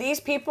don't know me. These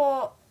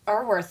people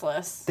are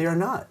worthless. They are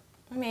not.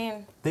 I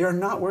mean, They are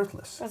not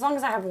worthless. as long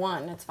as I have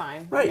one, it's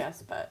fine. I Right.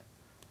 guess, but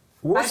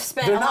Worse, I've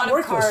spent they're a not lot of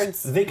worthless.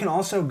 cards. They can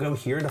also go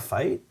here to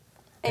fight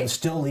and It-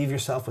 still leave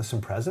yourself with some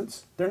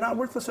presence. They're not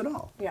worthless at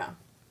all. yeah.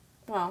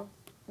 Well,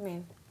 I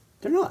mean,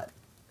 They're not.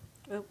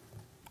 oh,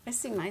 I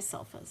see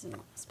myself as in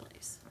last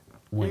place.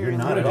 Well, You're you're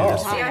not gonna at do all.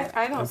 this. see,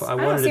 I don't. I I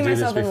wanted don't to see do this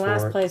myself in last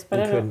before. place, but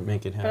We I couldn't don't.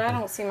 make it But I happen.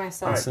 don't see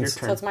myself. All right, your Since-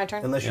 turn. So it's my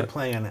turn? Unless you're Yep.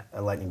 playing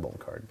a lightning bolt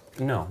card.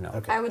 No.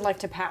 Okay. I would like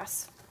to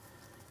pass.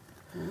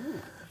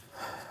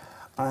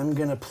 I'm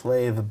gonna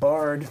play the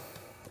bard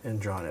and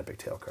draw an epic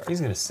tale card. He's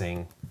going to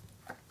sing.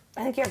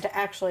 I think you have to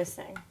actually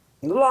sing.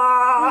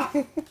 La!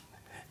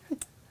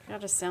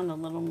 Got to sound a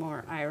little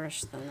more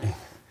Irish than that.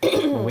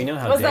 Well, we know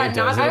how Was Dave that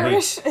does. not It'll be-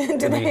 Irish? Do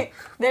it'll be-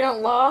 they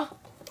don't law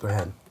Go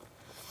ahead.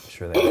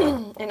 Sure they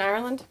will. in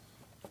Ireland?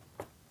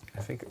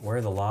 I think, where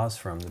are the laws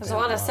from? The There's a bad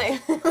lot of laws. saying.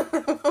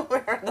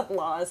 Where are the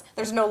laws?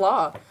 There's no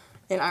law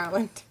in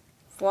Ireland.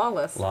 It's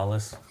lawless.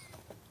 Lawless.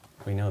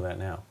 We know that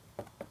now.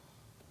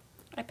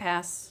 I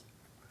pass.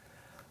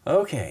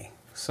 Okay,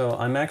 so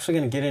I'm actually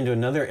going to get into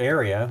another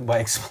area by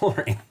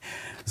exploring.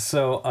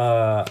 So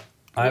I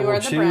You will are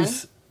the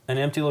choose an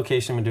empty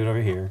location. I'm going to do it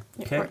over here.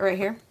 Okay. Right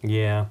here.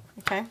 Yeah.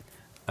 Okay.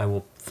 I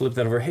will flip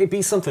that over. Hey,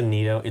 be something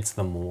neato. It's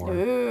the Moor.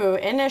 Ooh,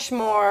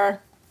 Inishmore.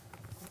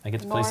 I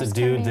get to place a Moor's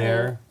dude convenient.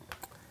 there.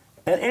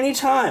 At any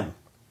time,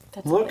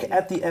 That's look amazing.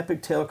 at the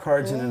epic tale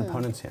cards in an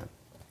opponent's hand.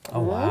 Oh,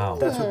 wow.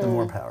 That's what the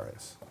more power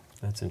is.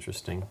 That's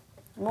interesting.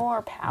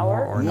 More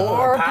power. More or not.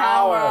 More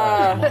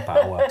power. More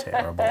power.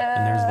 Terrible.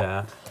 And there's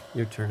that.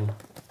 Your turn.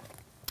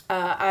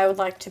 I would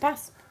like to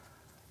pass.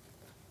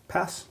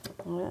 Pass.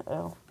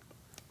 Uh-oh.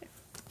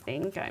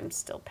 Think I'm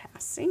still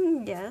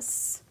passing.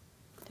 Yes.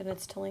 Then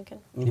it's to Lincoln.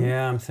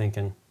 Yeah, I'm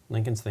thinking.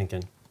 Lincoln's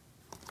thinking.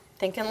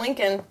 Thinking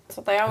Lincoln. That's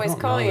what they I always don't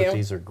call know you. that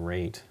these are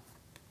great.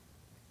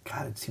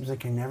 God, it seems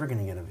like you're never going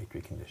to get a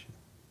victory condition.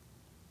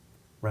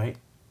 Right?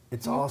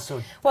 It's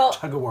also Well,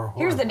 tug-of-war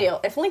here's the horrible. deal.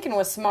 If Lincoln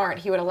was smart,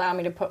 he would allow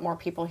me to put more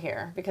people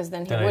here because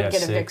then he Then I'd would have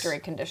get a 6. victory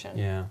condition.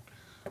 Yeah.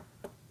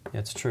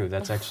 It's true.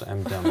 That's actually,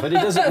 I'm dumb. But it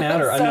doesn't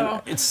matter. I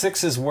mean, it's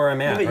 6 is where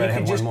I'm at, But right? I you have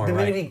could one just, more, the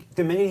right?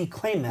 minute he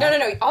claimed that.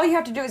 No. All you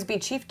have to do is be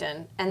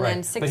chieftain, and then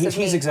Right. 6 But is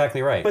he's me.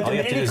 exactly right. But All the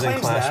you have to minute do he is then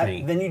claims clash that,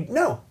 me. then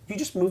you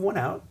just move one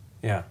out,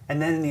 Yeah.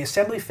 and then in the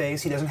assembly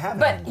phase, he doesn't have it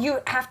But anymore. you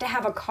have to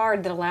have a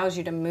card that allows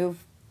you to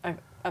move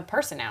a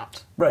person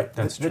out. Right.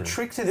 That's the true.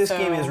 trick to this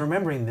game is So-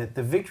 remembering that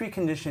the victory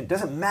condition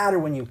doesn't matter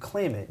when you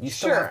claim it. You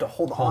still Sure. have to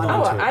hold Hold on on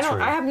to to it. it. I don't.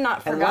 true. I have not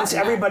And forgotten. once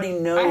that. everybody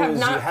knows I have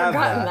not you have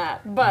forgotten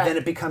that, but then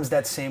it becomes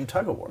that same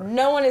tug of war.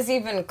 no one is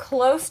even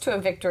close to a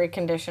victory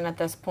condition at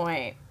this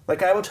point.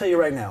 Like I will tell you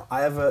right now,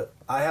 I have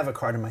a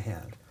card in my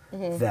hand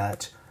Mm-hmm.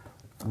 that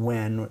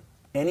when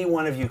any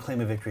one of you claim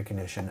a victory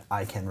condition,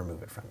 I can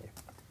remove it from you.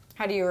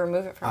 How do you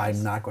remove it from us?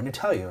 I'm not going to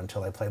tell you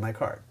until I play my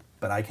card,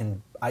 but I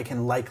can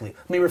likely.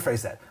 Let me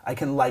rephrase that. I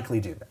can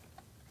likely do that.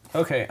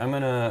 Okay, I'm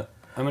gonna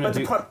But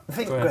do. the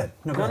thing, go ahead.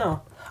 No, go ahead.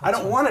 No. I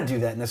don't want to do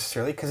that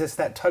necessarily because it's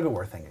that tug of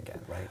war thing again,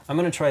 right? I'm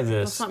gonna try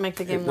this. Let's not make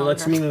the game It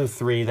lets me longer. move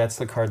 3. That's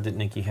the card that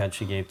Nikki had.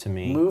 She gave to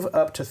me, Move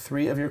up to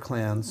 3 of your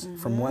clans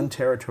from one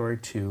territory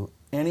to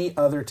any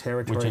other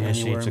territory which anywhere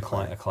initiates in a,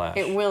 play. a clash.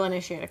 It will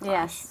initiate a clash.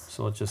 Yes.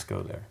 So let's just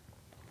go there.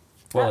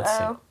 Well, let's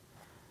see. Uh-oh.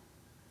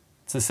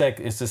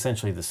 It's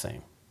essentially the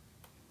same.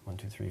 1,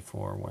 2, 3,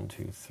 4. 1,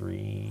 2,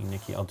 3.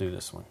 Nikki, I'll do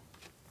this one.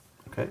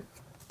 Okay,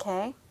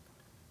 Okay.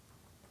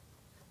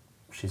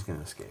 she's going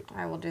to escape,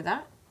 I will do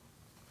that.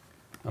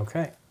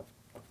 Okay.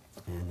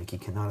 and Nikki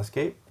cannot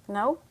escape.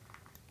 No.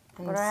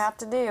 What do I have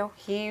to do?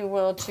 He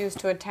will choose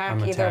to attack I'm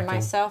either attacking.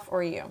 myself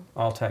or you.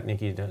 I'll attack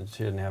Nikki. She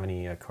didn't have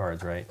any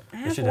cards, right? I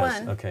Yes, have she does.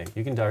 one. Okay,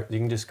 you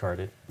can discard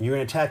it. You're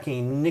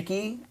attacking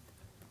Nikki.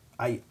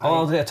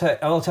 I'll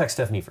attack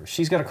Stephanie first.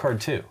 She's got a card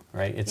too,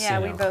 right? It's, Yeah,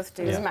 you we know, both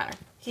do. Doesn't yeah. matter.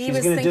 He She's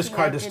was going to thinking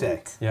discard I to stay.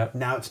 didn't. Yep.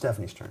 Now it's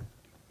Stephanie's turn.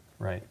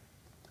 Right.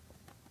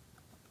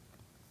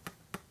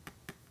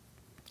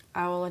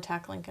 I will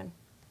attack Lincoln.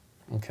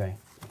 Okay.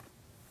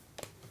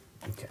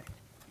 Okay.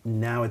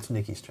 Now it's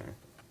Nikki's turn.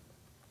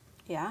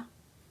 Yeah.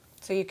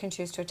 So you can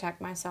choose to attack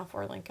myself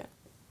or Lincoln.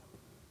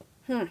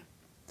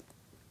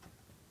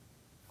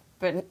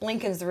 But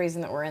Lincoln's the reason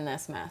that we're in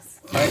this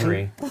mess. I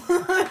agree.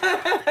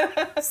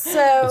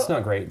 So. It's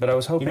not great, but I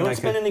was hoping You I don't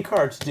could. spend any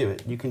cards to do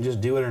it. You can just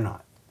do it or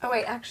not. Oh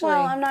wait, actually,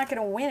 Well, I'm not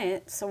going to win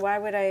it, so why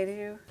would I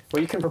do?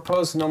 Well, you can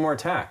propose no more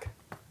attack.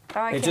 Oh,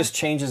 I It can- just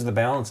changes the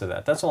balance of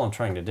that. That's all I'm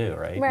trying to do,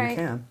 right? Right. You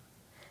can.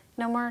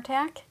 No more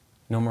attack?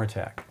 No more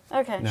attack.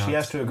 Okay. No, She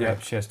has to agree. Yeah,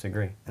 she has to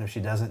agree. And if she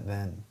doesn't,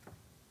 then...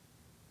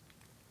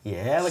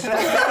 Yeah, look at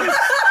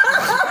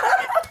that.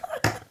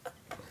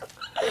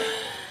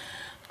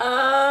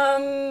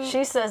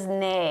 She says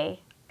nay.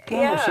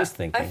 Well, she's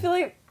thinking. I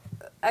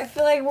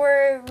feel like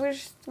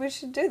we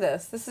should do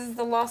this. This is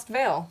the lost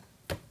veil.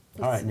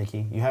 All right,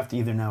 Nikki, you have to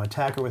either now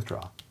attack or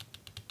withdraw.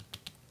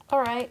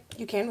 All right.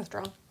 You can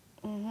withdraw.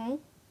 What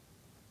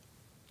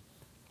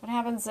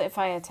happens if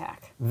I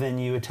attack? Then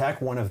you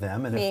attack one of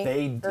them, and Me if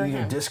they or either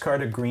him.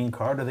 discard a green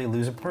card or they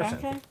lose a person.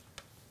 Okay.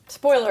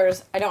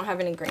 Spoilers, I don't have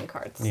any green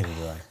cards. Neither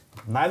do I.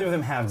 Neither of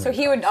them have So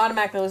green he would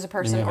automatically lose a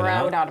person, move it or I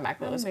out? would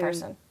automatically lose a move.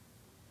 person.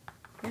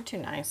 You're too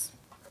nice.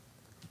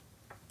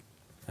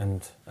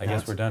 And I Now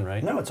guess it's- we're done,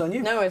 right? No, it's on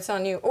you. No, it's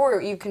on you.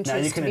 Or you can choose Now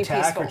you to can be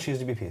attack peaceful. or choose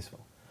to be peaceful.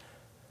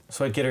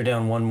 So I'd get her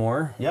down one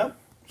more, Yep.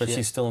 but She-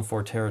 she's still in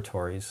 4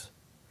 territories.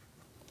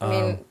 I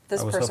mean,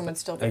 this I was person hoping- would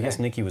still be I guess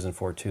there. Nikki was in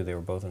 4 too. They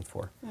were both in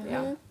 4.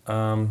 Yeah.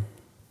 Um,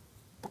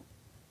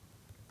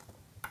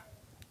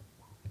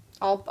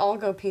 I'll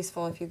go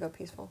peaceful if you go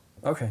peaceful.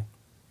 okay.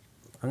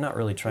 I'm not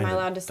really trying Am I to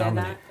allowed to say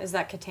dominate. that? Is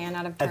that Catan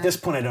out of turn? At this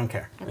point, I don't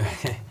care.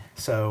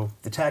 So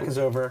the attack is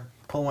over.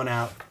 Pull one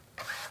out.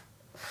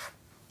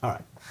 All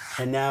right.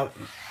 And now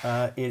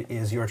it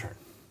is your turn.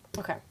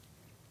 Okay.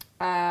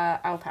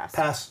 I'll pass.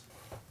 Pass.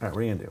 All right, what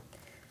are you going to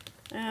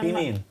do? Be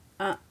mean.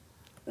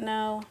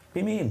 No.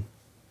 Be mean.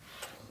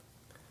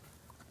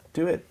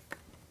 Do it.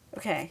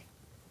 Okay.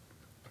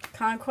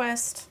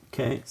 Conquest.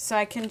 Okay. So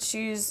I can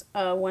choose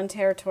one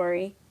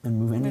territory. And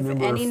move any Move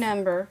number any of-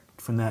 number.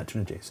 from that to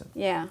an adjacent.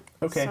 Yeah.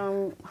 Okay.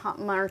 So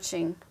I'm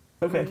marching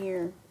Okay. from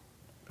here.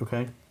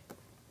 Okay.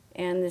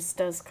 And this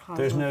does cause.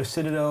 There's no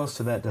citadel,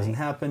 so that doesn't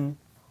happen.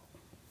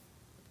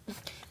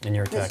 And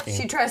you're attacking.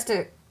 She tries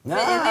to fit in Ah,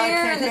 there, I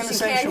can't and get then in the she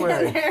can't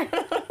get in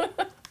sanctuary.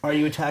 there. Are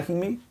you attacking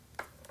me?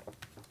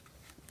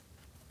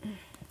 Do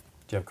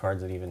you have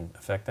cards that even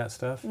affect that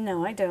stuff?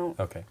 No, I don't.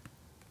 Okay.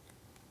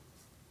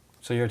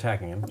 So you're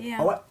attacking him. Yeah.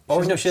 Oh, what? Oh,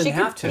 She's- no, she doesn't she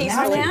could have to. peace-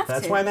 Have to. have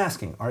That's to. why I'm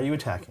asking. Are you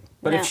attacking?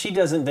 But No. if she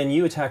doesn't, then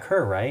you attack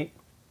her, right?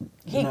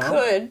 He No.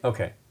 could.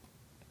 Okay.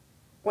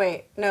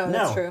 Wait, no,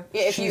 that's true.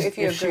 Yeah, if you She's-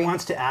 agree. she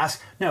wants to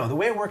ask. No, the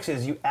way it works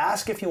is you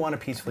ask if you want to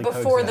peacefully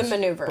Before the coexist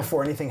maneuver.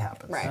 Before anything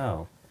happens. Right.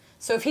 Oh.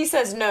 So if he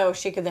says no,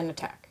 she could then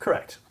attack.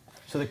 Correct.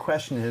 So the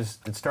question is,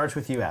 it starts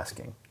with you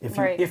asking if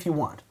you Right. if you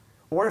want,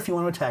 or if you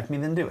want to attack me,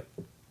 then do it.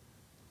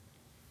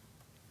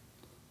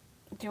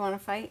 Do you want to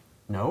fight?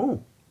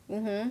 No.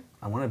 Mm-hmm.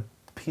 I want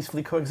to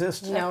peacefully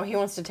coexist. No, he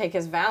wants to take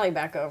his valley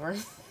back over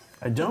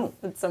I don't.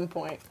 at some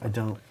point. I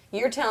don't.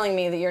 You're telling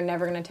me that you're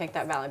never going to take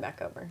that valley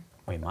back over.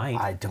 We might.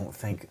 I don't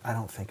think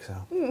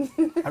so.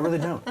 I really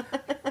don't.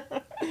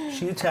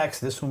 She attacks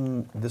this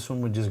one. This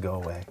one would just go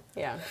away,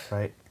 Yeah.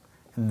 right?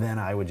 And then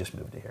I would just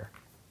move to here.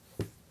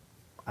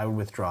 I would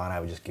withdraw and I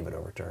would just give it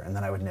over to her, and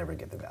then I would never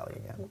get the valley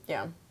again.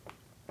 Yeah.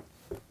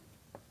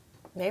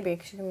 Maybe,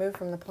 because you can move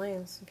from the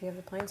plains if you have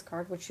the plains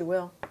card, which you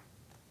will.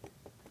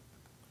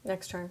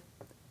 Next turn.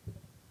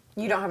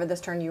 You don't have it this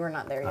turn. You are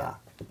not there yet.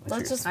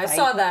 Let's just I fight.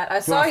 saw that. I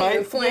saw wanna you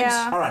fight? flinch.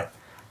 Yeah. All right,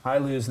 I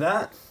lose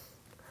that,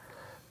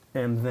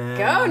 and then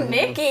Go,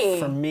 Nikki!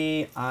 For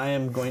me, I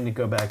am going to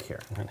go back here.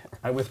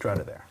 I withdraw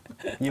to there.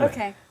 You win.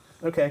 Okay.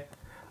 Okay.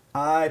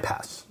 I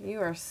pass.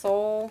 You are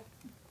soul.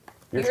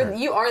 Your turn.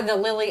 You are the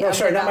lily No, of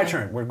sorry, the not my valley.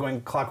 turn. We're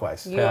going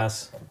clockwise.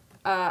 Pass.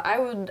 I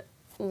would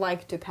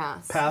like to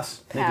pass.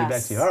 Pass. Nikki, Pass.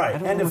 back to you. All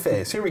right, end of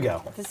phase. Here we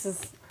go. This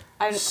is.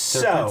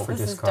 So, for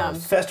This is discard.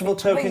 dumb. festival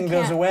token you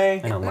goes can't.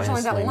 away. I know, There's mine only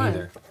is that lame one.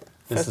 either.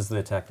 This is the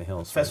attack the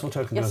hills. Festival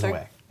token Yes, goes sir.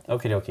 away.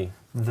 Okie dokie.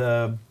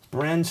 The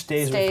Bren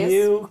stays with Stays.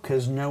 you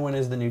because no one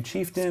is the new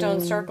chieftain.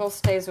 Stone Circle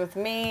stays with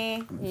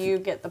me. You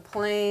get the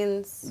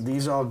plains.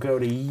 These all go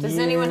to you. Does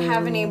anyone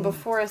have any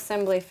before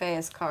assembly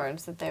phase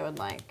cards that they would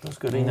like? Those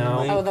go to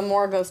No. you. Oh, the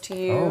more goes to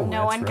you. Oh.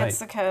 No That's one gets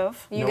the right.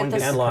 cove. You No get one the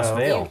gets And the Lost cove.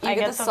 Veil. You I get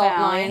get the the salt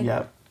valley. mine.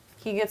 Yep.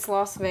 He gets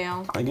Lost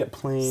Veil. I get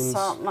planes.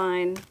 Salt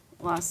mine,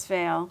 Lost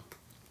Veil.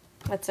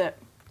 That's it.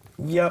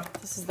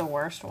 Yep. This is the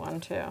worst one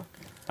too.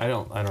 I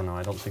don't know.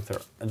 I don't think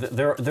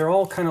they're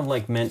all kind of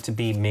like meant to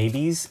be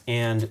maybes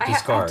and I have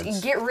discards.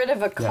 to get rid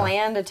of a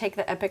clan to take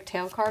the epic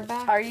tail card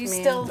back. Are you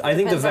still- I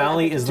think the depends on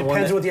valley epic- is the one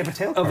Depends that, what the epic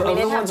tail of card mean, the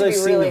it'd have ones to I've be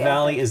seen, really the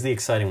valley is the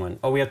exciting one.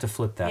 Oh, we have to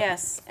flip that.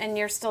 Yes, and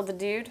you're still the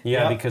dude?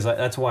 Yeah, Yep. because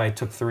that's why I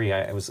took 3.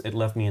 It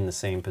left me in the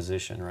same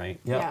position, right?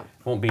 Yep. Yeah.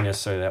 Won't be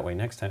necessarily that way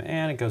next time,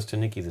 and it goes to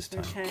Nikki this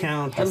time. Okay.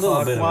 Count A little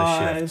bit of a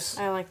clockwise.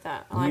 I like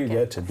that. I like You it.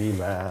 get to be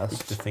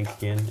last. To think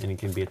again, and you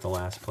can be at the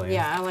last player.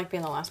 Yeah, I like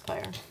being the last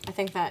player. I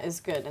think that is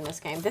good in this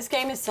game. This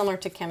game is similar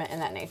to Kemet in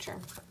that nature.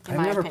 In I've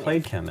my never opinion.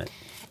 played Kemet.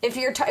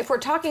 If we're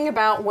talking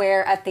about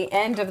where at the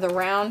end of the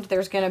round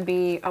there's going to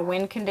be a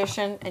win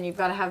condition and you've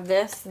got to have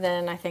this,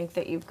 then I think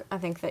that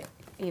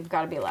you've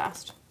got to be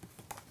last.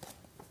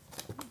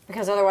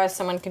 Because otherwise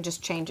someone can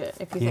just change it.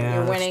 If you think Yeah,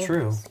 you're that's winning,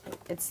 true.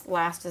 it's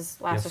last is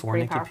Yeah, is 4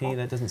 pretty Nikki powerful. P.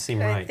 That doesn't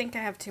seem I right. think I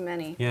have too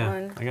many. Yeah,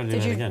 One, I gotta do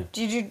Did that you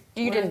again.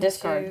 you didn't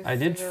discard? I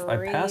did. I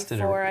three, passed it.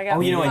 4, I got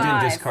Oh, you know, I didn't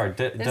 5. discard.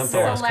 This Dump is the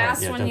the last card.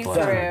 last Yeah, one dump you the last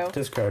threw. card.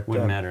 Discard.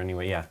 Wouldn't Done. matter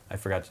anyway. Yeah, I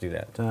forgot to do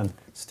that. Done.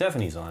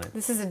 Stephanie's on it.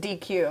 This is a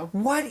DQ.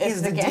 What It's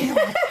is the the game.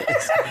 deal?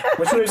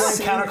 Which way are you going?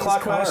 Seen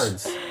Counterclockwise?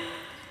 these cards.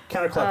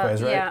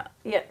 Counterclockwise, right? Yeah.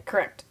 Yeah,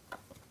 correct.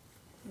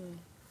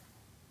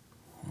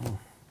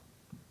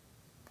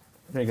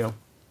 There you go.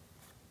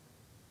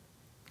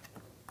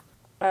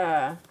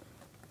 Uh,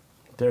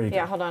 There you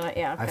yeah, go. hold on.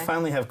 Yeah, okay. I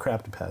finally have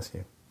crap to pass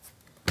you.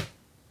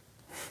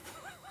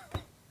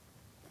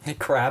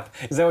 Crap.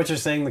 Is that what you're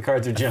saying? The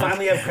cards are junk?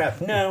 Finally have crap.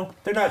 No,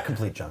 they're not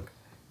complete junk.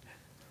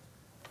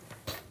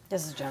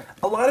 This is junk.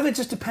 A lot of it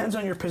just depends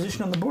on your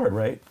position on the board,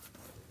 right?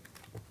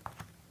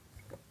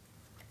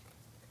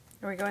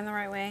 Are we going the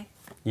right way?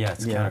 Yeah,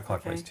 it's Yeah.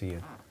 counterclockwise Okay. to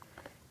you.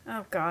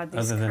 Oh God,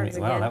 these Other than cards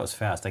wow, again. that was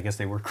fast. I guess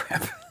they were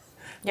crap.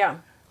 Yeah.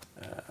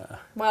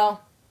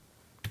 Well,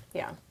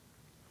 yeah.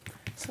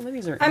 Some of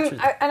these are I'm-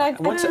 interesting. I Once,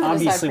 know how to decide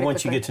obviously, pretty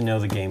once you quickly. get to know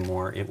the game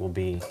more, it will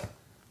be.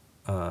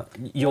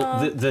 You'll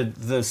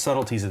the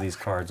subtleties of these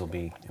cards will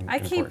be I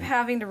keep important.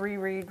 having to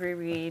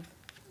reread,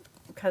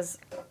 because,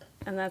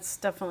 and that's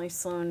definitely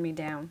slowing me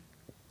down.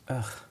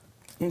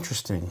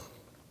 Interesting.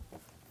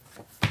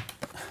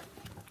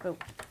 Oh.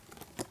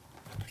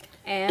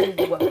 And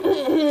whoa.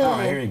 All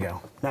right, here you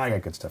go. Now I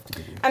got good stuff to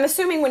give you. I'm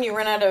assuming when you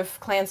run out of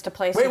clans to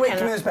place, Wait, you wait, can.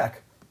 give me this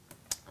back.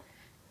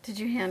 Did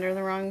you hand her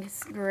the wrong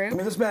group? Give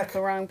me this back.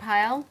 The wrong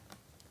pile?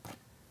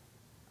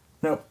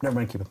 Nope, never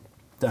mind, keep it.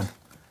 Done.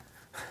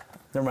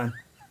 Never mind.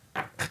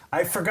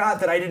 I forgot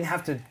that I didn't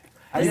have to.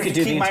 I You didn't could have to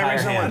do keep the my entire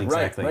rings on hand, one.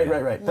 exactly, Right, yeah.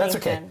 right, right. That's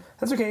okay. Lincoln.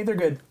 That's okay. They're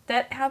good.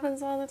 That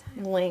happens all the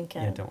time.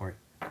 Lincoln. Yeah, don't worry.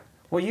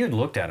 Well, you had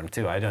looked at him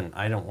too. I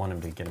don't want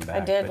him to get him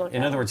back. did but look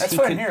in at other him. words, That's he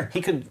fine, could here.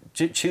 he could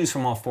choose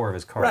from all 4 of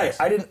his cards. Right.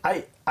 I didn't.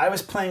 I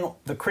was playing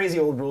the crazy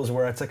old rules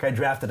where it's like I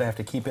drafted, I have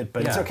to keep it,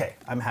 but it's Yeah. okay.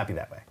 I'm happy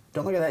that way.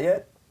 Don't look at that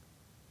yet.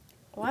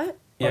 What?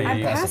 Yeah, I'm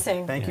yeah, yeah.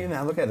 passing. Thank you.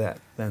 Now look at that,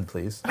 then,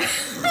 please.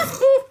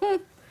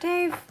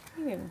 Dave,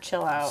 you need to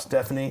chill out.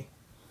 Stephanie.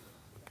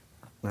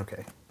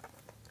 Okay.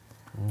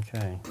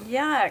 Okay.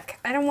 Yuck.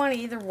 I don't want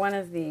either one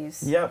of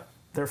these. Yep.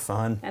 They're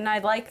fun. And I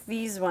like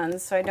these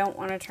ones, so I don't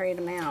want to trade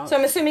them out. So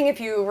I'm assuming if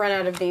you run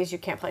out of these, you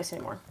can't place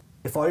anymore.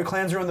 If all your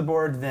clans are on the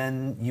board,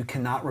 then you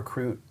cannot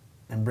recruit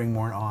and bring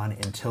more on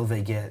until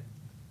they get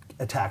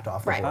attacked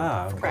off the Right. board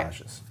Ah, from okay.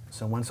 clashes.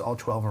 So once all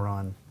 12 are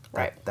on,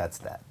 Right. that's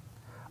that.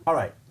 All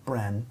right,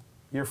 Bren,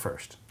 you're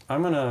first.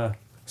 I'm gonna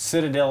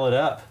Citadel it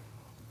up.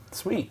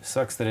 Sweet.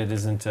 Sucks that it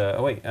isn't.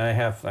 Oh wait, I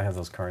have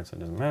those cards, so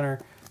it doesn't matter.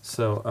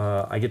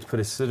 So I get to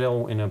put a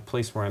Citadel in a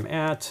place where I'm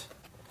at.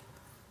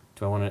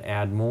 Do I want to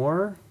add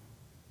more?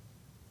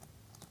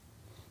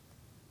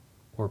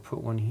 or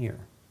put one here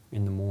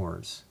in the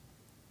moors.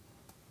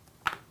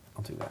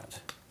 I'll do that.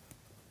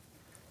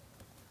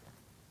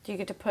 Do you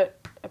get to put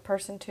a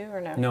person too, or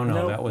no? No,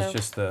 No, that was no.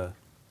 just the...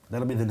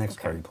 That'll be the next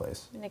card he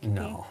plays. Nikki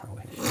No.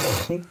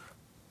 P?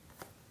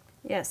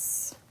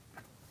 Yes.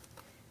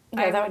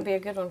 Yeah, I that would- would be a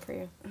good one for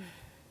you.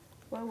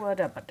 Well, what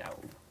up a do?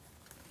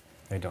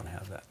 I don't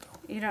have that, though.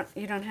 You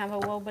don't have a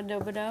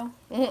wobadobado?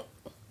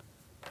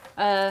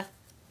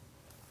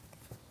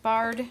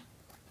 Bard.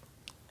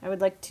 I would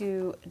like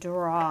to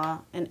draw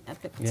an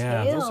epic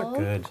Yeah, tale. those are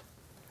good.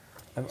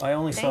 I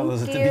only saw Thank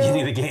those at the you.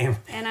 beginning of the game.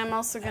 And I'm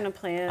also going to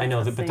play it. I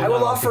know, but I they're will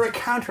not all offer good. a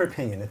counter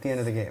opinion at the end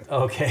of the game.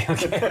 Okay.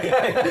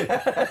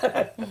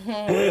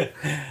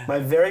 My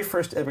very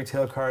first Epic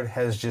Tale card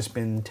has just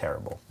been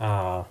terrible.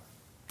 Well,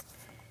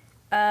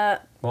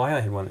 I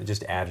had one that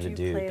just added a you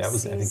dude. play a That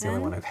was, I think, the only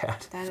season? one I've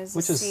had. That is a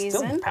which is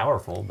still season.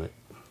 powerful, but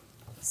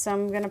So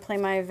I'm going to play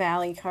my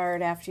Valley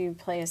card. After you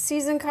play a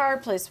season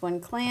card, place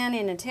one clan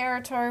in a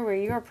territory where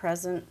you are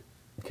present.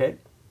 Okay.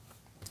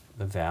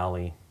 the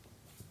valley.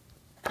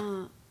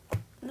 No.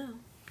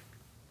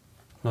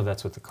 No,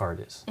 that's what the card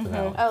is. The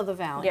valley. Oh, the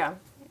Valley. Yeah.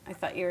 I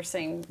thought you were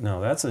saying,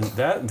 No, that's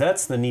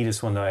the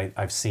neatest one that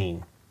I've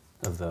seen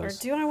of or those.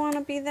 do I want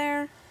to be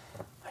there?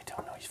 I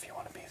don't know if you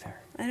want to be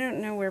there. I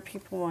don't know where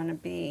people want to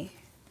be.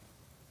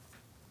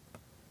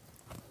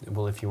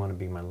 Well, if you want to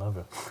be my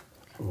lover.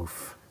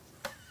 Oof.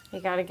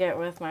 You got to get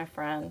with my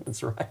friend.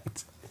 That's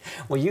right.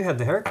 Well, you had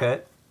the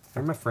haircut.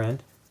 You're my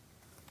friend.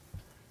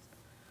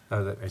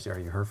 Oh, are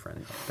you her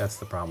friend? That's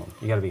the problem.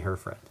 You got to be her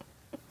friend.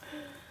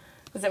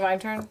 Is it my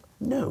turn?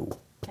 No.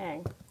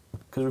 Dang.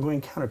 Because we're going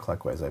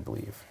counterclockwise, I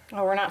believe.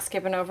 Oh, we're not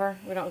skipping over?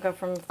 We don't go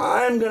from...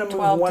 I'm going to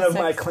 12 move one to of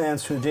my 6.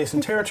 clans to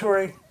adjacent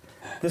territory.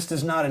 This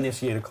does not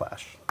initiate a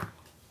clash.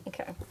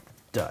 Okay.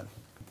 Done.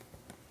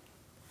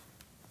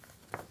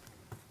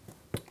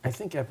 I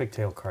think Epic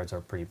Tale cards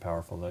are pretty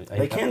powerful, though.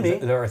 They can be.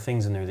 There are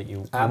things in there that you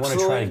want to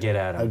Absolutely. try to get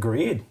at them.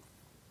 Agreed.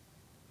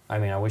 I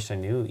mean, I wish I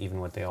knew even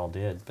what they all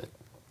did, but...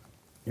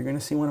 You're going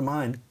to see one of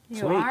mine. You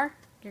Sweet. are?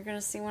 You're going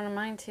to see one of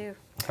mine, too.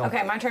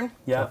 Okay, my turn.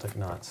 Yeah. Celtic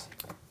knots.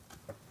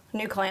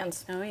 New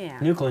clans. Oh, yeah.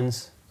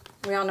 Nucleans.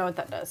 We all know what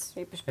that does.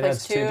 You place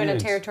adds 2 two in a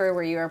dudes. territory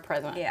where you are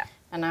present. Yeah.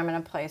 And I'm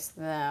going to place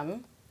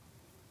them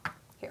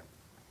here.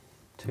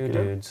 Two Okay.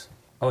 dudes.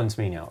 Oh, and it's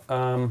me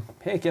now.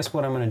 Hey, guess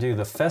what I'm going to do?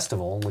 The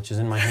festival, which is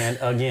in my hand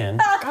again.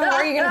 Oh, where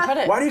are you going to put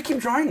it? Why do you keep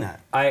drawing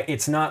that?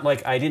 It's not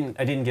like I didn't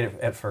get it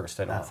at first.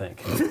 I don't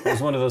think it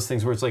was one of those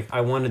things where it's like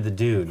I wanted the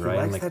dude, right?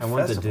 I'm likes like that I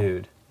want festival. the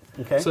dude.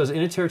 Okay. So it's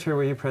in a territory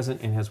where you're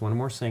present and has one or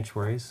more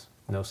sanctuaries.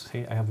 No,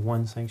 see, I have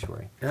one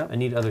sanctuary. Yep. I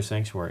need other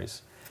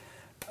sanctuaries.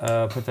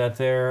 Put that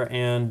there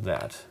and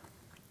that.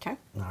 Okay.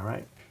 All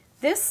right.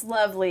 This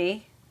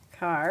lovely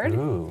card.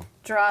 Ooh.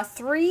 Draw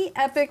 3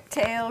 Epic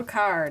Tale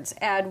cards.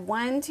 Add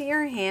 1 to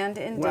your hand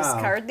and Wow.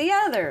 discard the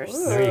others.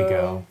 There you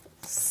go.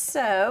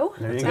 So,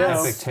 There you It's go. an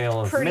epic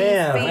tale of pretty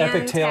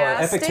epic tale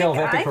of fantastic,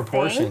 epic I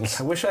proportions.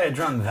 I wish I had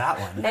drawn that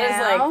one. It is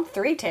Now- like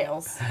 3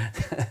 tails.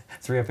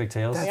 3 epic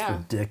tales. That's Yeah.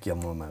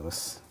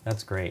 ridiculous.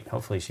 That's great.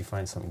 Hopefully she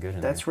finds something good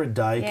in That's there.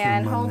 ridiculous. Yeah,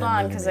 and hold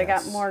on, because I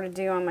got more to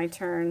do on my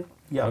turn.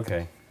 Yeah.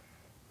 Okay.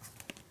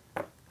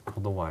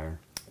 Hold the wire.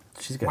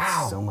 She's got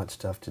Wow. so much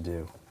stuff to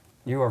do.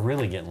 You are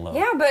really getting low.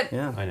 Yeah, but,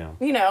 Yeah. I know.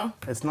 you know,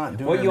 It's not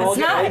doing What you it. all,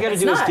 It's all not, you got to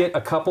it's do is not. get a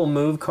couple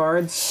move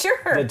cards. sure.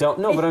 That don't.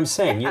 No, but I'm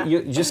saying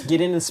you just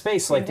get into the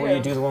space like You where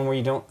you do. do the one where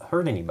you don't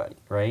hurt anybody,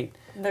 right?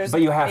 There's-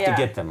 but you have yeah,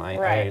 to get them.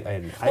 right.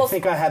 I Well,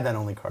 think I had that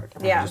only card.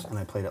 Yeah. When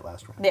I played it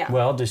last round. Yeah.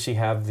 Well, does she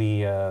have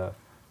the?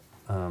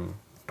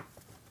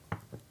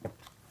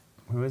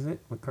 Who is it?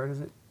 What card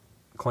is it?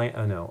 Clan?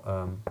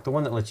 No. The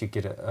one that lets you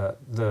get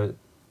the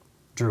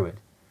druid.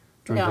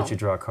 Druid No. lets you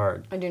draw a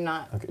card. I do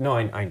not. Okay. No,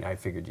 I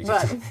figured you.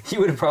 But-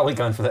 You would have probably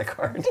gone for that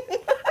card.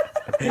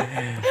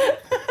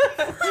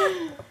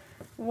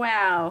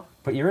 Wow.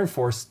 But you're in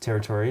 4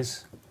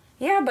 territories.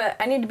 Yeah, but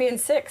I need to be in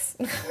 6.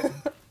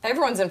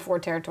 Everyone's in 4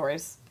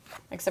 territories,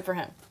 except for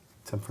him.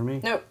 Except for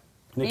me. Nope.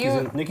 Nikki's,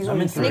 You- Nikki's I'm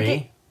only in 3.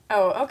 Nikki-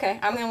 Oh, okay.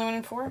 I'm the only one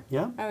in 4?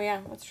 Yeah. Oh, yeah,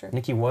 that's true.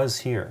 Nikki was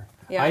here.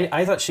 Yeah.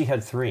 I thought she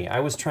had 3.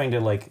 I was trying to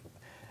like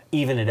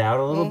even it out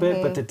a little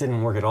bit, but that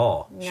didn't work at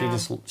all. Yeah.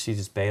 She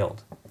just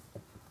bailed.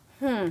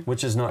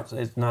 Which is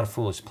it's not a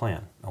foolish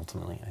plan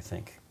ultimately. I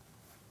think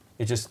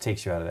it just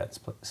takes you out of that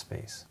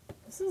space.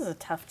 This is a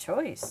tough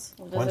choice.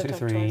 It is 1, a 2, tough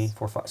 3, choice.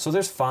 4, 5. So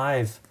there's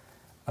 5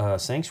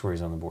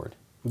 sanctuaries on the board.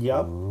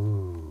 Yep.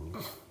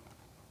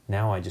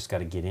 Now I just got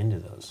to get into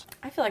those.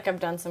 I feel like I've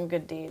done some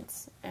good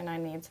deeds, and I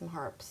need some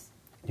harps.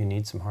 You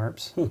need some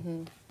harps,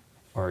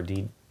 or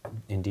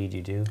indeed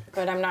you do.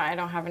 But I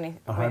don't have any.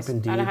 A harp ways, I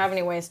indeed. don't have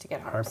any ways to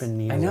get harps. Harp and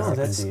need. I know harp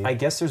that's. indeed. I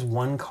guess there's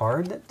one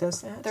card that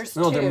does that. There's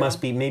no, there 2.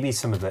 must be maybe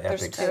some of the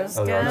There's epics.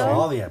 2. Oh, there are No, two?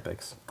 all the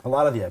epics. A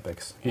lot of the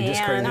epics. You're And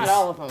discarding Not this.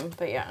 all of them,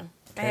 but yeah.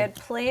 I had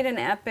played an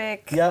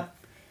epic, Yep.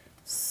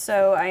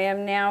 so I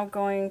am now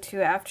going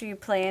to, after you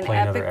play an Play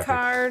another epic epic.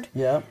 card,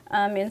 Yep.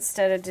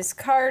 instead of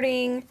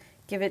discarding,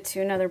 give it to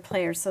another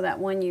player. So that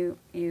one you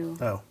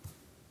Oh,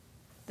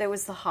 there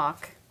was the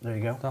hawk. there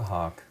you go. The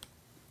hawk.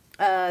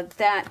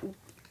 That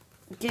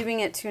giving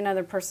it to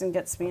another person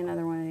gets me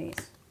another one of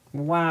these.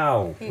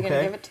 Wow. Who are you going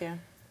to give it to?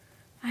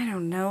 I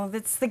don't know.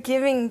 That's the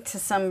giving to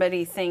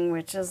somebody thing,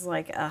 which is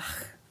like, ugh.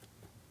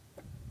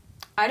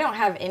 I don't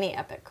have any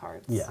epic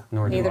cards. Yeah.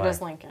 Nor do Neither I.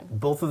 does Lincoln.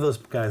 Both of those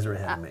guys are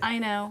ahead of me. I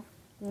know.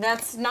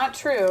 That's not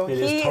true. It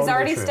is He's totally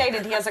already true.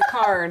 stated he has a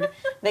card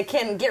that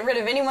can get rid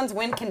of anyone's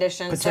win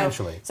condition.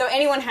 Potentially. So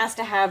anyone has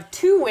to have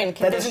 2 win That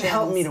conditions. doesn't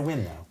help me to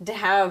win, though. To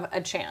have a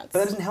chance. But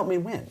that doesn't help me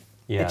win.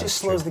 Yeah, it just that's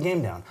slows true. the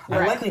game down. I'm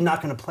Right. likely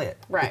not going to play it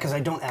Right. because I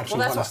don't actually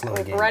Well, want to that's slow what,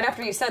 the game. right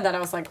after you said that, I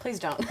was like, please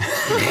don't.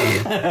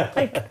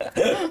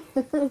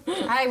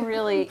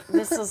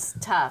 This is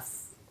tough.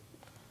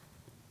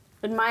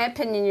 In my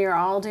opinion, you're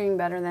all doing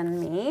better than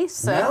me,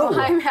 so No,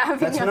 I'm having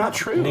that's not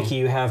true. Nikki,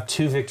 you have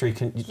 2 victory,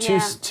 Yeah.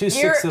 two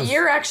sixths of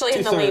You're actually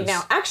in the lead 2/3.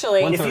 now.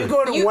 Actually, One If you third.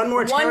 go to one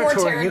more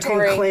territory, you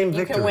can claim you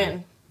victory. can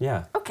win.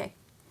 Yeah, Okay.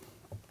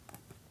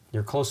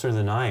 you're closer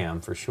than I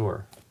am for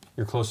sure.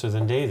 You're closer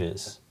than Dave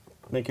is.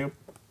 Thank you.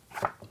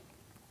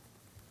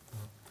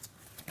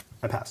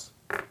 I pass.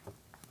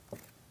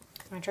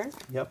 My turn.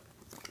 Yep.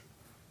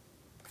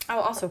 I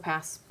will also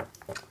pass.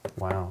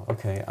 Wow.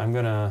 Okay, I'm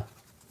gonna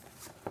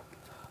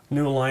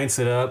new alliance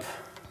it up.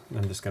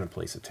 I'm just gonna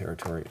place a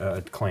territory,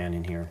 clan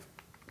in here.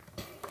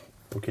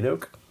 Okie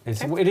doke.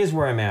 It is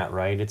where I'm at,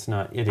 right? It's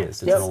not. It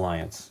is. It's Yep. an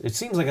alliance. It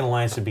seems like an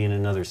alliance would be in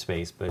another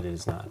space, but it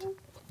is not.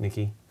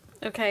 Nikki.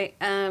 Okay,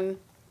 I'm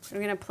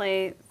going to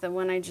play the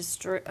one I just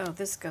drew. Oh,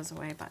 this goes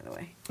away, by the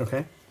way.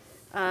 Okay.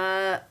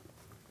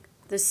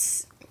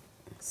 This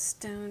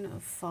Stone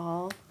of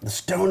Fall. The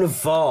Stone of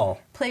Fall.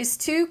 Place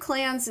 2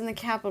 clans in the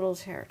capital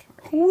territory.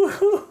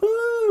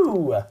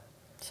 Woohoo!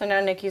 So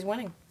now Nikki's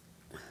winning.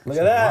 Look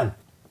at that.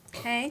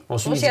 Okay. Well,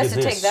 she Well, needs she has to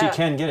to get take this. that. She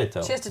can get it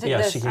though. She has to take yeah,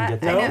 this. she can I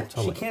get know. that. No,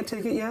 Totally. she can't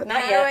take it yet.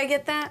 Not How yet. do I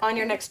get that? On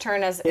your next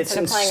turn, as It's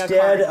instead of playing a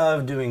instead card.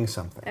 of doing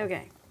something.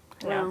 Okay.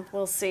 Yeah. Well,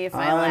 we'll see if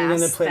I I'm last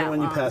going to play that it when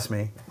you long. pass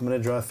me. I'm going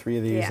to draw 3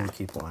 of these Yeah. and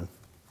keep 1.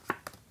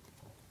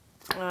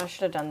 Oh, I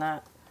should have done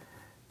that.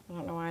 I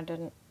don't know why I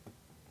didn't.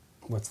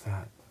 What's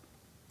that?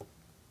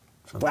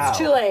 Wow. It's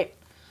too late.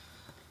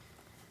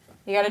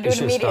 You got to do You it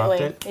should have stopped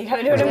immediately. it. You got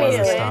to do it Or was it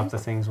immediately. Stop the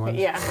things one.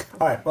 Yeah.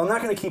 All right. Well, I'm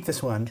not going to keep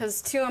this one. Because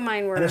 2 of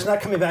mine were. And it's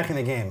not coming back in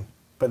the game.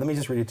 But let me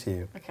just read it to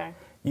you. Okay.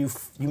 You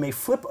may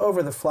flip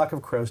over the Flock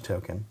of Crows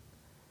token.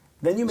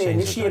 Then you may Change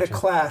the initiate a direction.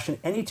 clash in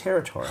any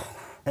territory.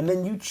 And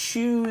then you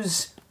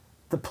choose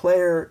the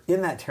player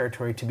in that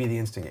territory to be the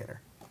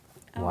instigator.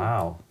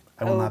 Wow.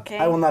 I will Okay.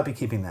 not. I will not be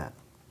keeping that.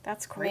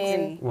 That's I crazy.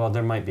 mean, Well,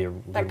 there might be a.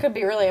 that could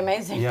be really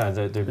amazing. Yeah,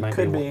 there might be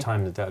could a be.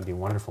 time that would be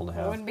wonderful to It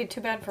have. wouldn't be too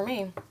bad for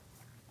me.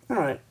 All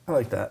right. I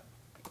like that.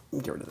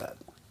 Get rid of that.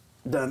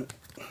 Done.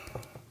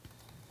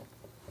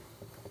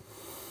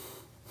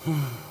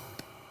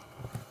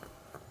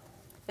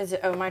 Is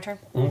it? Oh, my turn.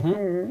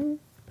 Mm-hmm.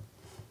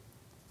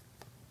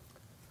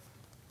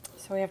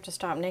 So we have to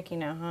stop Nikki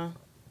now, huh?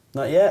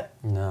 Not yet.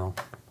 No.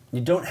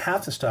 You don't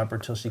have to stop her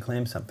till she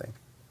claims something.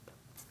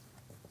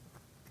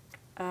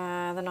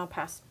 Then I'll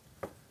pass.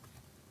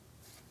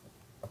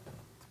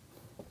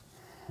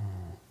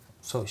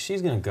 So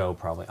she's gonna go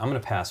probably. I'm gonna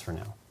pass for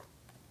now.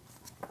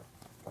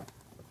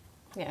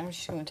 Yeah,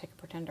 she's gonna take a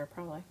pretender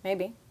probably.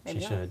 Maybe. Maybe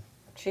She not. should.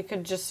 She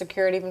could just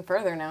secure it even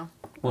further now.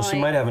 Well, she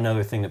Right. might have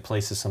another thing that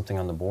places something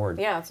on the board.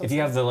 Yeah, that's what If I'm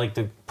you have saying.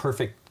 the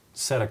perfect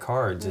set of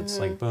cards, it's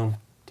like boom,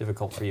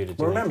 difficult for you to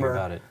do Well, anything remember,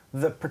 about it.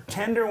 the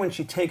pretender when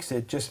she takes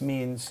it just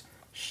means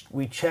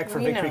we check for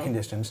We victory know.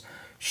 conditions.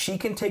 She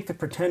can take the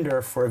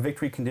pretender for a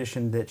victory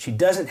condition that she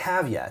doesn't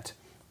have yet,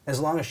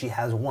 as long as she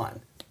has 1.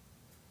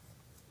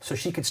 So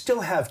she could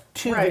still have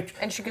 2 Right. victories.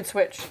 And she could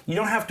switch. You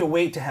don't have to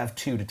wait to have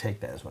 2 to take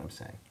that, is what I'm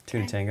saying.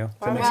 2 to tango.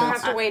 Why would make you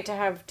sense? have to wait to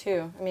have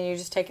 2? I mean, you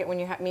just take it when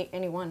you meet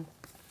any one.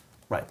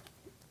 Right.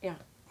 Yeah.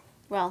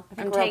 Well, I think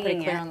I'm we're all pretty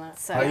taking clear it. on that.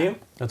 So. Are you?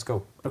 Let's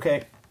go.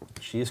 Okay.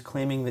 She is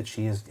claiming that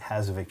she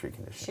has a victory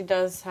condition. She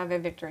does have a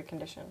victory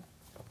condition.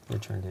 Your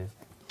turn, Dave.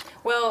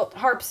 Well,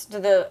 harps, do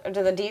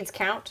the deeds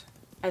count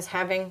as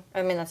having?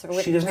 I mean, that's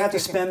a She doesn't have to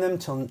victory spend them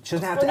till she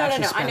doesn't have Well, to no,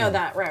 actually no, spend I know them.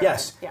 that, right,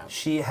 Yes. right, yeah.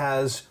 She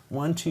has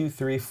 1, 2,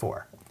 3,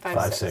 4. Five,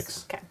 5, six.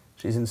 6. Okay.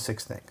 She's in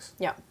 6 things.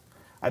 Yeah.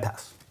 I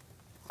pass.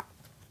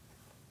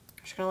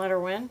 Just gonna let her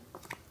win.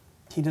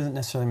 He doesn't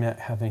necessarily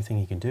have anything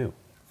he can do.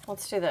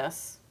 Let's do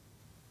this.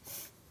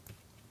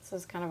 This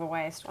is kind of a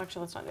waste.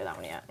 Actually, let's not do that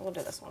one yet. We'll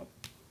do this one.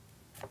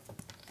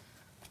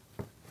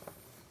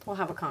 We'll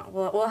have a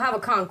we'll have a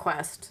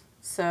conquest.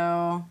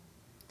 So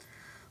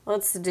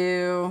let's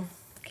do.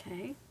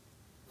 Okay.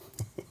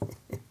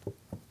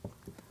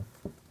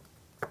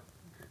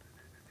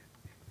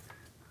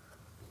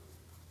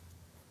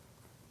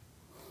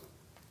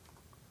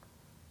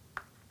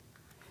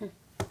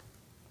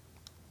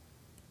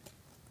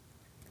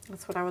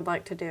 That's what I would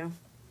like to do.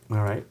 All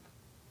right.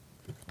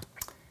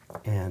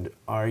 And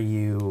are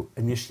you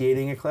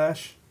initiating a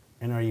clash?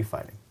 And are you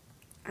fighting?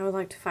 I would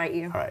like to fight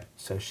you. All right.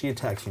 So she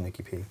attacks you,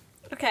 Nikki P.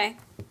 Okay.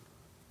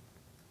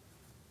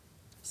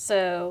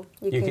 So,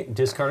 You You can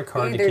discard a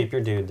card to either- keep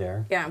your dude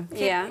there. Yeah.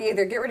 Yeah.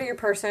 Either get rid of your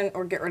person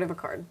or get rid of a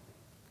card.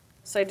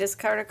 so I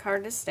discard a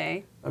card to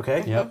stay.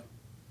 Okay. Yep.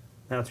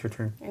 Now it's your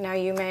turn. And now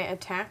you may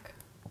attack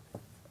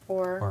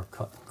Or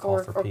call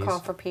for peace. call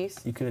for peace.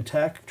 You can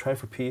attack, try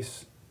for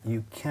peace.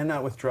 You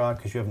cannot withdraw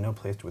because you have no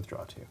place to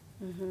withdraw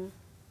to.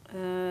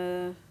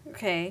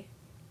 Okay.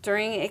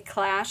 During a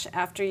clash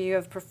after you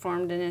have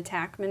performed an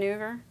attack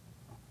maneuver.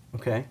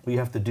 Okay. Well, you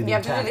have to do the You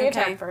have to attack. do the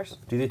attack Okay.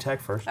 first. Do the attack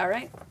first. All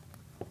right.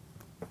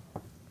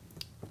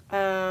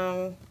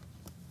 Are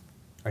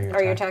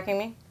you attacking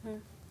me?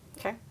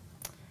 Okay.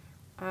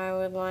 I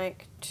would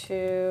like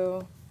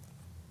to...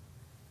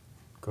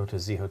 Go to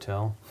Z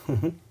Hotel.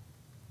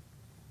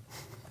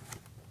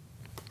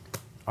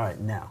 All right,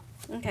 now.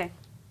 Okay.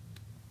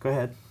 Go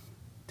ahead.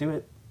 Do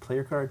it. Play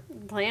your card.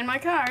 I'm playing my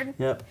card.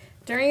 Yep.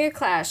 During a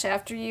clash,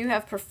 after you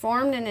have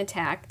performed an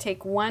attack,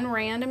 take one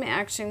random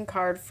action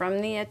card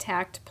from the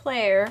attacked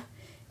player.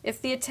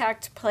 If the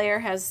attacked player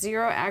has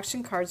 0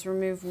 action cards,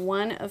 remove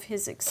one of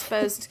his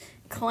exposed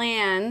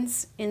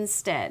clans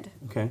instead.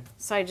 Okay.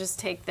 So I just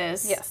take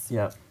this. Yes.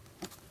 Yep.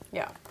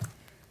 Yeah.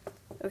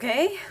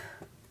 Okay.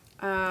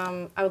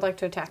 I would like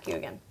to attack you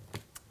again.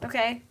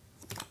 Okay.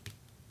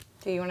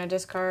 Do you want to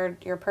discard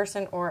your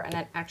person or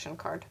an action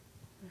card?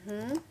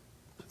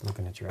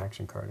 Looking at your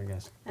action card, I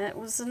guess. It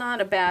was not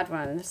a bad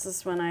one. This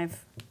is one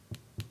I've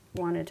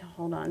wanted to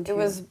hold on to. It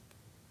was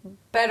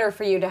better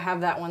for you to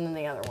have that one than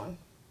the other one.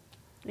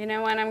 You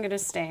know what? I'm going to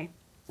stay.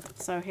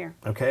 So here.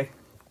 Okay.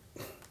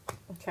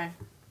 Okay.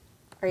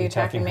 Are you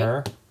attacking me?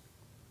 her?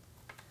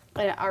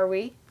 Are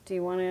we? Do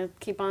you want to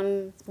keep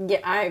on? Yeah,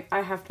 I'm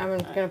going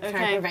to try and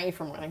Okay. prevent you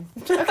from running.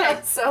 Okay.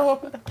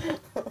 So,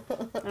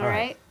 All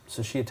right.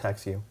 So she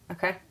attacks you.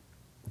 okay.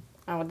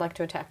 I would like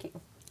to attack you.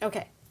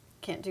 Okay.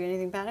 Can't do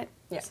anything about it?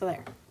 Yeah. So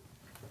there.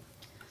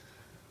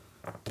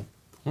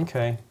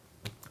 Okay.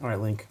 All right,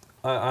 Link.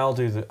 I'll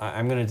do the.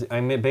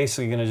 I'm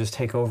basically gonna just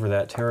take over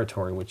that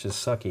territory, which is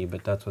sucky,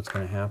 but that's what's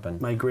gonna happen.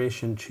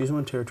 Migration. Choose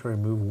one territory.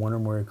 Move one or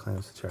more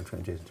clans to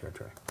territory adjacent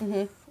territory.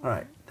 All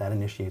right. That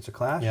initiates a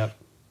clash. Yep.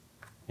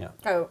 Yeah.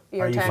 Oh,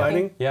 you're Are you attacking?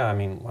 fighting? Yeah. I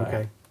mean.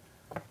 Okay.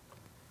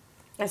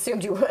 I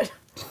assumed you would.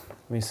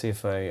 Let me see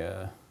if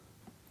I.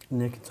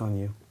 Nick, it's on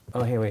you.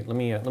 Oh, hey, wait. Let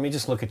me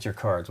just look at your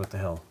cards. What the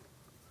hell?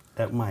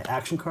 That my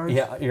action cards?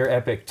 Yeah, your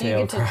epic You tail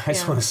get to- card. I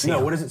just yeah. want to see. No,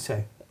 him. what does it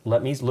say?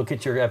 Let me look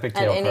at your epic At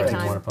tail any card in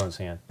time. one opponent's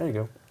hand. There you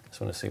go.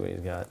 Just want to see what he's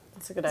got.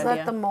 That's a good Is idea.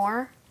 that the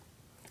more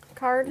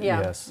card?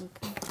 Yeah. Yes.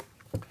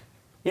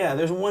 Yeah,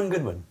 there's one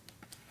good one.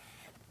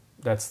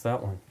 That's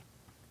that one.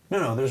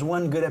 No, there's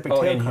one good epic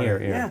Oh, tail in card.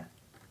 here, yeah.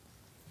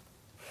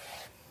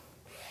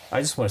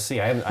 I just want to see.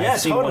 I haven't Yeah,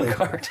 seen totally. one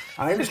card.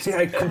 I understand.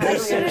 I completely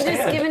Should have just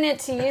understand. given it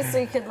to you so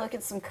you could look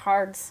at some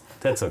cards.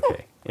 That's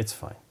okay. It's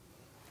fine.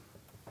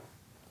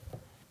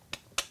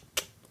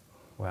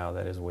 Wow,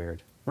 that is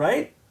weird.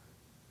 Right?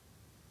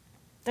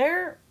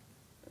 They're,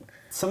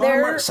 Some of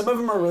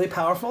them are really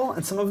powerful,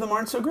 and some of them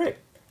aren't so great.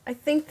 I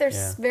think they're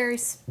Yeah. very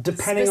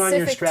Depending on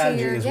your specific to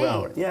strategy your as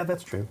well. game. Yeah,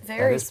 that's true.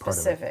 Very that is part of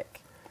it.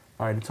 specific.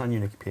 All right, it's on you,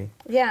 Nikki P.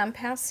 Yeah, I'm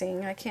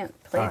passing. I can't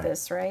play All right.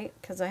 this, right?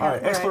 Because I All have right,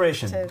 the right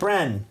exploration. to-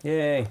 Bren,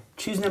 Yay.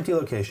 choose an empty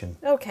location.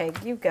 Okay,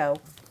 you go.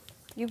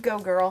 You go,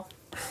 girl.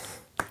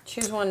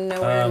 Choose one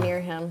nowhere near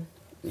him.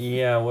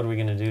 Yeah, what are we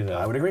going to do, though?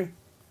 I would agree.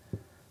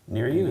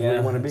 Near you is where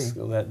you want to be.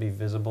 Will that be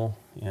visible?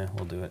 Yeah,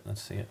 we'll do it.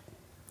 Let's see it.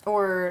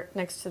 Or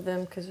next to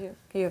them, because you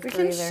have We 3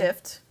 can there.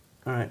 shift.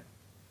 All right.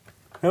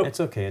 Nope.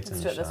 It's okay. It's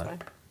Let's in do the it this shot. way.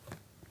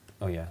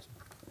 Oh, yeah.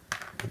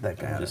 Put that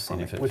guy I'm out just for seeing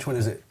me. if it- Which one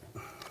is it?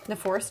 The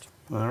forest.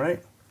 All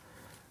right.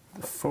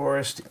 The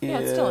forest Yeah,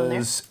 it's still in there.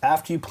 is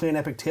after you play an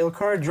epic tail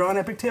card, draw an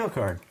epic tail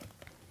card.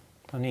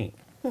 Oh, neat.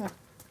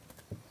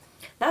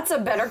 That's a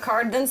better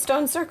card than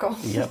Stone Circle.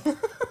 Yep.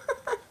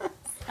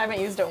 I haven't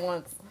used it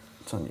once.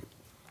 It's on you.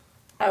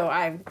 Oh,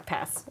 I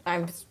pass.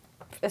 I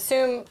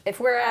assume if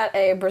we're at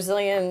a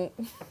Brazilian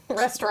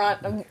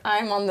restaurant,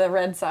 I'm on the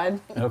red side.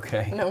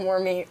 Okay. No more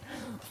meat.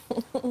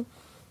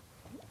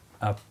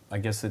 I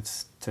guess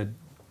it's to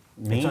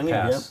me. It's on you,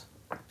 Pass.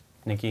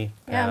 Nikki.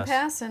 Yeah, I'm pass.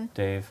 passing.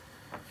 Dave.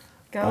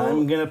 Go.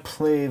 I'm going to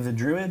play the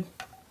druid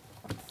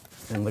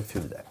and look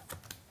through the deck.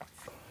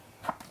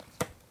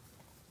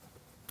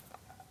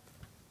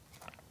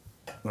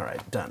 All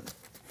right, done.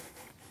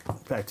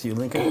 Back to you,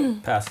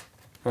 Lincoln. Pass.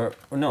 Or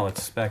no,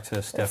 it's back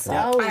to Stephanie.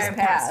 Always I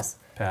pass.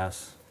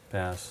 Pass.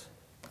 Pass.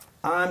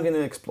 I'm going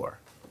to explore.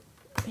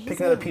 Pick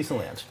another piece of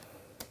land.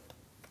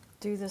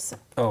 Do this.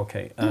 Oh,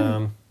 okay. Put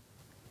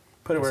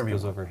it This wherever you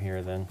goes want. over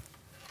here then.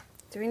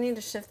 Do we need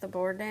to shift the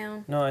board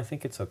down? No, I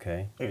think it's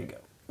okay. There you go.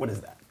 What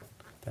is that?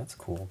 That's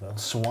cool though.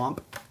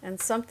 Swamp. And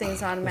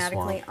something's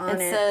automatically swamp.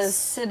 on It it. says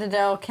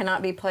Citadel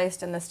cannot be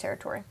placed in this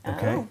territory.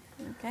 Okay. Oh,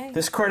 okay.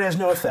 This card has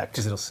no effect,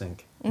 Because it'll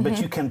sink. but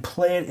you can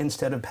play it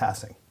instead of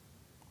passing.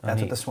 That's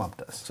what neat. the swamp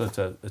does. So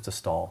it's a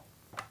stall.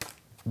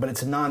 But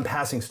it's a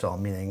non-passing stall,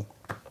 meaning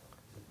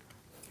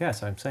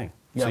Yes, I'm saying.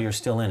 Yeah. So you're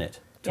still in it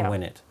to Yeah.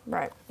 win it.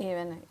 Right.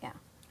 Even, yeah.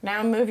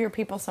 Now move your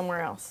people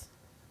somewhere else.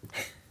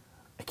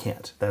 I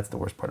can't. That's the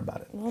worst part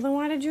about it. Well, then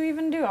why did you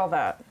even do all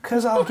that?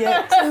 Because I'll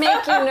get To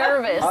make you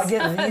nervous. I'll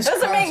get these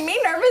Doesn't cards. make me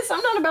nervous.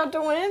 I'm not about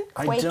to win.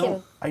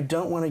 I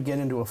don't want to get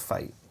into a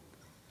fight.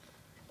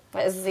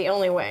 That is the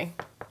only way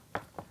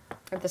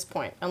at this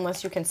point,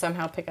 unless you can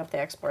somehow pick up the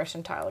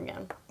exploration tile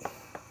again.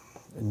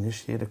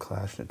 Initiate a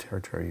clash in a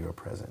territory you are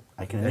present.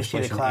 I can If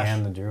initiate a clash.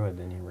 and the druid,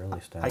 then you really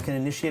stop. I can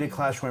initiate a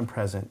clash when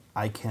present.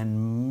 I can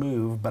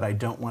move, but I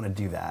don't want to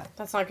do that.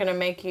 That's not going to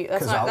make you. That's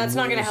 'Cause not. I'll That's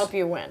not going to lose- help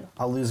you win.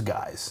 I'll lose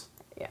guys.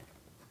 Yeah.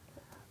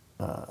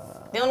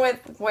 The only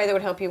way that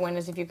would help you win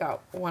is if you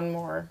got one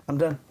more I'm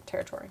done.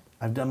 territory.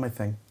 I've done my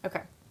thing.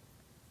 Okay.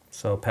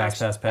 So pass,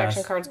 pass,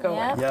 Action pass. cards go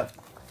Yep. away. Yep.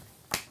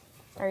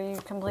 Are you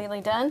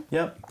completely done?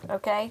 Yep.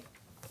 Okay.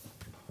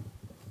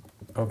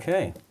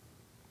 Okay.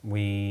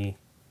 We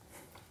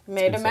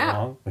Made a so map.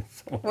 long.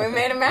 We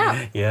made a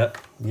map. Yep.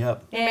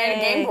 Yep. We made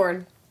a game Yay.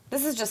 board.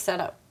 This is just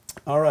setup.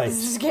 All right. This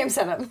is just game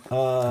setup.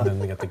 And then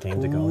we got the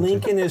game to go into.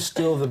 Lincoln is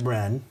still the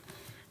Bren.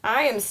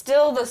 I am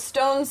still the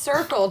stone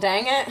circle.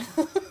 Dang it.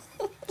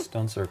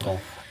 Stone circle.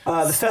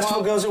 The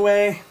festival goes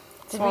away.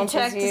 Did Swamp we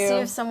check is to see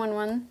you. if someone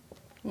won?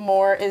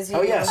 More is you.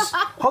 Oh yes.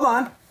 Hold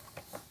on.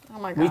 Oh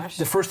my gosh.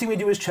 The first thing we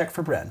do is check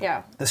for Bren.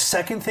 Yeah. The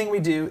second thing we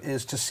do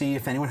is to see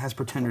if anyone has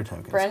pretender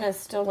tokens. Bren is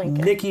still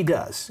Lincoln. Nikki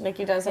does.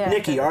 Nikki does it. Yeah.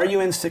 Nikki, are you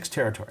in 6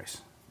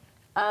 territories?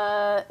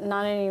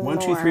 Not anymore. 1,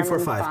 2, 3, 4, I'm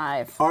in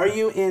 5. Are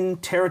you in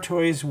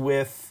territories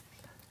with?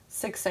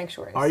 6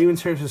 sanctuaries. Are you in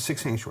territories with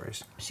 6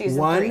 sanctuaries? She's in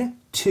 1, 3.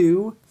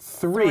 2,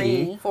 3,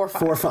 Three, 4, 5.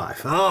 4,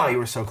 5. Oh, you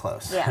were so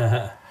close.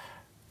 Yeah.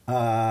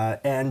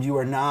 And you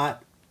are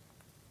not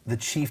the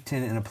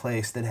chieftain in a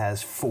place that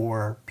has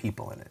 4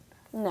 people in it.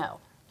 No.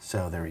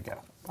 So there we go.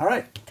 All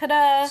right.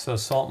 Ta-da! So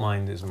salt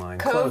mine is mine.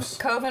 Close.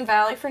 Cove and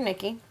Valley for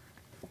Nikki.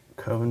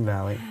 Cove and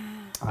Valley.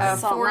 Salt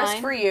Forest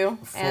mine. for you.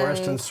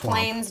 Forest and swamp.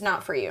 Plains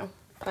not for you.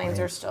 Plains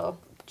are still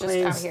just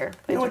Plains- out here.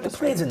 You know what? are The just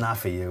plains are not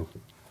for you.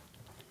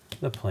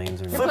 The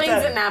plains are The not.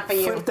 plains are not for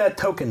you. Flip that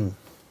token.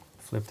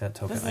 Flip that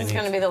token. This I is need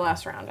going to be the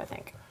last round, I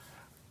think.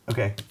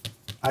 Okay.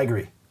 I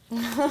agree. Woo!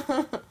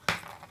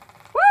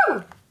 Why are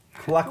you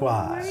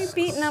Clockwise.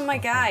 beating on my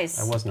guys?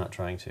 I was not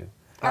trying to.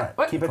 All right.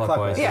 What? Keep it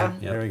Clockwise, clockwise. yeah.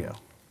 Yep. There we go.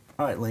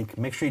 All right, Link.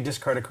 Make sure you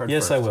discard a card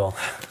Yes, first. I will.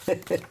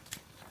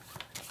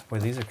 Boy,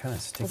 these are kind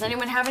of sticky. Does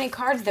anyone have any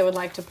cards they would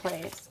like to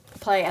play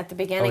at the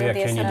beginning Oh, yeah, of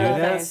the can you do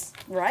Ascendant that? phase?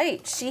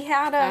 Right. She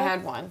had a. I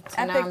had one. So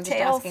now epic I'm just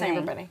tail asking thing.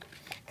 everybody.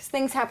 Because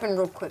things happen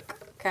real quick.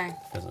 Okay.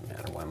 Doesn't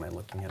matter. Why am I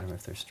looking at them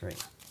if they're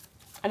straight?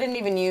 I didn't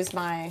even use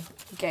my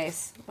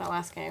Gaze that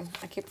last game.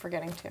 I keep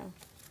forgetting to.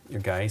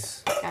 Your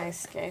guys?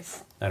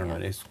 Gaze. I don't Yeah.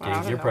 know. It's, Well, I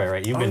don't you're know. probably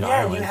right. You've Oh, been to yeah,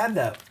 Ireland. you had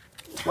that.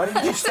 Why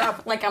didn't you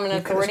stop? Like I'm an You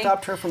could have authority.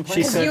 stopped her from She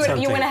playing. said You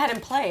something. went ahead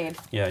and played.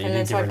 Yeah, you and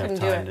didn't so give I her enough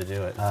couldn't time do to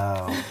do it.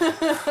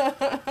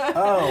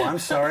 Oh, I'm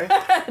sorry.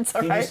 It's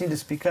all You right. just need to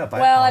speak up.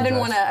 Well, I didn't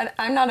want to.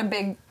 I'm not a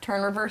big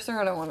turn reverser.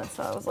 I don't want it,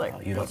 so I was like,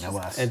 Oh, you don't know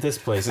us. At this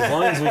place, as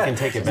long as we can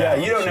take it Yeah, back.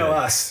 you don't we know should.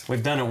 us.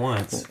 We've done it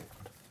once.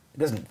 It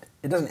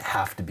doesn't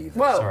have to be this.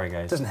 Whoa. Sorry, It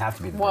guys. doesn't have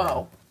to be the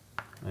whoa,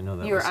 I know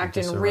that you were was some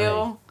acting disarray.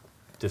 real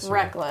Disarray.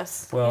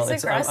 reckless. Well,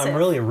 He's I'm aggressive.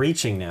 really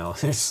reaching now.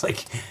 It's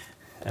like,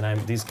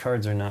 and these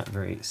cards are not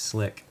very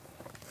slick.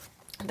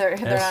 They're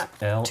not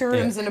SL. 2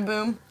 rooms and a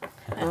boom.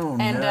 Oh,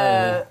 And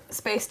no.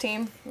 Space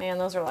Team, man,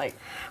 those are like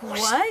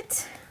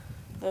What?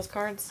 those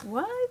cards.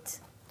 What?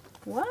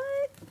 What?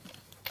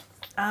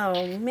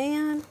 Oh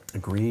man,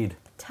 Agreed.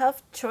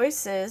 tough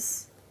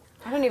choices.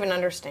 I don't even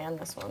understand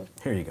this one.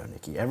 Here you go,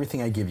 Nikki.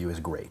 Everything I give you is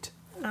great.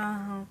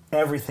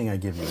 Everything I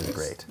give you is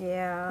great.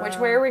 Yeah. Which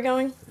way are we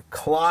going?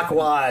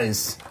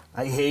 Clockwise.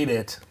 I hate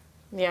it.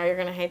 Yeah, you're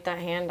gonna hate that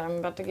hand I'm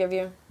about to give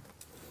you.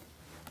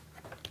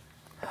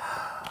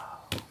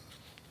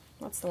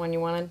 What's the one you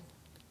wanted?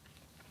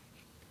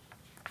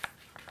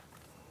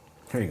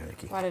 Here you go,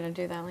 Nikki. Why did I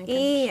do that,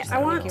 Lincoln? I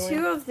want Nikki 2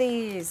 win. of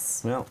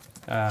these. Well,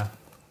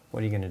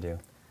 What are you gonna do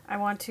I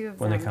want 2 of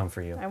when them. they come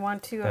for you? I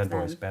want 2 Bad of them.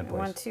 boys, bad I boys.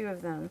 want 2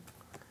 of them.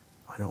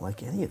 I don't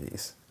like any of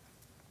these.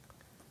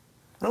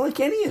 I don't like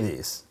any of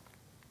these.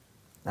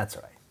 That's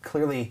all right.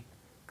 Clearly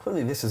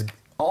this is,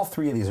 all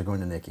 3 of these are going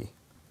to Nikki.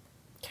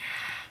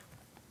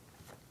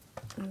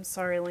 I'm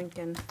sorry,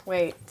 Lincoln.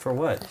 Wait, For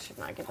what? I should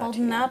not give that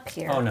Holding to you. up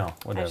here. Oh no, I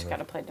whatever. just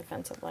gotta play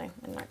defensively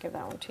and not give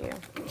that one to you.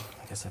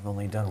 I guess I've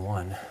only done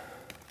one.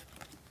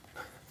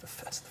 The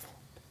festival.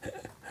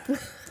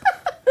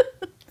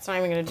 It's not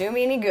even gonna do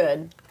me any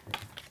good.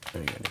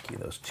 There you go, Nikki.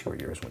 Those 2 are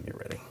yours when you're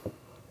ready.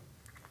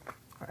 All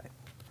right.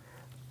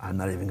 I'm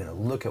not even going to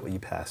look at what you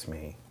passed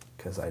me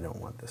because I don't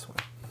want this one.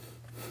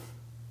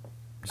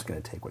 I'm just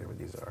going to take whatever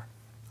these are.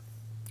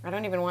 I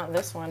don't even want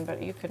this one,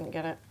 but you couldn't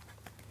get it.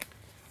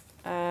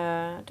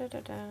 Oh,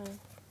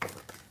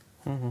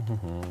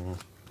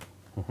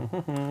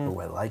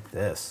 I like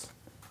this.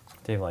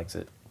 Dave likes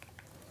it.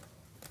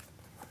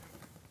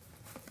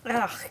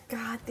 Oh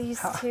God,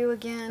 these 2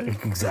 again.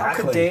 How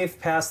Exactly. could Dave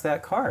pass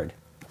that card?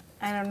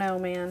 I don't know,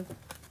 man.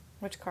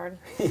 Which card?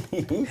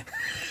 I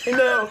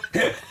know.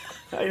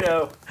 I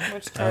know.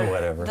 Which card? Oh,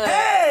 whatever. The,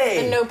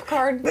 Hey! the nope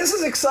card? This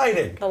is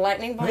exciting. The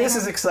lightning bolt? This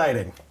is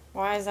exciting.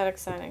 Why is that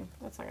exciting?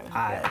 That's not gonna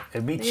help you.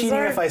 It'd be These cheating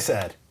are- if I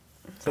said.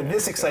 But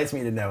this excites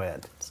me to no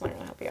end. It's not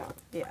gonna help you out.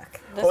 Yuck.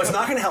 This Oh, it's would-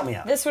 not going to help me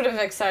out. This would have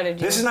excited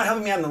you. This is not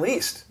helping me out in the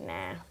least.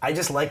 Nah. I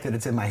just like that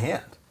it's in my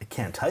hand. I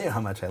can't tell you how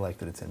much I like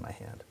that it's in my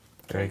hand.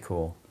 Very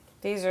cool.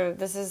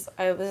 This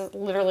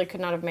literally could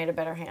not have made a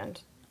better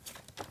hand.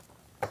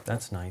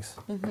 That's nice.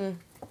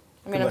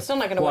 I mean, I'm still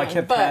not going to Well, win. I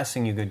kept but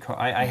passing you good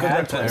cards. I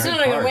had to I'm earn still not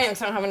going to cards. win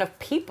because I don't have enough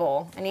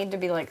people. I need to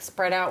be like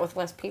spread out with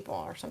less people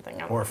or something. I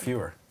don't Or know.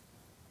 fewer.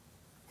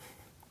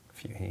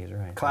 He's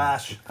right.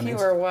 Clash.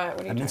 Fewer what? What are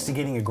you I'm talking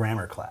instigating a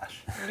grammar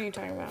clash. about? What are you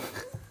talking about?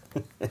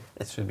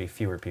 It should be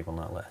fewer people,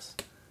 not less,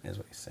 is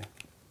what he's saying.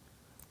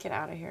 Get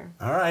out of here.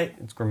 All right.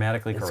 It's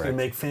grammatically It's correct. going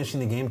to make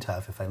finishing the game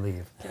tough if I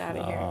leave. Get out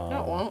of here.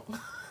 No, it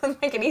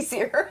won't. Make it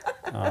easier.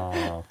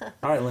 Oh.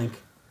 All right, Link.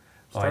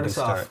 Oh, I Start can us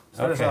off. start.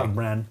 Start us Okay. off,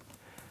 Bren.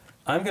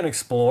 I'm going to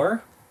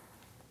explore.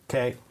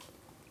 Okay.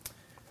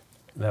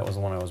 That was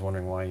the one I was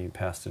wondering why you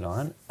passed it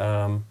on.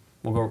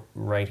 We'll go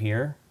right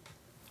here.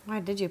 Why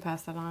did you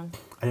pass that on?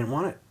 I didn't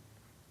want it.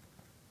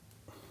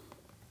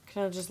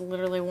 Could have just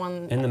literally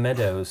won In the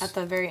meadows. at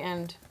the very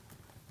end.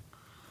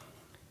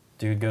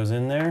 Dude goes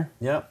in there.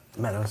 Yep.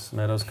 Meadows.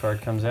 Meadows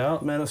card comes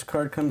out. Meadows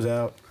card comes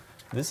out.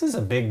 This is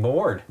a big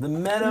board. The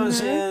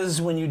Meadows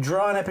is when you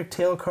draw an Epic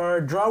Tail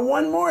card, draw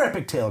one more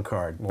Epic Tail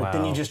card. But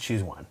then you Wow. just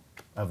choose one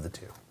of the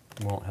two.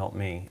 Won't help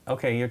me.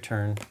 Okay, your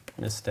turn,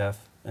 Miss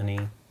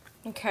Stephanie.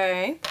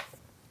 Okay.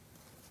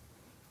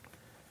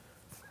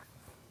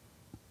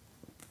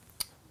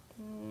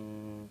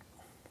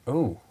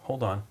 Oh,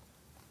 hold on.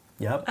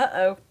 Yep.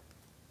 Uh-oh.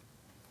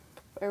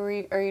 Are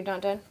you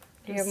not done?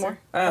 Do you have more?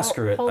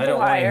 Screw it. hold I the don't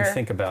want to wire. even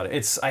think about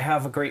it. I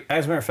have a great.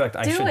 As a matter of fact,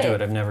 I Do should do it.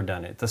 it. I've never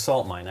done it. The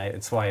salt mine.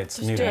 It's why it's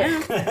new do to me.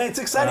 it. It's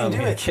exciting.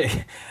 Do it.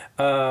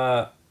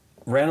 Okay.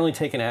 Randomly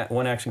take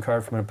one action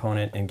card from an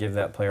opponent and give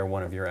that player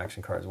one of your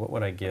action cards. What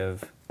would I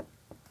give?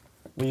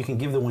 Well, you can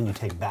give the one you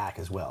take back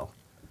as well.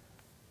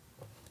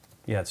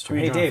 Yeah, it's true.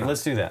 Who are you Hey, drawing Dave, from?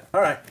 let's do that. All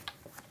right.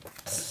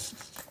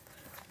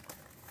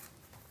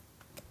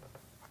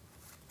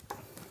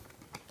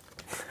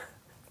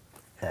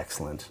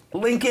 Excellent.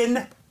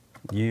 Lincoln,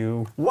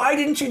 You. why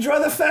didn't you draw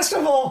the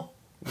festival?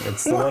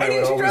 It's the one Why I would didn't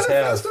you draw always the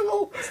have.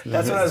 festival?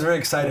 That's what I was very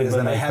excited is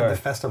that I had the card.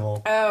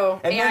 festival. Oh,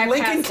 And yeah, then I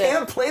Lincoln passed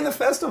can't it. play the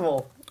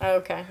festival.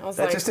 Okay. I was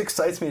That like, just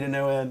excites me to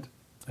no end.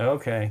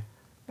 Okay.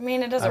 I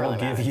mean, it doesn't I will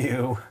really matter. give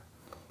you.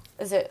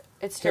 Is it?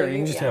 It's still Here, you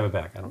can just yeah. have it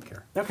back. I don't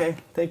care. Okay,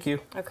 thank you.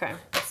 Okay.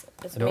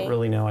 It's I don't me.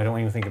 really know. I don't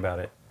even think about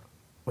it.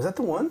 Was that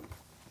the one?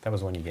 That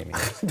was one you gave me.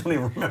 I don't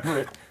even remember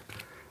it.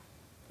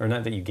 Or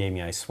not that you gave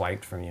me. I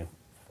swiped from you.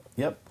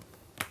 Yep.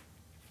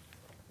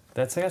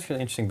 That's actually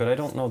interesting, but I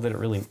don't know that it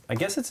really. I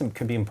guess it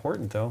could be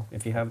important though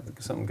if you have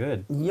something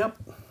good. Yep.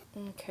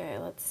 Okay,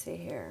 let's see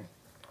here.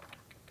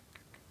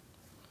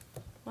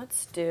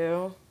 Let's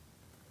do.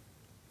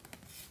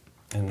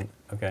 And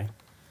okay.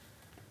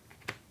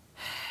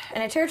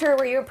 In a territory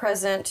where you are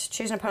present,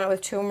 choose an opponent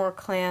with two or more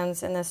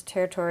clans in this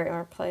territory and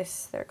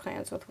replace their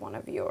clans with one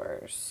of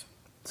yours.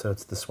 So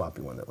it's the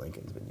swappy one that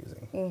Lincoln's been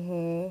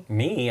using.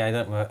 Me,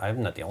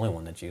 I'm not the only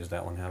one that's used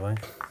that one, have I?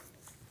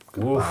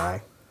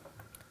 Goodbye.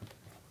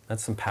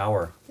 That's some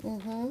power.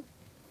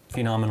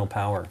 Phenomenal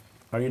power.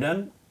 Are you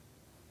done?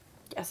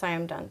 Yes, I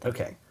am done. Thank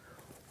Okay.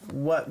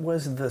 What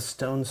was the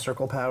stone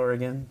circle power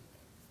again?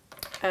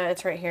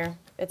 It's right here.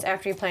 It's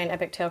after you play an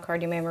Epic Tail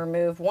card, you may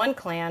remove one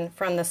clan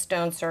from the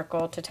stone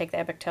circle to take the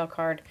Epic Tail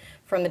card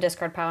from the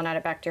discard pile and add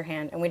it back to your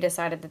hand. And we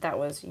decided that that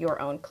was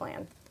your own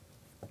clan.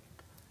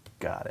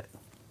 Got it.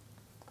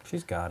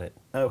 She's got it.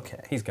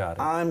 Okay. He's got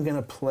it. I'm going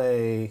to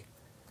play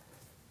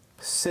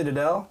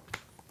Citadel.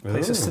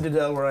 Place a Ooh.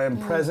 Citadel where I am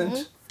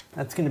present.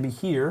 That's going to be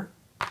here.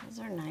 Those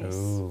are nice.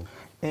 Ooh,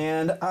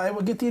 And I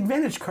will get the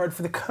advantage card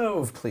for the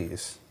Cove,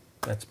 please.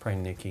 that's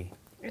probably Nikki.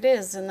 It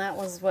is, and that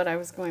was what I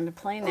was going to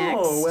play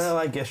next. Oh, well,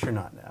 I guess you're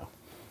not now.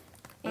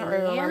 I don't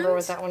really remember what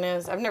And- that one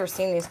is. I've never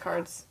seen these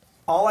cards.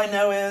 All I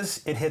know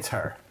is it hits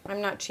her.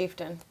 I'm not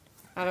chieftain.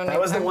 I don't know.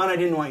 That was the I'm- one I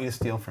didn't want you to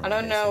steal from I me,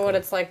 don't know what basically.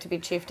 it's like to be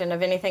chieftain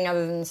of anything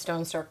other than the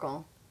stone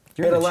circle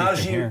You're It the allows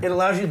chieftain you. here. It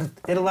allows you.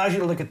 It allows you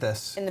to look at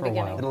this. in the For a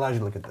while. beginning. It allows you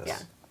to look at this. Yeah.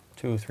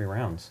 2 or 3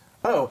 rounds.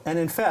 Oh, and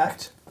in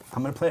fact,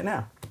 I'm going to play it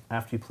now.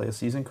 After you play a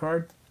season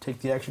card, take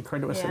the action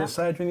card that was set Yeah.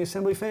 aside during the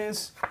assembly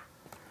phase,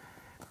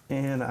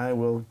 and I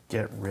will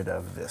get rid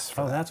of this.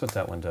 for Oh, that. that's what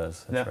that one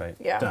does. That's Yeah. right.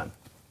 Yeah. Done.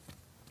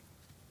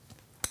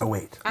 Oh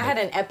wait. I had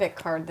an epic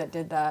card that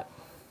did that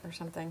or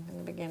something in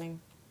the beginning.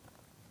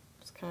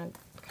 It's kind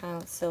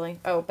of silly.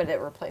 Oh, but it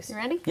replaced. You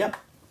ready? Yep.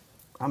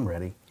 I'm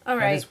ready. All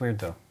That right. is weird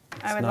though.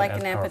 It's I would not like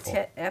as an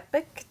powerful.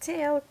 epic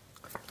tail.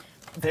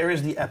 There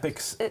is the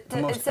epics. It the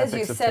most says you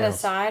epics of set tales.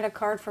 aside a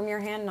card from your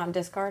hand, not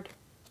discard.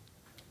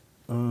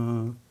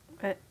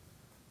 But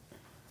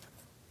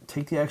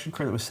Take the action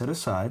card that was set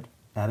aside,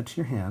 add it to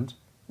your hand.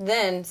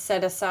 Then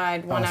set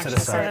aside one set action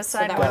aside. card. set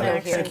aside so that one way Got it. they're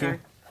action here. Thank you. card.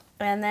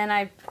 And then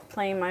I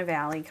play my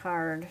Valley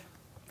card.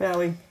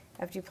 Valley.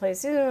 After you play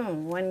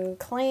one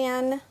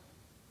clan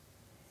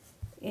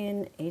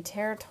in a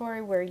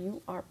territory where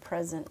you are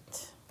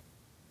present.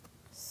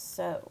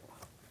 So,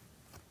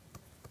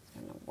 I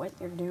don't know what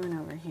you're doing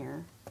over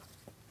here.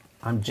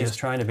 I'm She's just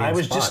trying to be I in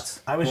was spots.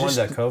 just. I was You wanted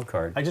just. that Cove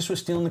card. I just was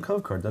stealing the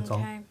Cove card. That's all.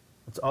 Okay.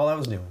 That's all I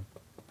was doing.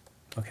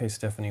 Okay,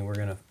 Stephanie, we're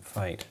gonna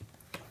fight.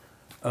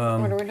 What are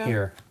we doing?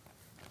 Here,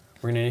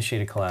 we're gonna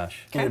initiate a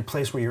clash. In a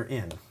place where you're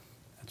in.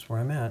 That's where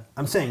I'm at.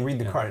 I'm saying read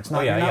the card. It's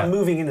not. Oh, yeah, you're not yeah.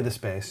 moving into the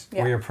space. Yeah.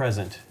 Where you're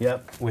present.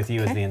 Yep. With you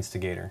as Okay. the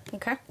instigator.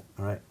 Okay.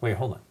 All right. Wait,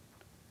 hold on.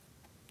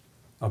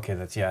 Okay,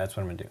 that's what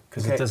I'm gonna do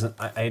because Okay. it doesn't.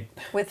 I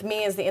With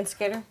me as the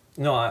instigator?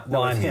 no.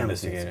 No, I'm with the him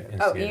as the investigator.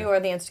 Oh, you are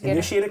the instigator?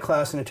 Initiate a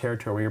class in a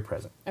territory where you're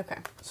present. Okay.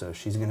 So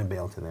she's going to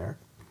bail to there.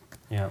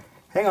 Yeah.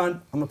 Hang on,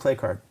 I'm going to play a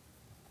card.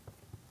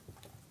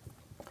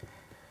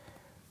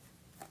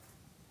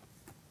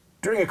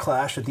 During a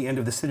clash at the end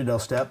of the Citadel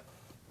step,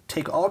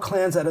 take all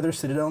clans out of their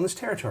Citadel in this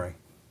territory.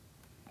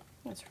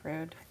 That's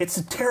rude. It's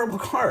a terrible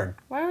card.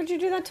 Why would you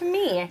do that to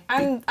me?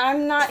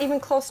 I'm not even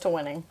close to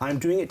winning. I'm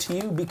doing it to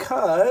you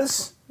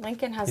because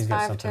Lincoln has He's got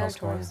 5 something else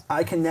going territories.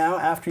 I can now,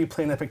 after you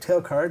play an Epic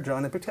Tale card, draw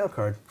an Epic Tale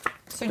card.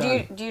 So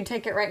Done. do you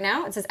take it right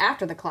now? It says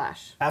after the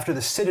clash. After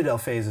the Citadel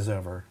phase is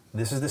over.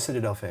 This is the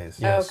Citadel phase.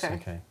 Yes. okay.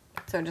 Okay.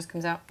 So it just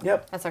comes out?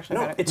 Yep. That's actually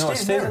no, better. it No, it stays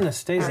stays there. in the-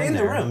 stays Stay in in the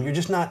there. room. You're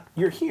just not.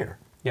 You're here.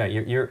 Yeah,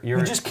 you're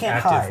You just can't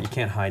active. hide. You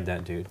can't hide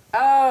that dude.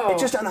 Oh. It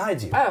just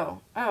unhides you.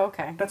 Oh,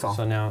 okay. That's all.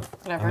 So now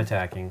Whatever. I'm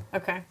attacking.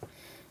 Okay.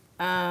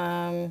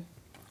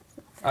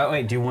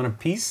 Wait, do you want a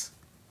piece?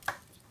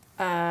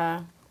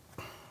 No.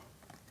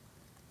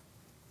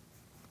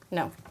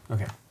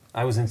 Okay.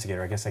 I was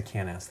instigator. I guess I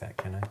can't ask that,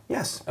 can I?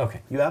 Yes.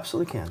 Okay. You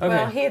absolutely can. Okay.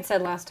 Well, he had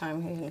said last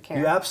time he didn't care.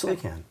 You absolutely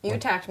can. You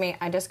attacked me.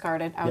 I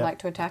discarded. I would Yep. like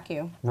to attack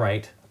you.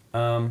 Right.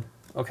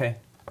 Okay.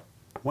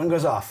 One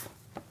goes off.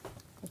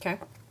 Okay.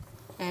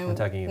 And I'm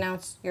attacking you. now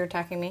you're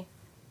attacking me.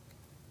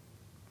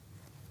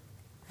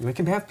 We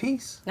can have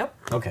peace. Nope.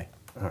 Okay.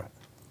 All right.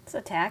 It's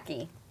a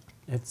tacky.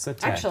 It's a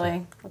tactic.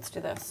 Actually, let's do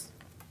this.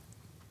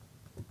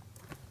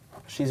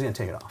 She's going to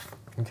take it off.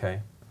 Okay.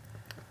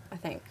 I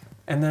think.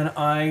 And then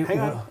I. Hang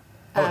on.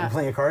 Oh, you're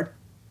playing a card?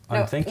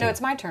 I'm no, thinking. No,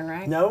 it's my turn,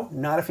 right? No,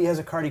 not if he has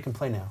a card he can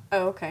play now.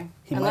 Oh, okay.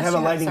 He Unless might have a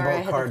you lightning sorry, I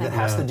bolt had to card that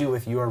think. has Yeah. to do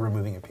with your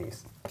removing a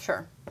piece.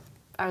 Sure.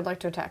 I would like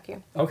to attack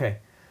you. Okay.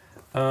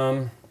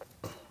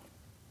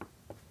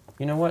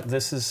 You know what?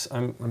 This is.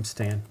 I'm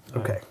staying.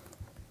 Okay.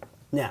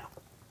 Now,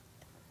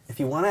 if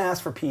you want to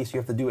ask for peace, you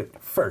have to do it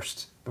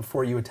first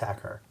before you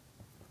attack her.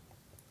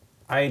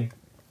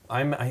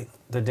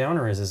 The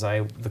downer is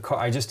I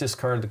just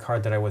discarded the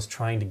card that I was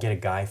trying to get a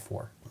guy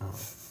for.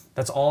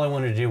 That's all I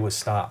wanted to do was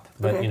stop.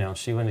 But Okay.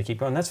 she wanted to keep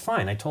going. That's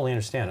fine. I totally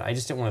understand. I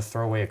just didn't want to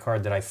throw away a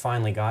card that I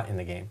finally got in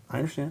the game. I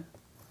understand.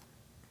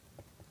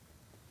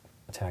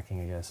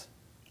 Attacking, I guess.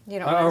 You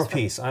don't Or ask for-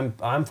 peace. I'm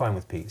fine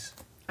with peace.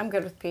 I'm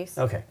good with peace.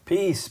 Okay.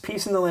 Peace.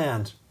 Peace in the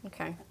land.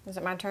 Okay. Is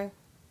it my turn?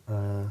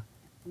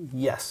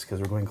 Yes, because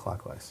we're going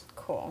clockwise.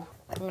 Cool.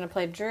 I'm going to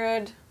play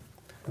Druid.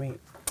 I mean,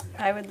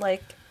 I would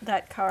like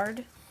that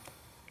card.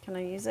 Can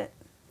I use it?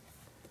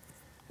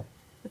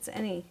 It's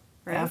any,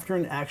 right? After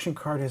an action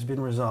card has been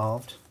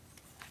resolved,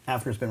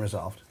 after it's been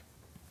resolved.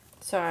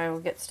 So I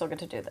will still get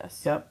to do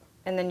this. Yep.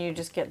 And then you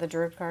just get the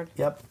Druid card.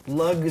 Yep.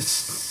 Lug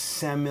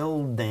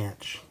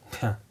Samildanch.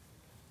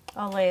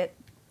 I'll lay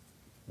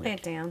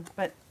it down,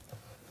 but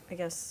I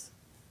guess.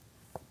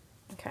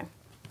 Okay.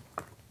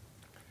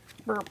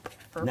 Burp,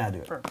 burp, Now do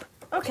it. burp.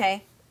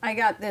 Okay, I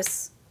got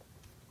this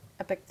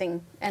epic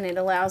thing, and it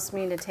allows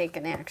me to take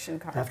an action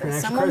card. After an that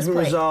action card has someone's been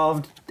played.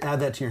 resolved, add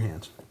that to your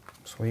hands.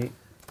 sweet.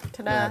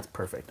 Ta-da. That's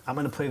perfect. I'm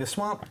going to play the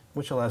swamp,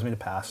 which allows me to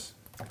pass,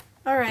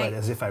 All right. but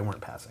as if I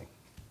weren't passing.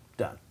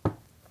 Done.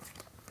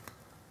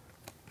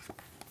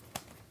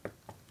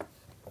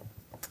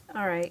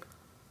 All right.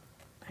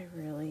 I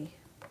really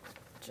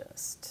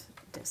just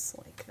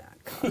dislike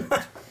that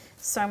card.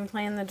 So I'm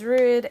playing the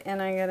Druid,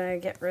 and I gotta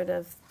get rid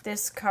of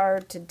this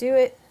card to do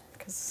it,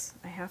 because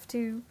I have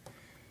to.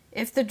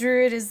 If the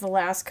Druid is the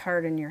last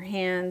card in your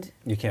hand,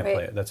 You can't Wait.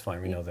 play it. That's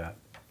fine. We know that.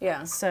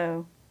 Yeah.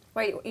 so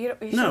Wait, you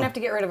shouldn't No. have to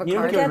get rid of a You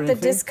don't card. get get rid the of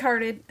anything.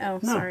 discarded. Oh,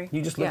 No, sorry.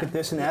 you just look Yeah. at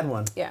this and add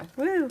one. Yeah.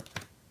 Woo!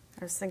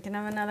 I was thinking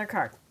of another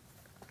card.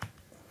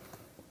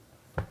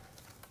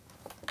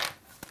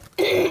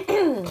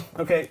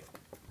 Okay.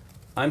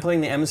 I'm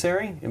playing the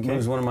emissary. It Okay.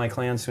 moves one of my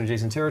clans to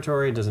adjacent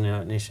territory. It doesn't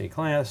initiate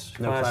class.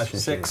 No clash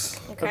initiated.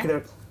 6. Okay.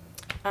 Okey-doke.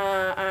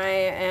 I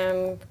am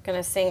going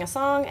to sing a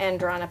song and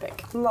draw an epic.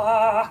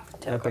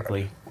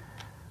 Epically.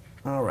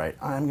 All right,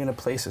 I'm going to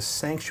place a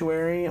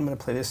sanctuary. I'm going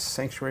to play this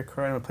sanctuary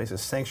card. I'm going to place a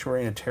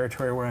sanctuary in a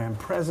territory where I am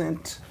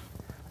present.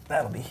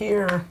 That'll be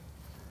here.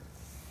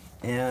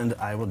 And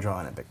I will draw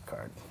an epic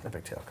card,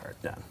 epic tail card.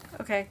 Done.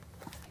 Okay.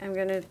 I'm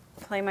gonna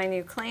play my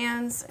new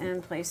clans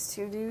and place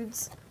 2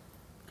 dudes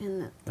in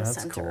the That's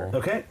center. cool.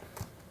 Okay,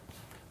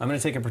 I'm going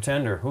to take a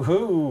pretender.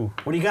 Woohoo!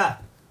 what do you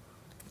got?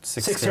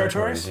 6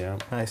 territories? Yeah.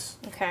 Nice.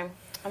 Okay.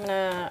 I'm going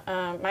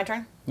to, my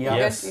turn? Yeah. You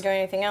Yes. good? You doing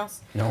anything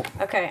else? Nope.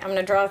 Okay, I'm going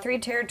to draw 3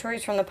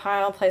 territories from the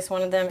pile, place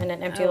one of them in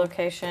an empty Oh.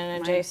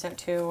 location adjacent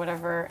to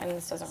whatever, and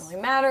this doesn't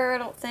really matter, I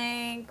don't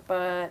think,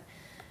 but,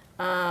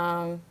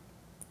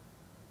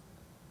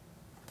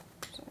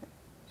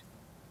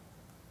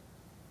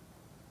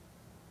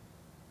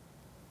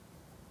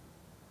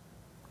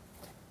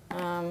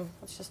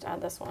 let's just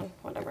add this one,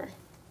 whatever.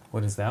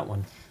 What is that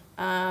one?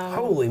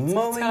 Holy It's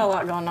moly. got a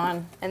lot going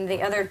on, and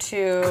the other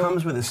 2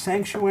 Comes with a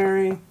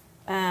sanctuary.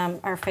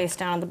 are face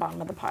down at the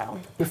bottom of the pile.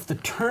 If the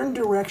turn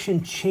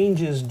direction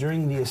changes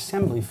during the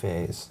assembly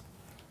phase,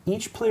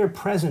 each player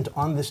present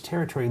on this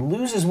territory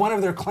loses one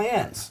of their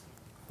clans.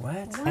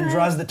 What? and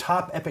draws the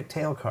top epic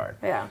tale card.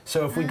 Yeah.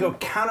 So if we go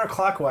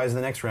counterclockwise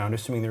the next round,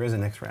 assuming there is a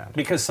next round.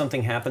 Because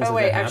something happens. Oh as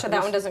wait, it actually that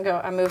happens? one doesn't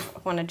go. I move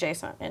one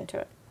adjacent into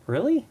it.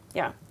 Really?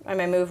 Yeah, I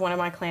may move one of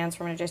my clans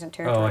from an adjacent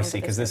territory. Oh, I into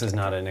see. Because this is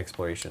not an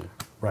exploration.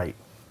 Right.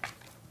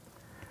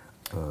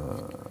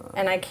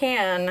 And I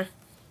can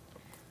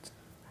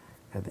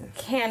Add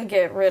this.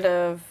 get rid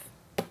of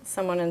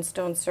someone in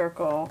Stone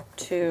Circle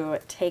to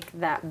take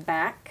that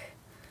back.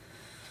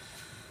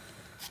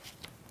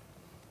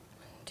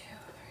 1, 2,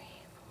 3,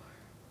 4.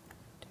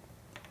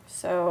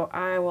 So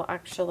I will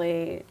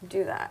actually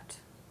do that.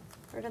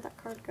 Where did that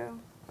card go?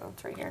 Oh,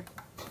 it's right here.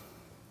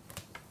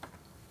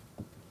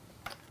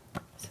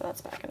 So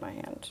that's back in my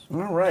hand.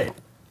 All right.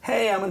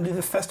 Hey, I'm going to do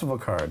the festival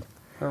card.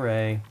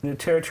 Hooray. In a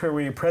territory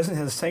where your president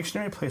has a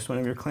sanctuary, place one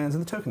of your clans in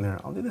the token there.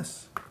 I'll do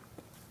this.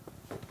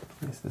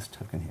 Place this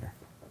token here.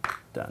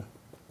 Done.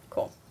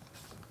 Cool.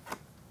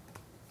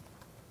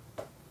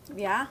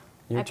 Yeah?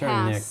 Your I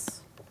turn, Nick.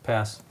 pass.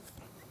 Pass.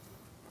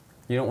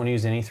 You don't want to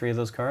use any 3 of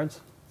those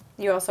cards?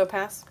 You also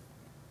pass?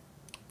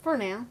 For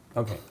now.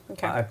 Okay.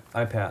 Okay.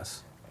 I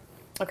pass.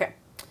 Okay.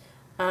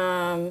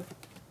 I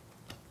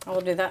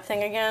will do that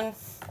thing again.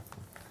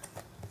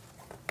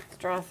 Let's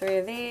draw 3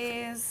 of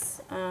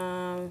these.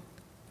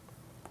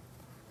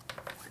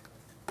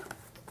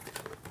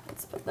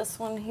 Let's put this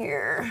one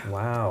here.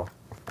 Wow.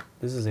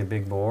 This is a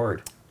big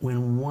board.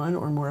 When one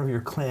or more of your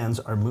clans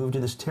are moved to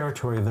this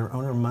territory, their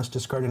owner must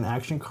discard an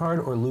action card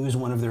or lose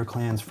one of their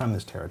clans from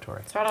this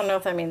territory. So I don't know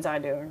if that means I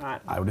do or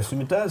not. I would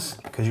assume it does,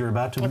 because you're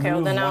about to move. Okay,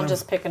 well then I'll one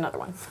just pick another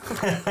one.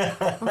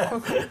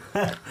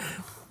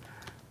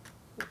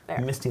 There.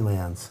 Misty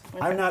Lands.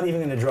 Okay. I'm not even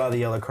going to draw the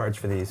yellow cards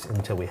for these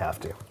until we have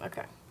to.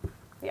 Okay. I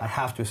Yeah,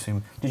 have to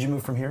assume. Did you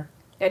move from here?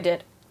 I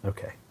did.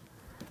 Okay.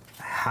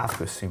 I have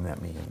to assume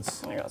that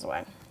means. There goes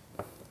away.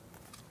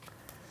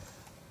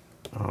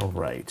 All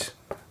right.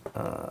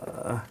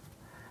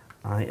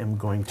 I am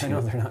going to. I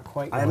know they're not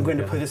quite. I am going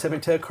to together. play this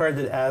epic tale card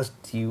that adds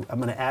to you. I'm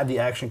going to add the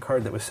action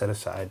card that was set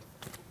aside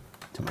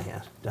to my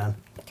hand. Done.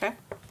 Okay.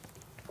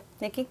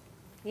 Nikki?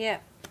 Yeah.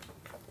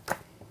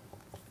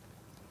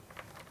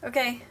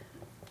 Okay.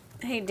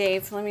 Hey,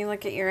 Dave, let me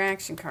look at your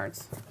action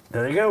cards.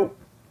 There you go.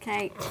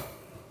 Okay.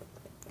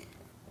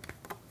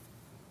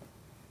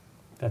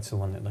 That's the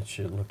one that lets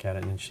you look at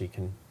it and then she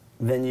can.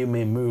 Then you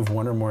may move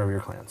one or more of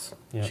your clans.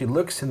 Yep. She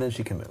looks and then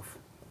she can move.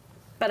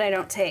 But I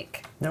don't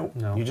take. Nope.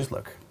 No. You just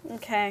look.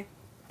 Okay.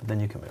 But then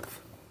you can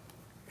move.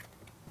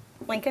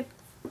 Lincoln?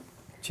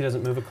 She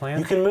doesn't move a clan?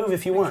 You can move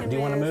if you want. can Do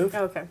you want to move. move?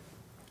 Okay.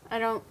 I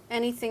don't,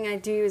 anything I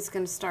do is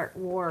going to start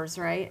wars,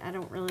 right? I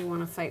don't really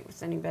want to fight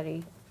with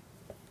anybody.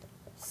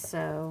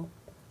 So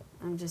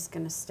I'm just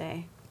going to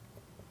stay.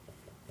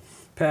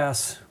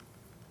 Pass.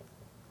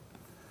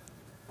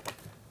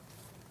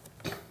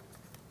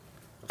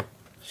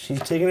 She's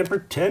taking a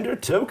pretender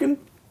token.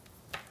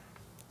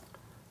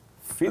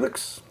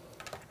 Felix,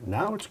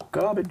 now it's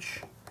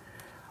garbage.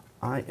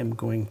 I am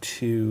going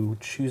to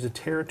choose a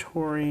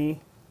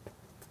territory.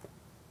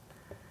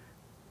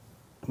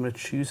 I'm going to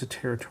choose a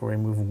territory,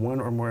 move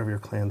one or more of your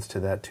clans to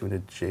that to an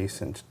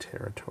adjacent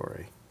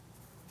territory.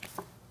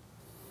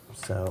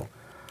 So,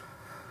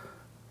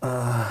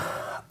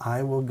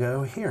 I will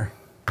go here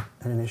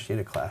and initiate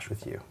a clash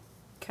with you.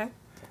 Okay.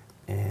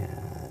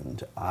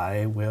 And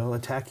I will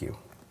attack you.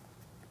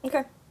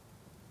 Okay.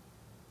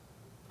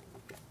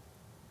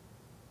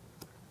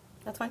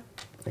 That's fine.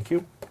 Thank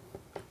you.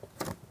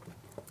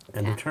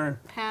 End of turn.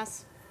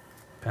 Pass.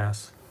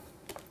 Pass.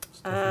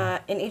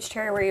 In each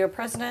territory where you're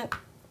president,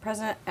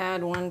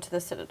 add 1 to the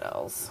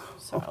citadels.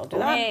 So I'll do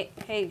that. Hey,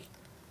 when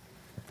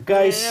an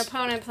Guys,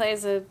 opponent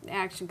plays an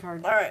action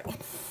card. All right.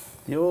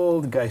 the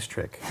old Geist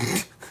trick.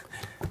 I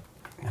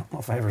don't know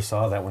if I ever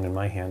saw that one in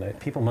my hand.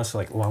 People must have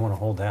like, oh, I want to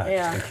hold that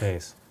Yeah. just in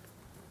case.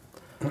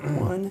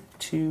 1,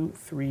 2,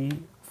 3,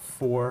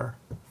 4,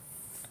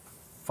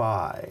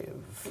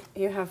 5.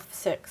 You have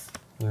 6.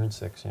 You're in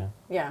 6, yeah.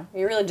 Yeah,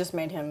 you really just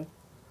made him.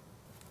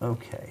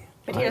 Okay.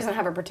 But he doesn't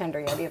have a pretender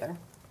yet either.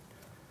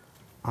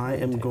 I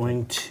am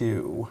going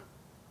to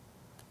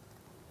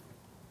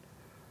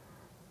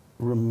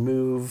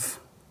remove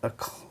a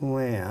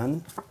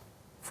clan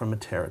from a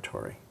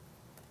territory.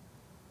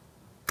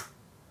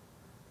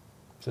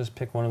 Just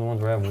pick one of the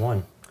ones where I have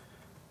 1.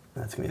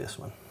 That's going to be this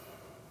one.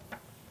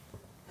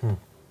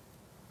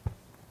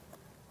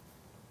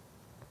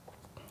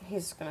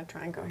 He's going to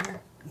try and go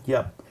here.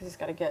 Yep. Because he's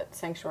got to get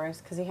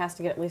sanctuaries. Because he has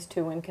to get at least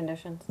 2 win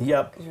conditions.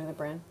 Yep. Because you're the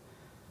brand.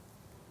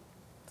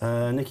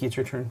 Nikki, it's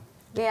your turn.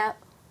 Yeah,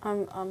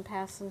 I'm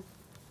passing.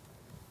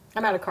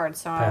 I'm out of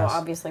cards, so I will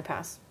obviously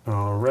pass.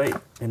 All right.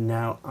 And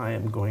now I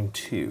am going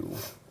to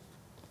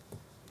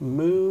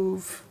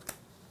move.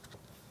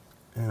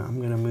 And I'm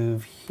going to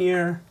move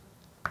here.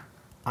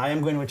 I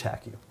am going to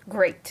attack you.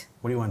 Great.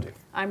 What do you want to do?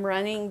 I'm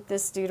running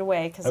this dude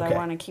away because I Okay.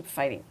 want to keep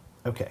fighting.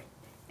 Okay.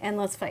 And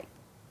let's fight.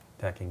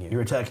 Attacking you.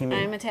 You're attacking me?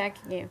 I'm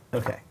attacking you.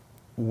 Okay.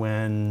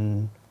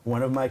 When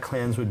one of my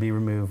clans would be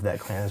removed, that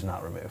clan is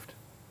not removed.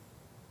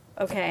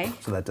 Okay.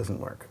 So that doesn't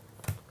work.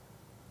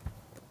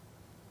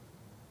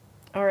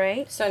 All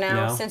right. So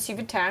now, No. since you've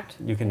attacked,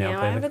 You can now Now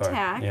play I've the card.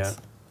 attacked. Yeah.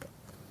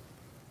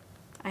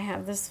 I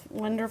have this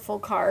wonderful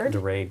card. The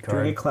raid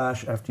During a card.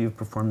 clash, after you've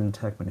performed an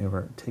attack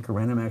maneuver, take a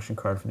random action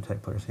card from the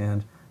attack player's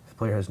hand. If the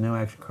player has no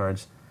action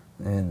cards,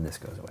 then this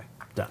goes away.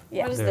 Done.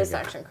 Yeah. what is there you this go.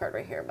 action card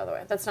right here, by the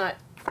way? That's not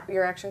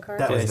your action card?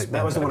 That was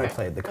It's- the one I okay.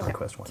 played, the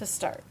Conquest one. To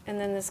start, and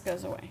then this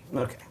goes away.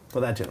 Okay,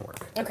 well that didn't work.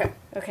 Okay.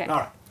 Okay. All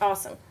right,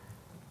 Awesome.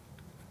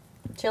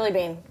 Chili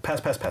Bean.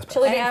 pass.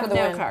 Chili I Bean have for the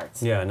no win.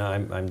 cards. Yeah, no,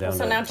 I'm down.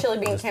 So to now Chili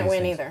Bean just can't these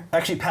win things. either.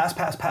 Actually,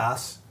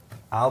 pass.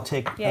 I'll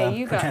take Yeah,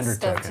 you got Pretender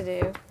stuff token.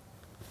 to do.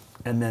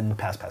 And then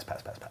pass.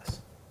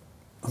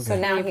 So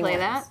now You he play wins.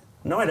 that?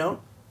 No, I don't.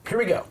 Here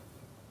we go.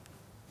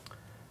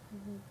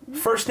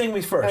 First thing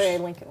first. Okay,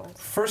 Lincoln wins.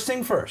 First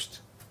thing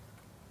first.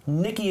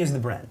 Nikki is the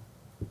Bren.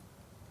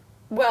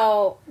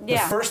 Well,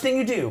 Yeah. The first thing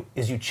you do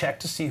is you check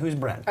to see who's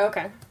Bren.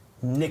 okay.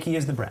 Nikki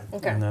is the Bren.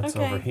 Okay. And that's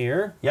Okay. over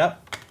here.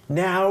 Yep.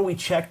 Now we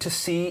check to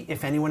see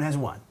if anyone has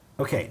won.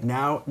 Okay,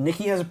 now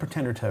Nikki has a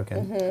Pretender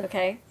token.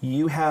 Okay.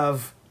 You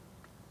have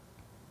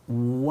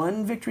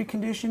one victory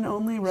condition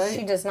only, right?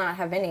 She does not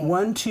have any.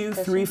 1, 2,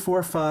 3,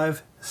 4,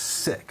 5,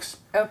 6.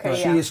 Okay,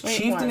 She yeah. is Wait,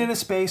 chieftain one. in a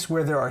space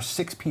where there are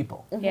 6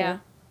 people. Yeah.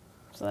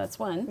 So that's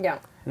one. Yeah.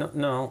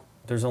 No,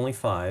 there's only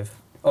 5.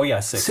 Oh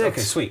yeah, 6. 6.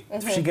 Okay, sweet.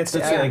 She gets to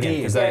Let's do add that again D.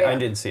 because Yeah, I yeah.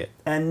 didn't see it.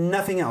 And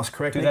nothing else,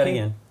 correct? Do that Nikki?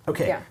 again.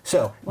 Okay. Yeah.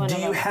 So, One do of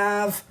you them.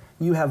 have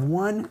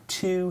 1,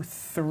 2,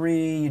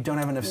 3? You don't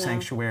have enough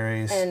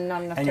sanctuaries, And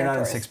not enough and you're not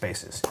in territories. 6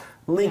 spaces.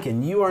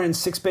 Lincoln, you are in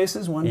 6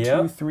 spaces. 1,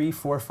 Yep. 2, 3,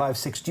 4, 5,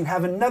 6. Do you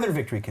have another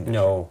victory condition?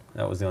 No,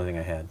 that was the only thing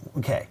I had.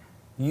 Okay.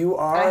 You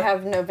are. I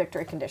have no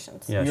victory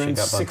conditions. Yeah, You're she in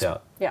got 6 bumped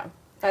out. Yeah.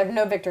 I have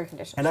no victory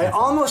conditions. And I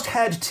almost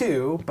had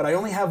 2, but I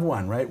only have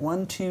 1, right?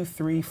 1, 2,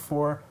 3,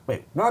 4.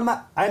 Wait, no, I'm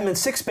not. I'm in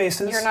 6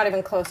 spaces. You're not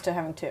even close to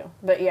having 2.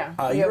 But yeah.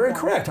 you You're have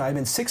one. incorrect. I'm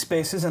in 6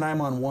 spaces, and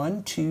I'm on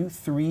 1, 2,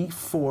 3,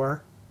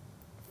 4.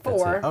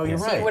 4. Oh, you're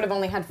So right. you would have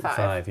only had 5.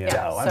 5,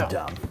 yeah. Oh, I'm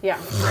dumb. Yeah.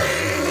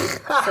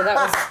 So that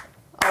was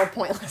all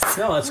pointless.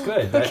 No, that's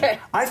good. That- Okay.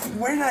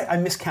 Where did I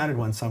miscounted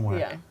one somewhere.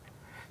 Yeah.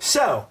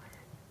 So,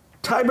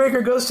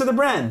 tiebreaker goes to the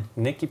Bren.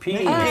 Nikki P.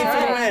 Nikki P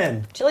for the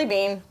win. Chili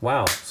Bean.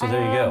 Wow. So I there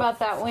don't you know go. about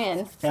that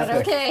win, but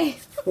Epic. okay.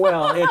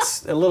 Well,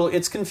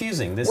 it's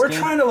confusing. This We're game,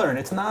 trying to learn.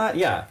 It's not.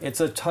 Yeah, it's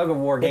a tug of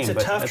war game. It's a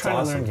but tough that's trying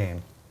awesome. to learn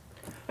game.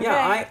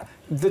 Yeah,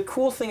 the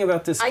cool thing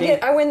about this I game,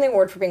 win the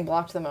award for being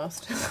blocked the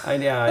most. I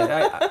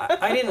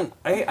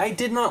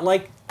did not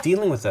like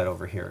dealing with that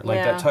over here. Like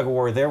Yeah. that tug of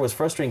war there was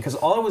frustrating because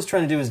all I was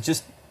trying to do is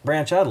just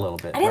branch out a little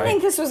bit. I didn't right?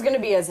 think this was going to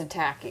be as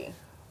attacky.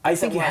 I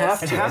think you was. have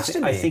to. It has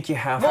to I be. think you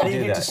have How to do you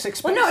do get that. to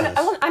 6 Well, spaces?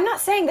 no, I'm not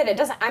saying that it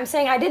doesn't. I'm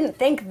saying I didn't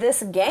think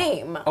this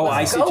game Oh,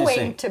 I was see what you're going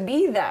saying. to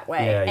be that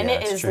way. Yeah, and yeah, it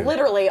that's is true.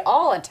 literally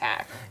all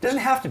attack. It doesn't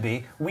have to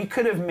be. We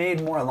could have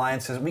made more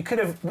alliances. We could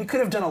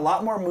have done a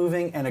lot more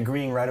moving and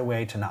agreeing right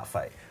away to not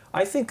fight.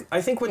 I think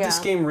what this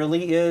Yeah. game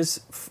really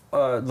is,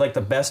 like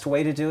the best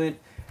way to do it,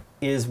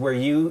 is where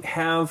you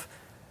have,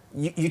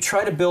 you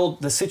try to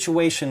build the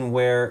situation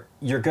where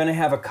you're going to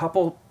have a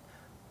couple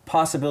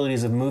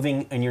possibilities of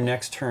moving in your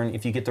next turn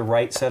if you get the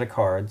right set of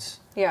cards.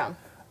 Yeah.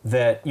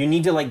 That you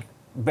need to like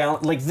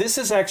balance. Like this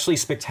is actually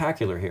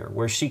spectacular here,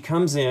 where she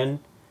comes in,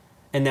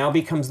 and now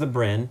becomes the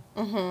Bryn.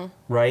 Mm-hmm.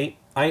 Right.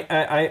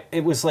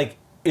 It was like,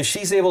 if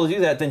she's able to do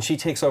that, then she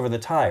takes over the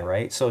tie,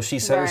 right? So she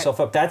set Right. herself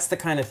up. That's the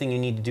kind of thing you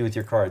need to do with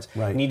your cards.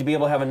 Right. You need to be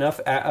able to have enough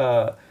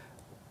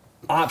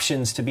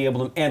options to be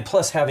able to, and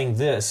plus having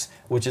this,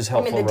 which is I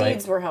helpful, mean, the right?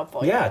 deeds were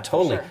helpful. Yeah, for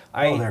totally. sure.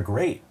 Oh, they're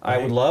great. I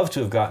would love to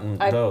have gotten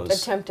I those.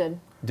 attempted.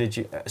 Did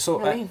you?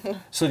 So, I mean-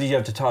 so did you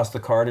have to toss the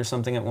card or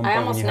something at one I point?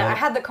 almost when you know. I had it?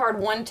 had the card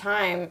one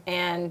time,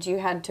 and you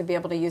had to be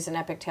able to use an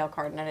epic tail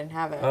card, and I didn't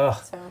have it. Ugh.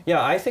 So.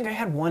 Yeah, I think I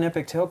had one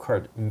epic tail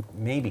card,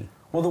 maybe.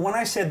 Well, the one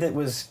I said that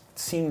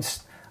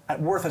seems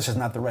worthless is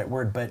not the right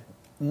word, but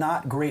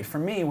not great for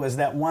me was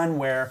that one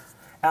where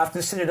after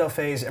the Citadel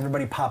phase,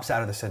 everybody pops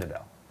out of the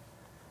Citadel.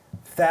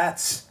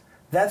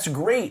 That's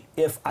great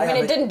if I I mean,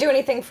 have it didn't do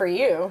anything for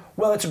you.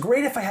 Well, it's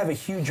great if I have a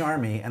huge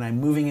army and I'm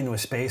moving into a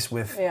space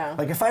with, Yeah.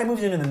 like if I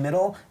moved into the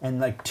middle and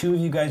like 2 of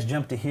you guys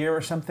jumped to here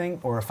or something,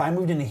 or if I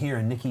moved into here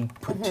and Nikki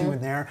put 2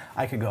 in there,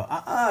 I could go,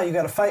 you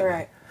got to fight me.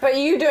 Right. But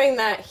you doing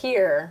that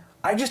here.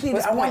 I just need.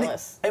 Was I wanted.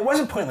 pointless. It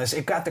wasn't pointless.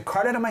 It got the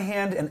card out of my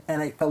hand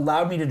and it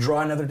allowed me to draw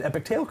another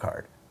epic tail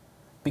card,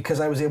 because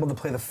I was able to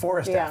play the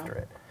forest Yeah. after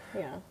it.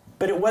 Yeah.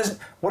 But it wasn't.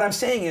 What I'm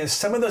saying is,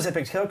 some of those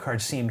epic tail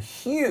cards seem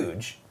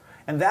huge,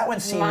 and that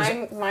one seems.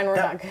 Mine were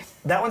not good.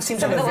 That one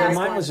seems Some like of a the very.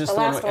 last Mine was just The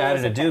the one last that one added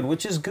was a okay. dude,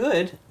 which is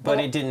good, but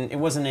Well- it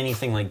wasn't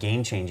anything like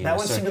game changing. That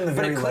one seemed in the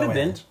But very it could have low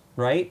been, end.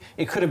 right?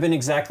 It could have been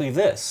exactly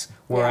this,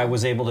 where Yeah. I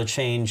was able to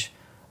change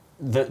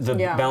the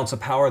Yeah. balance of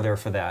power there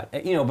for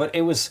that. You know, but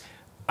it was.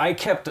 I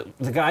kept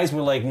the guys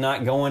were like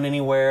not going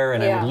anywhere,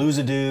 and I Yeah. would lose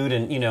a dude,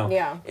 and you know,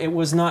 Yeah. it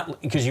was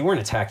not because you weren't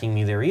attacking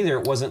me there either.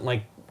 It wasn't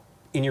like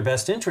in your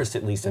best interest,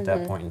 at least at Mm-hmm.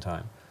 that point in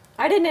time.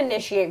 I didn't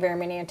initiate very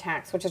many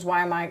attacks, which is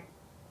why my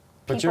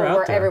But people you're out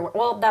were there. everywhere.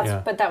 Well,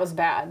 but that was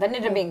bad. That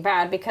ended up being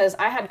bad because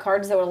I had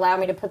cards that would allow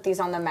me to put these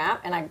on the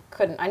map, and I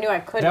couldn't. I knew I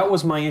couldn't. That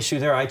was my issue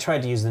there. I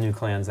tried to use the new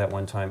clans that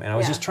one time, and I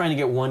was just trying to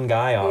get one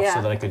guy off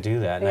so that I could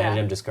do that, and I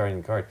ended up discarding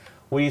the card.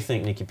 What do you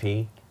think, Nikki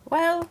P?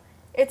 Well,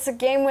 it's a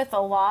game with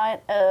a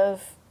lot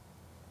of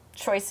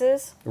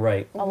choices.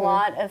 Right. A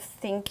lot of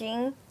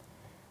thinking.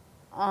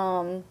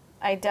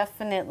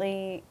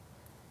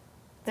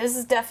 This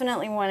is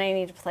definitely one I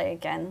need to play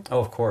again. Oh,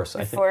 of course.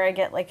 Before I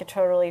get like a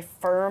totally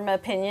firm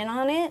opinion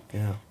on it.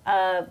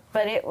 Yeah.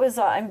 But it was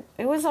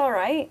all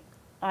right.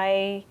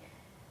 I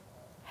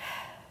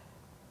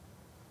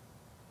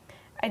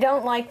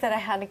don't like that I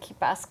had to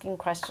keep asking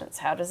questions.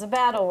 How does a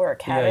battle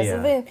work? How does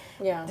a thing?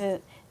 Yeah.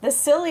 The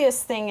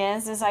silliest thing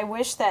is I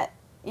wish that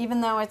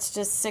even though it's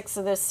just 6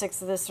 of this,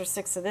 6 of this, or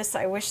 6 of this,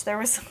 I wish there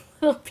was a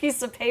little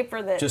piece of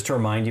paper that just to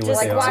remind you what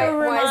just they like, are.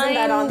 why isn't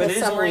that on But the it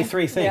is summary? only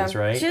 3 things,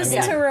 right? Just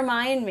to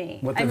remind me.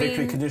 What the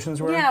victory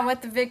conditions were? Yeah,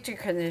 what the victory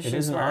conditions It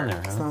isn't were. on there,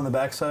 It's huh? not on the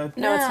backside?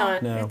 No, it's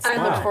not. No.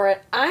 I looked for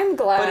it. I'm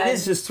glad. But it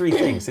is just 3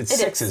 things. It's It is.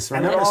 sixes.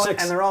 And Remember they're all,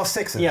 6? and they're all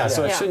sixes. Yeah,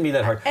 so it shouldn't be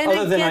that hard. And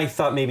Other than again- I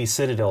thought maybe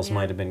Citadels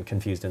might have been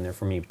confused in there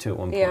for me, too, at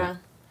one point. Yeah.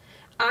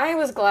 I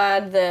was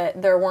glad that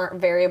there weren't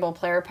variable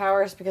player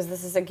powers because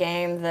this is a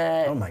game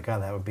that... Oh my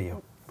god, that would be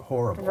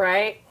horrible.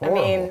 Right? Horrible.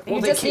 I mean, Well,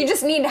 you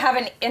just need to have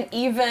an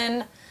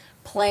even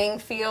playing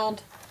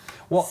field.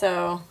 Well,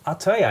 So I'll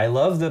tell you, I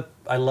love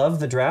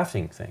the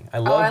drafting thing. I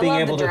love being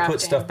able to put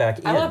stuff back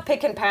in. I love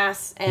pick and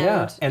pass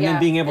and then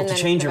being able to then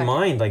change your put it back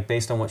mind like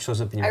based on what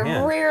shows up in in. your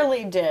hand. I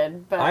rarely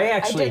did, but I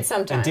actually I did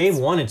sometimes. and Dave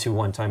wanted to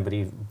one time, but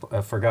he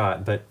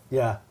forgot. But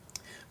Yeah.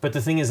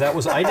 the thing is,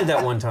 I did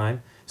that one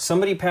time.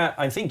 Somebody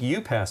I think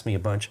you passed me a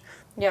bunch.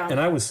 Yeah.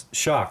 And I was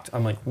shocked.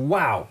 I'm like,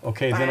 wow.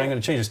 Okay, then Right. I'm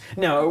going to change this.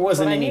 Now it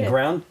wasn't what I any needed.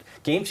 ground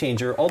game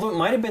changer, although it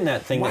might have been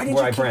that thing Why did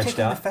where you I keep branched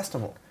taking out. the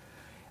festival?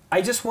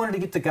 I just wanted to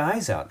get the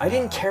guys out. I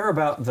didn't care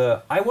about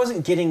I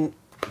wasn't getting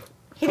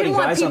He putting didn't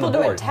want guys on the people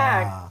to board.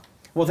 attack.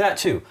 Well, that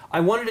too.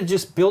 I wanted to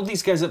just build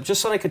these guys up just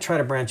so that I could try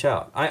to branch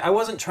out. I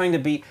wasn't trying to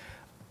be.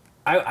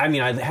 I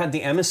mean, I had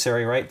the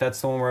emissary, right?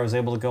 That's the one where I was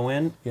able to go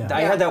in. Yeah.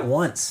 I Yeah. had that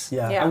once.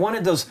 Yeah. Yeah. I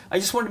wanted those. I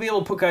just wanted to be able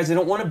to put guys. I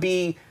don't want to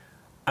be.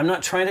 I'm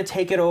not trying to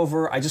take it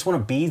over. I just want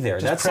to be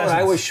there. That's what I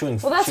presence. was shooting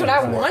for. Well, that's what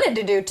I wanted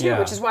to do too, Yeah.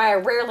 which is why I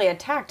rarely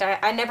attacked.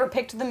 I never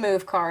picked the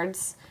move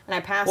cards, and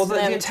I passed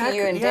them to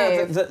you and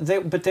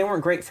Dave. But they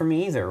weren't great for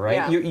me either, right?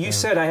 Yeah. You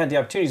said I had the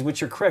opportunities, which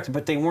you're correct,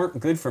 but they weren't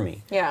good for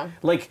me. Yeah.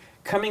 Like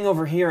coming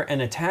over here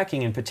and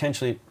attacking and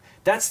potentially,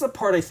 that's the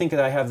part I think that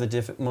I have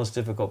the most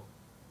difficult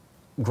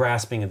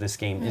grasping of this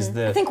game is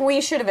the. I think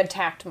we should have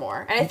attacked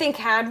more, and I think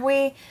had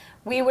we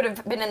would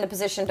have been in the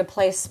position to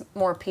place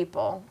more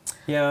people.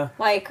 Yeah.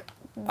 Like.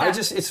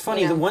 It's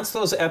funny that once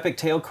those epic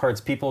tail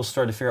cards, people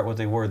started to figure out what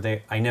they were.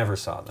 I never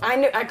saw them.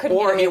 I couldn't.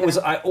 Or get it was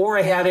either.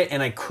 I had it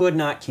and I could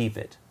not keep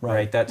it. Right.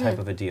 Right. That type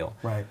of a deal.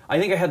 Right. I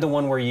think I had the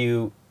one where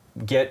you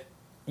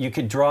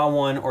could draw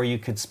one or you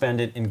could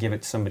spend it and give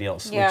it to somebody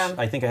else. Yeah. Which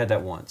I think I had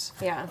that once.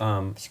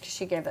 Yeah.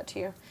 She gave that to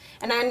you,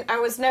 and I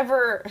was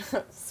never.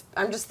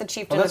 I'm just the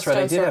chieftain. Oh, that's of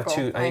right. I Stone did have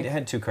Circle. two. I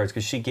had 2 cards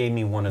because she gave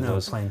me one of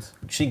those. planes.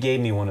 She gave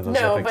me one of those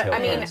No, epic but tail I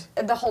mean, cards.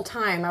 the whole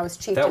time I was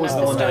chieftain That was of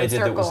the the one that I Stone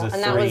did that was Circle, the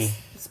and that 3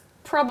 was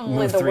probably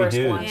move the 3 worst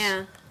dudes. one.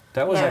 Yeah.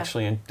 That was Yeah.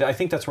 actually, and I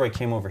think that's where I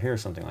came over here, or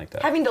something like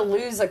that. Having to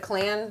lose a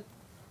clan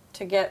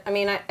to get. I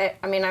mean,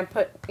 I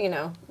put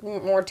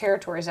more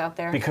territories out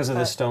there Because of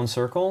the but- stone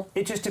circle.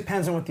 It just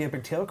depends on what the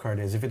epic tail card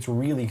is. If it's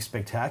really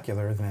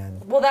spectacular,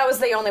 then Well, that was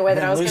the only way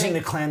that I was losing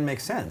going the clan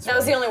makes sense. That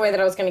was the right? only way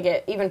that I was going to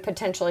get even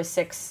potentially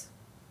 6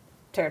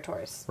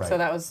 territories. Right. So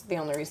that was the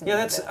only reason. Yeah, that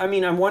I that's. did. I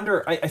mean, I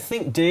wonder. I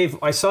think Dave.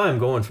 I saw him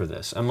going for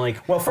this. I'm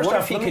like, Well, first I wonder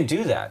off, if he let can me-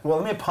 do that. Well,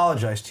 let me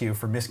apologize to you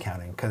for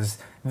miscounting, because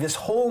this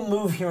whole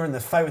move here in the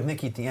fight with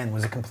Nikki at the end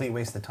was a complete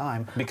waste of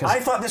time. Because- I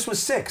thought this was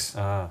 6.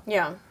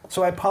 Yeah.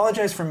 So I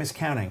apologize for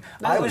miscounting.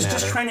 I Doesn't was just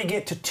matter. trying to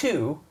get to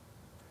 2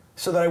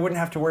 so that I wouldn't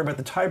have to worry about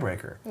the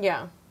tiebreaker.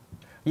 Yeah.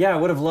 Yeah, I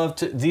would have loved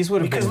to. These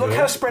would have Because been look good.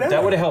 how spread out I That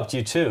am. would have helped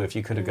you too if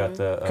you could have got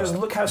the. Because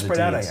look how the spread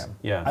out I deeds. am.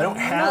 Yeah. I don't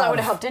have... Well, that would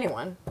have helped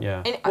anyone.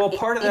 Yeah. And, Well,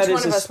 part of that each is one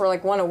of this- us were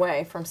like one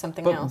away from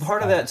something But else.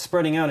 part of that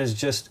spreading out is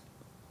just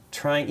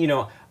trying.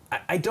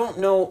 I don't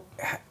know.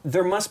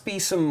 There must be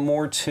some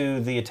more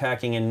to the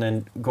attacking and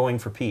then going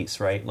for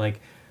peace, right?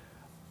 Like,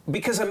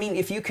 because I mean,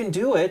 if you can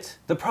do it,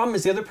 the problem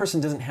is the other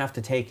person doesn't have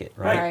to take it,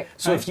 right? Right.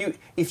 So if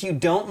you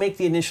don't make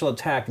the initial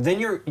attack,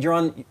 then you're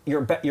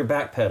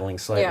backpedaling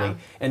slightly, Yeah.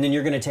 and then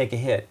you're going to take a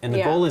hit. And the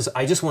Yeah. goal is,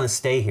 I just want to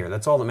stay here.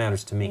 That's all that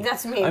matters to me.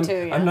 That's me I'm,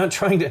 too, yeah. I'm not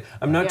trying to.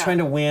 I'm not Yeah. trying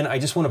to win. I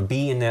just want to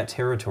be in that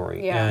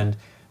territory. Yeah. And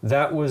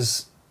that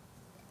was.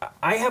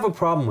 I have a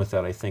problem with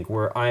that. I think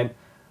where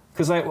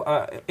because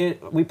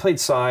we played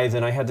Scythe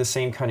and I had the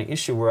same kind of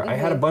issue where I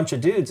Mm-hmm. had a bunch of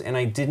dudes and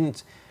I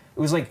didn't. It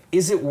was like,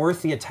 is it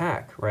worth the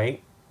attack,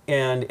 right?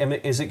 And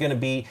is it going to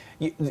be,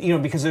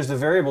 because there's the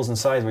variables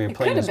inside where you're It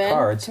playing could have these been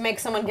cards. to make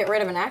someone get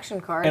rid of an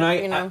action card. And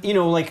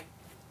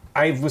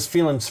I was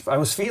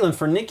feeling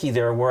for Nikki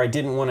there where I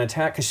didn't want to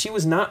attack because she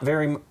was not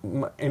very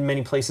in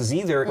many places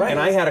either, Right. and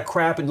I had a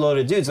crap load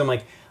of dudes. I'm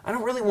like, I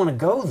don't really want to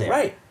go there.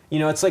 Right.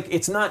 It's like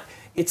it's not.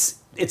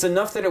 it's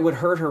enough that it would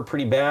hurt her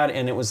pretty bad,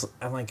 and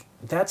I'm like,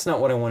 that's not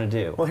what I want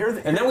to do. Well,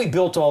 and then we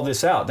built all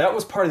this out. That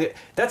was part of it.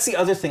 That's the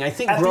other thing. I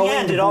think at growing the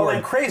end, the it all board,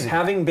 went crazy.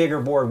 having bigger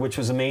board, which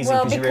was amazing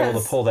Well, because you were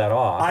able to pull that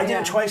off. I did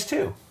it twice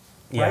too.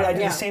 Yeah. Right? I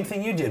did Yeah. the same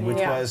thing you did, which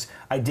Yeah. was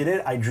I did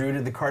it, I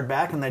drew the card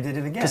back, and I did it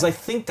again. Because I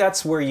think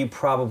that's where you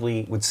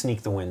probably would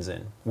sneak the wins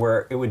in,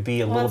 where it would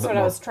be a little That's bit what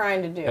more. I was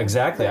trying to do.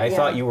 Exactly. I Yeah.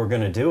 thought you were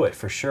going to do it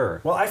for sure.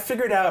 Well, I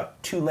figured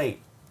out too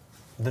late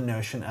the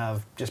notion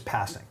of just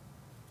passing.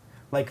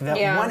 Like that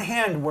Yeah. one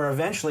hand where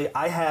eventually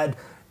I had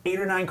 8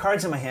 or 9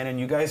 cards in my hand and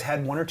you guys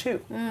had 1 or 2.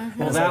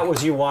 Well, that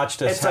was you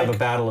watched us it's have like- a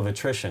battle of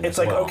attrition. It's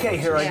as like, well, okay,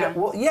 which here is- I go.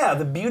 Well, yeah,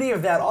 the beauty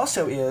of that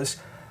also is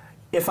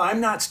if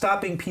I'm not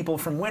stopping people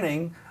from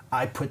winning,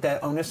 I put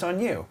that onus on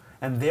you.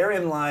 And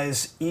therein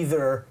lies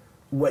either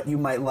what you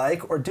might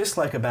like or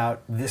dislike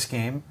about this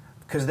game,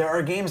 because there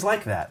are games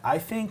like that. I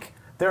think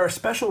there are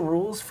special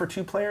rules for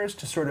 2 players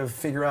to sort of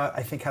figure out,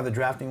 I think, how the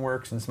drafting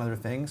works and some other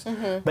things.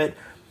 But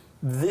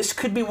this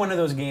could be one of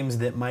those games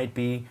that might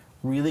be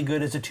really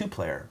good as a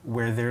 2-player,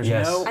 where there's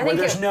Yes.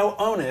 no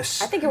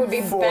onus. I think it would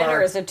be for-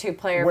 better as a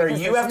 2-player where because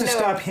you there's have to no,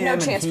 stop him no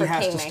and chance he for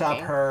has king to stop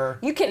making. her.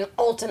 You can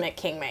ultimate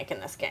king make in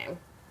this game.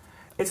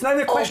 It's not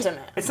even a question.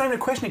 Ultimate. It's not even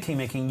a question of king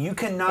making. You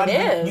cannot. It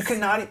is. You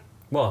cannot.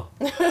 Well,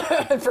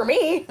 For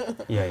me,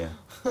 yeah.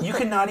 You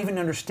cannot even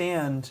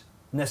understand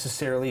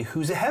necessarily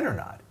who's ahead or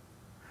not.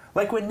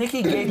 Like when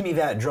Nikki gave me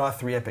that draw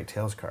 3 Epic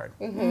Tales card.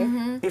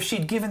 If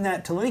she'd given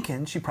that to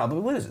Lincoln, she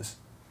probably loses,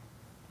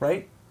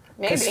 right?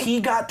 Because Maybe. he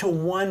got to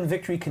 1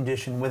 victory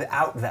condition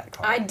without that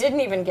card. I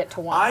didn't even get to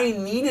 1. I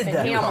needed And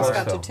that he card. almost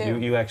got to So 2.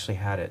 you actually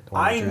had it.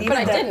 I needed But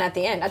I that- didn't at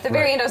the end. At the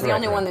very end, I was the right,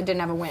 only right. one that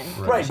didn't have a win.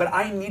 Right, but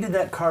I needed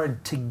that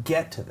card to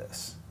get to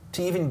this.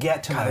 To even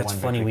get to God, my that's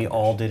 1 funny. victory We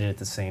all condition. did it at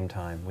the same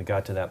time. We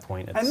got to that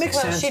point. At That the makes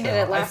same Well, sense. she did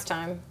though. it last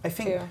time. I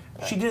think too.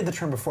 she did it the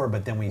turn before,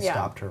 but then we Yeah.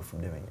 stopped her from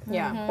doing it.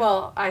 Yeah.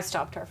 Well, I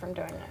stopped her from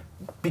doing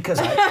it. Because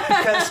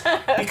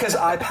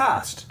I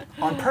passed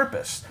on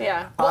purpose.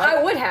 Yeah. Well,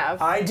 I would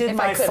have. I did if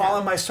my I could fall have.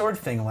 on my sword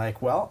thing.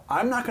 Like, well,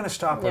 I'm not going to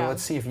stop her. Yeah.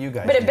 Let's see if you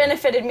guys. But it do.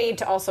 benefited me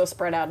to also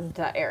spread out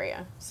into that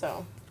area.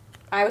 So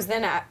I was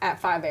then at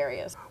 5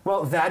 areas.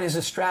 Well, that is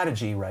a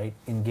strategy, right?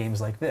 In games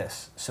like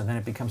this. So then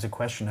it becomes a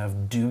question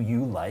of: do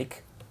you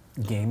like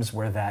games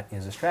where that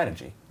is a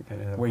strategy,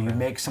 where you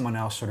make someone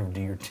else sort of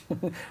do your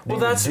Well,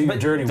 that's do your but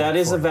dirty that work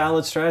is for a you.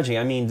 valid strategy.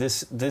 I mean,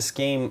 this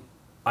game,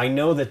 I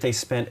know that they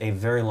spent a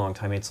very long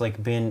time. It's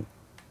like been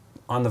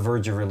on the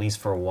verge of release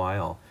for a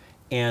while,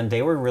 and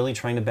they were really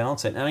trying to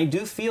balance it. And I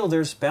do feel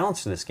there's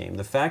balance to this game.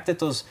 The fact that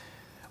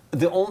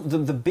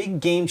the big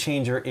game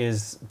changer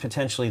is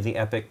potentially the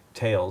Epic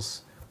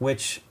Tales,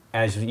 which,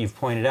 as you've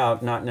pointed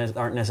out,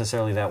 aren't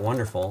necessarily that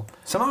wonderful.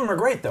 Some of them are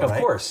great, though. Of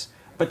right? course.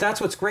 But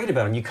that's what's great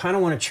about them. You kind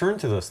of want to churn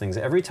through those things.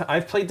 Every time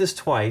I've played this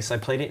twice. I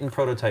played it in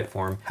prototype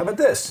form. How about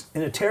this?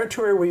 In a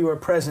territory where you are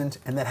present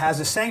and that has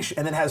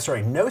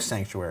no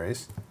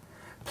sanctuaries,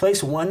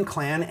 place 1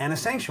 clan and a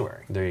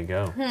sanctuary. There you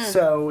go.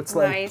 So it's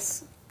like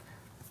Nice.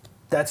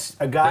 that's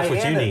a guy. That's what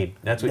and you a- need.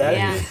 That's what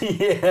that- you need.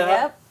 yeah.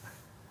 Yep.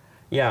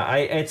 Yeah,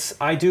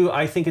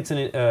 I think it's an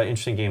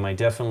interesting game.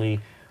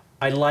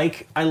 I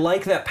like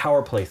that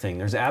power play thing.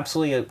 There's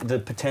absolutely the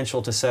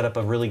potential to set up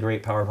a really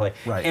great power play.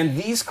 Right. And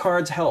these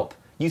cards help.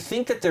 You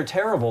think that they're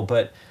terrible,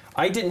 but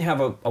I didn't have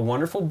a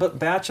wonderful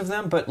batch of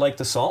them, but like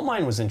the salt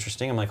mine was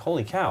interesting. I'm like,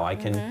 holy cow, I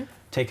can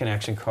take an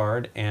action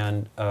card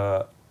and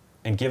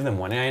give them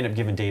one. And I ended up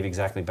giving Dave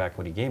exactly back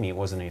what he gave me. It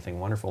wasn't anything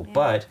wonderful,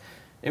 but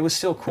it was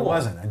still cool. It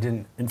wasn't. I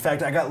didn't. In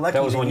fact, I got lucky.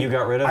 That was one you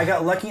got rid of? I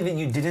got lucky that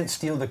you didn't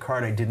steal the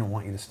card I didn't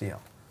want you to steal.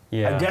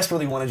 Yeah. I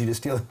desperately wanted you to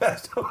steal the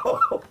best of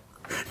all,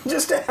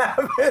 just to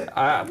have it.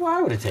 I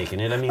would have taken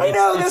it. I mean, I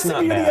know, it's that's the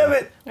not beauty bad. of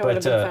it. It would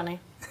have been funny.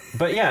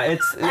 But yeah,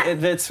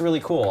 that's really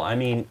cool. I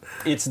mean,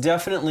 it's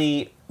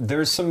definitely,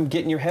 there's some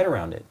getting your head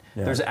around it.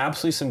 Yeah. There's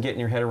absolutely some getting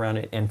your head around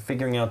it and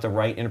figuring out the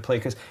right interplay.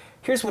 Because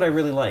here's what I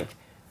really like: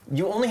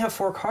 you only have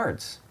 4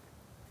 cards.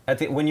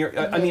 When you're,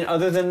 I mean,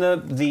 other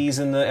than these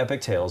and the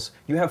Epic Tales,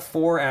 you have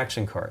 4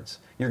 action cards.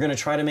 You're going to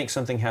try to make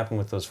something happen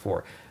with those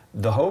 4.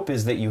 The hope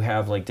is that you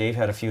have, like Dave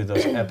had a few of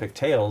those Epic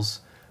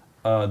Tales,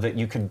 that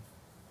you can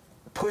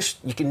push,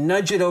 you can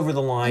nudge it over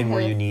the line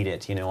where you need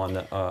it. You know, on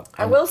the.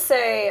 I will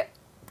say,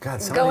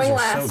 God, some of these going are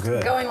last, so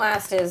good. going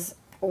last is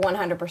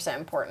 100%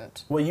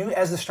 important. Well, you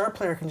as the star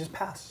player can just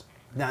pass.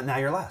 Now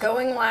you're last.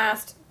 Going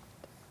last,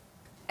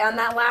 on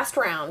that last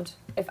round,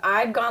 if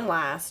I'd gone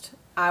last,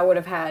 I would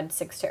have had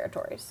 6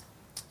 territories.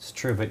 It's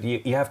true, but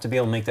you have to be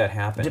able to make that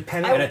happen.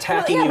 Depending- and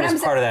attacking Well, yeah, you but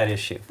is I'm part of sa- that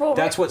issue. Well,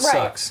 That's what right,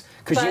 sucks.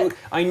 Because but-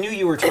 I knew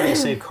you were trying to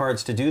save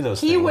cards to do those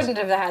He things. wouldn't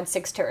have had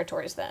 6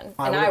 territories then,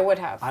 and I would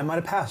have. I might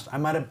have passed. I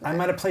might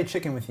have played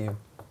chicken with you.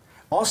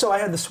 Also, I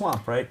had the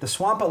swamp, right? The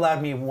swamp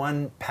allowed me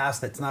 1 pass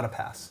that's not a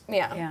pass.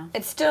 Yeah.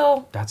 It's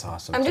still. That's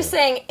awesome. I'm just too.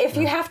 saying, if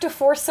you have to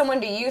force someone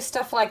to use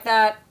stuff like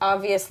that,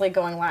 obviously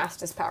going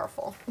last is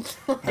powerful.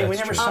 Hey, we That's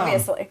never true. saw him.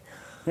 Obviously.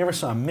 Never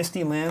saw him.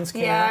 Misty Lands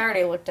came Yeah, I out.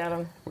 already looked at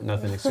them.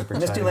 Nothing super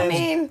Misty exciting. Lands,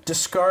 mean-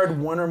 discard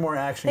 1 or more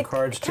action It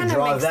cards to kinda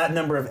draw makes- that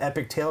number of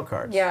epic tail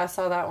cards. Yeah, I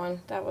saw that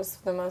one. That was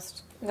the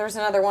most There's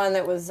another one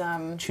that was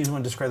Choose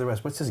one, discard the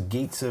rest. What's this?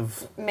 Gates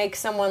of... make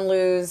someone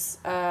lose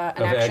an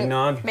Of action.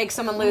 eggnog? Make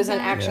someone lose an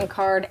action Yeah.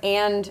 card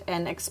and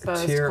an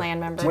exposed Tier- clan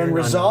member. When Tier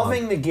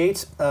resolving the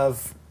gates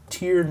of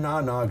Tier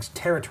Nonog's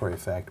territory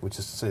effect, which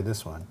is to say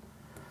this one,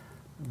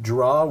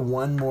 draw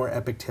one more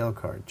epic tail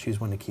card. Choose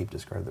one to keep,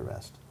 discard the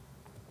rest.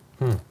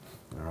 All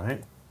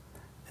right.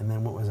 And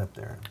then what was up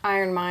there?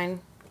 Iron Mine.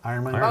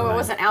 Iron Mine? Iron Oh, Mine. it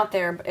wasn't out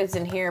there, but it's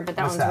in here. But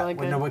that What's one's that? really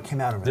Wait, good. no, what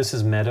came out of it? This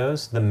is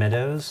Meadows. The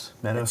Meadows.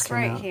 Meadows It's came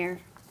right out? here.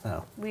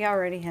 Oh. We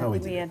already had. Oh, we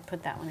we did. had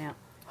put that one out.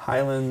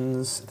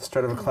 Highlands, the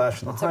start of a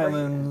clash in the It's over here.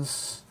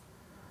 Highlands.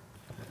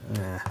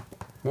 Nah.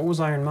 What was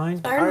Iron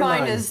Mine? Iron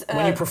Mine is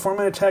when you perform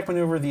an attack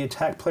maneuver, the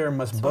attack player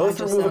must what both I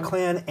just remove a said.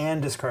 clan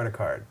and discard a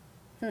card.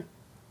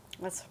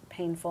 That's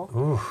painful.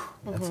 Ooh.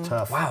 That's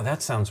tough. Wow,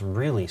 that sounds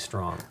really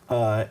strong.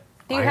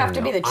 you have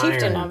to be the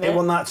chieftain Iron. of It it.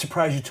 will not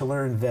surprise you to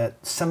learn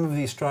that some of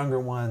these stronger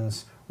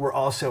ones were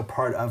also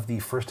part of the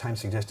first time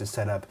suggested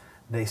setup.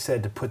 They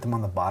said to put them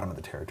on the bottom of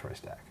the territory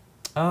stack.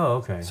 Oh,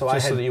 okay. So Just I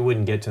so had- that you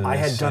wouldn't get to the I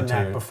had done that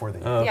center. before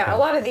they. Oh, Yeah, okay. a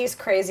lot of these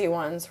crazy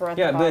ones were at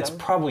Yeah, the but it's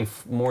bottom. probably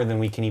more than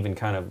we can even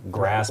kind of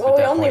grasp. Well, at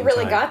we that only point in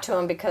really time. got to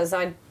them because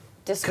I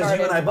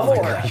discarded and I both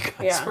four. got You guys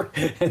Yeah. were-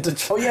 it's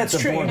a- Oh yeah, it's a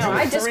true. board No, game.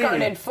 I Three.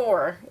 discarded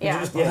four.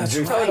 Yeah. Yeah, that's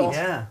drew total.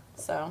 three, yeah,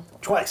 So,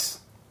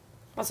 twice.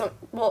 well, so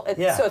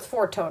it's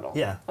four total.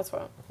 Yeah. That's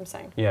what I'm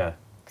saying. Yeah.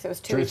 Because it was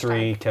two Drew each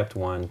 3, time. kept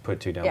 1, put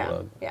 2 down Yeah.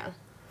 below. Yeah.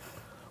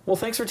 Well,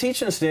 thanks for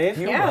teaching us, Dave.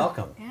 You're Yeah.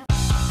 welcome. Yeah.